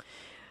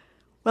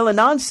 Well, a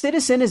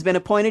non-citizen has been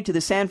appointed to the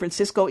San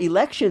Francisco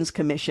Elections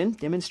Commission,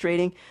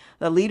 demonstrating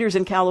the leaders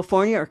in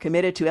California are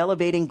committed to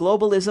elevating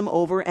globalism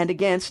over and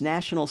against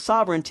national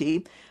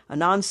sovereignty. A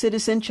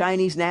non-citizen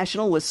Chinese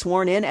national was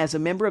sworn in as a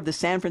member of the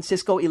San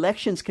Francisco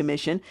Elections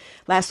Commission.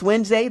 Last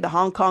Wednesday, the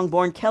Hong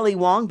Kong-born Kelly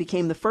Wong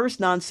became the first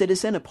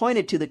non-citizen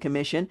appointed to the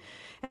commission,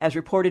 as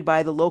reported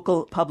by the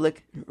local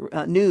public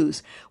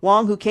news.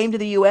 Wong, who came to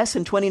the U.S.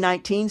 in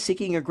 2019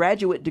 seeking a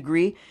graduate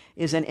degree,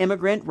 is an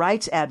immigrant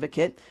rights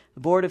advocate. The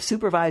Board of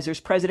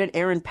Supervisors President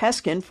Aaron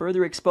Peskin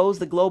further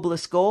exposed the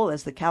globalist goal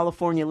as the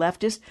California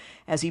leftist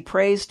as he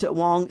praised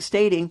Wong,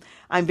 stating,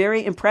 "I'm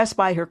very impressed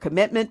by her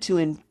commitment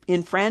to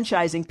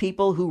enfranchising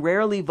people who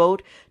rarely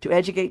vote, to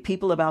educate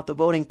people about the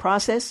voting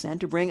process, and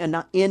to bring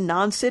in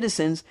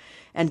non-citizens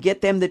and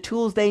get them the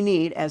tools they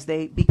need as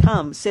they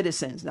become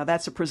citizens." Now,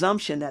 that's a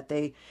presumption that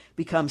they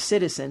become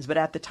citizens, but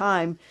at the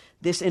time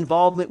this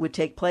involvement would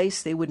take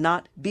place, they would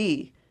not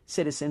be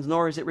citizens,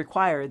 nor is it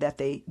required that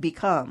they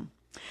become.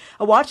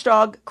 A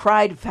watchdog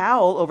cried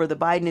foul over the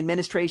Biden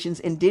administration's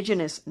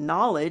indigenous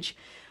knowledge.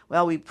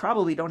 Well, we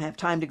probably don't have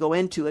time to go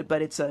into it,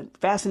 but it's a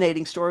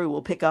fascinating story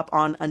we'll pick up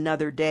on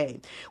another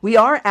day. We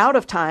are out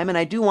of time, and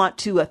I do want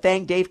to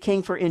thank Dave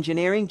King for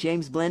engineering,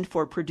 James Blend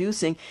for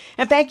producing,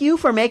 and thank you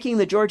for making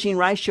the Georgene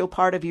Rice Show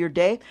part of your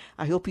day.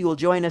 I hope you will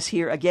join us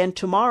here again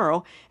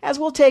tomorrow as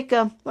we'll take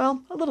a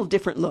little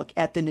different look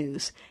at the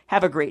news.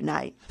 Have a great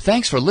night.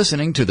 Thanks for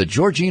listening to the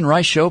Georgene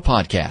Rice Show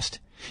podcast.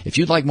 If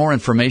you'd like more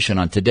information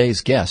on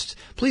today's guests,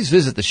 please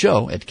visit the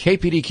show at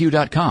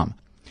kpdq.com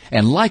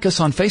and like us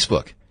on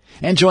Facebook.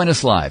 And join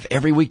us live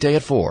every weekday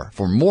at 4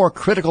 for more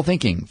critical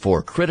thinking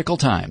for critical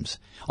times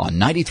on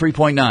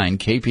 93.9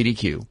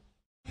 KPDQ.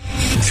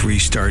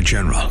 3-star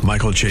General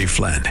Michael J.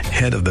 Flynn,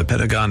 head of the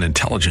Pentagon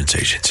Intelligence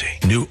Agency,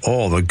 knew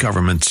all the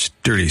government's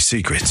dirty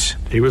secrets.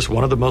 He was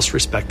one of the most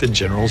respected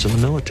generals in the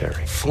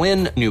military.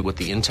 Flynn knew what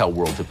the intel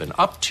world had been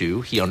up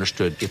to. He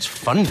understood its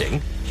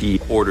funding. He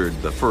ordered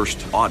the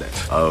first audit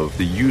of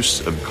the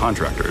use of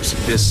contractors.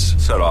 This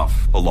set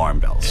off alarm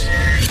bells.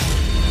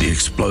 The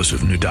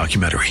explosive new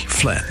documentary,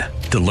 Flynn,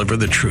 Deliver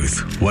the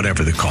Truth,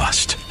 Whatever the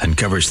Cost,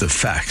 uncovers the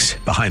facts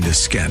behind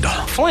this scandal.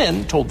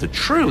 Flynn told the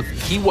truth.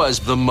 He was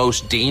the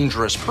most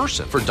dangerous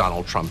person for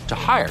Donald Trump to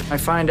hire. I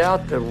find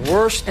out the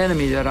worst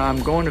enemy that I'm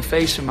going to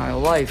face in my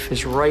life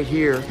is right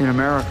here in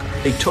America.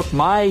 They took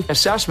my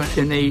assessment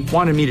and they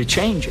wanted me to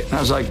change it. And I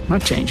was like, I'm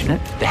not changing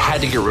it. They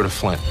had to get rid of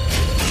Flynn.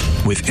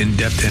 With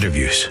in-depth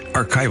interviews,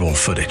 archival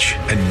footage,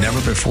 and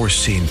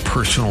never-before-seen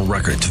personal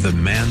records of the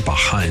man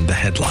behind the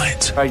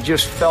headlines. I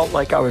just felt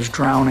like I was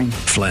drowning.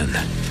 Flynn,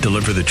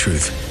 Deliver the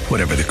Truth,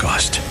 Whatever the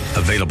Cost.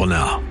 Available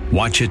now.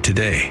 Watch it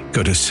today.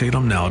 Go to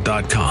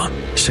salemnow.com.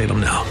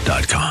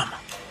 salemnow.com.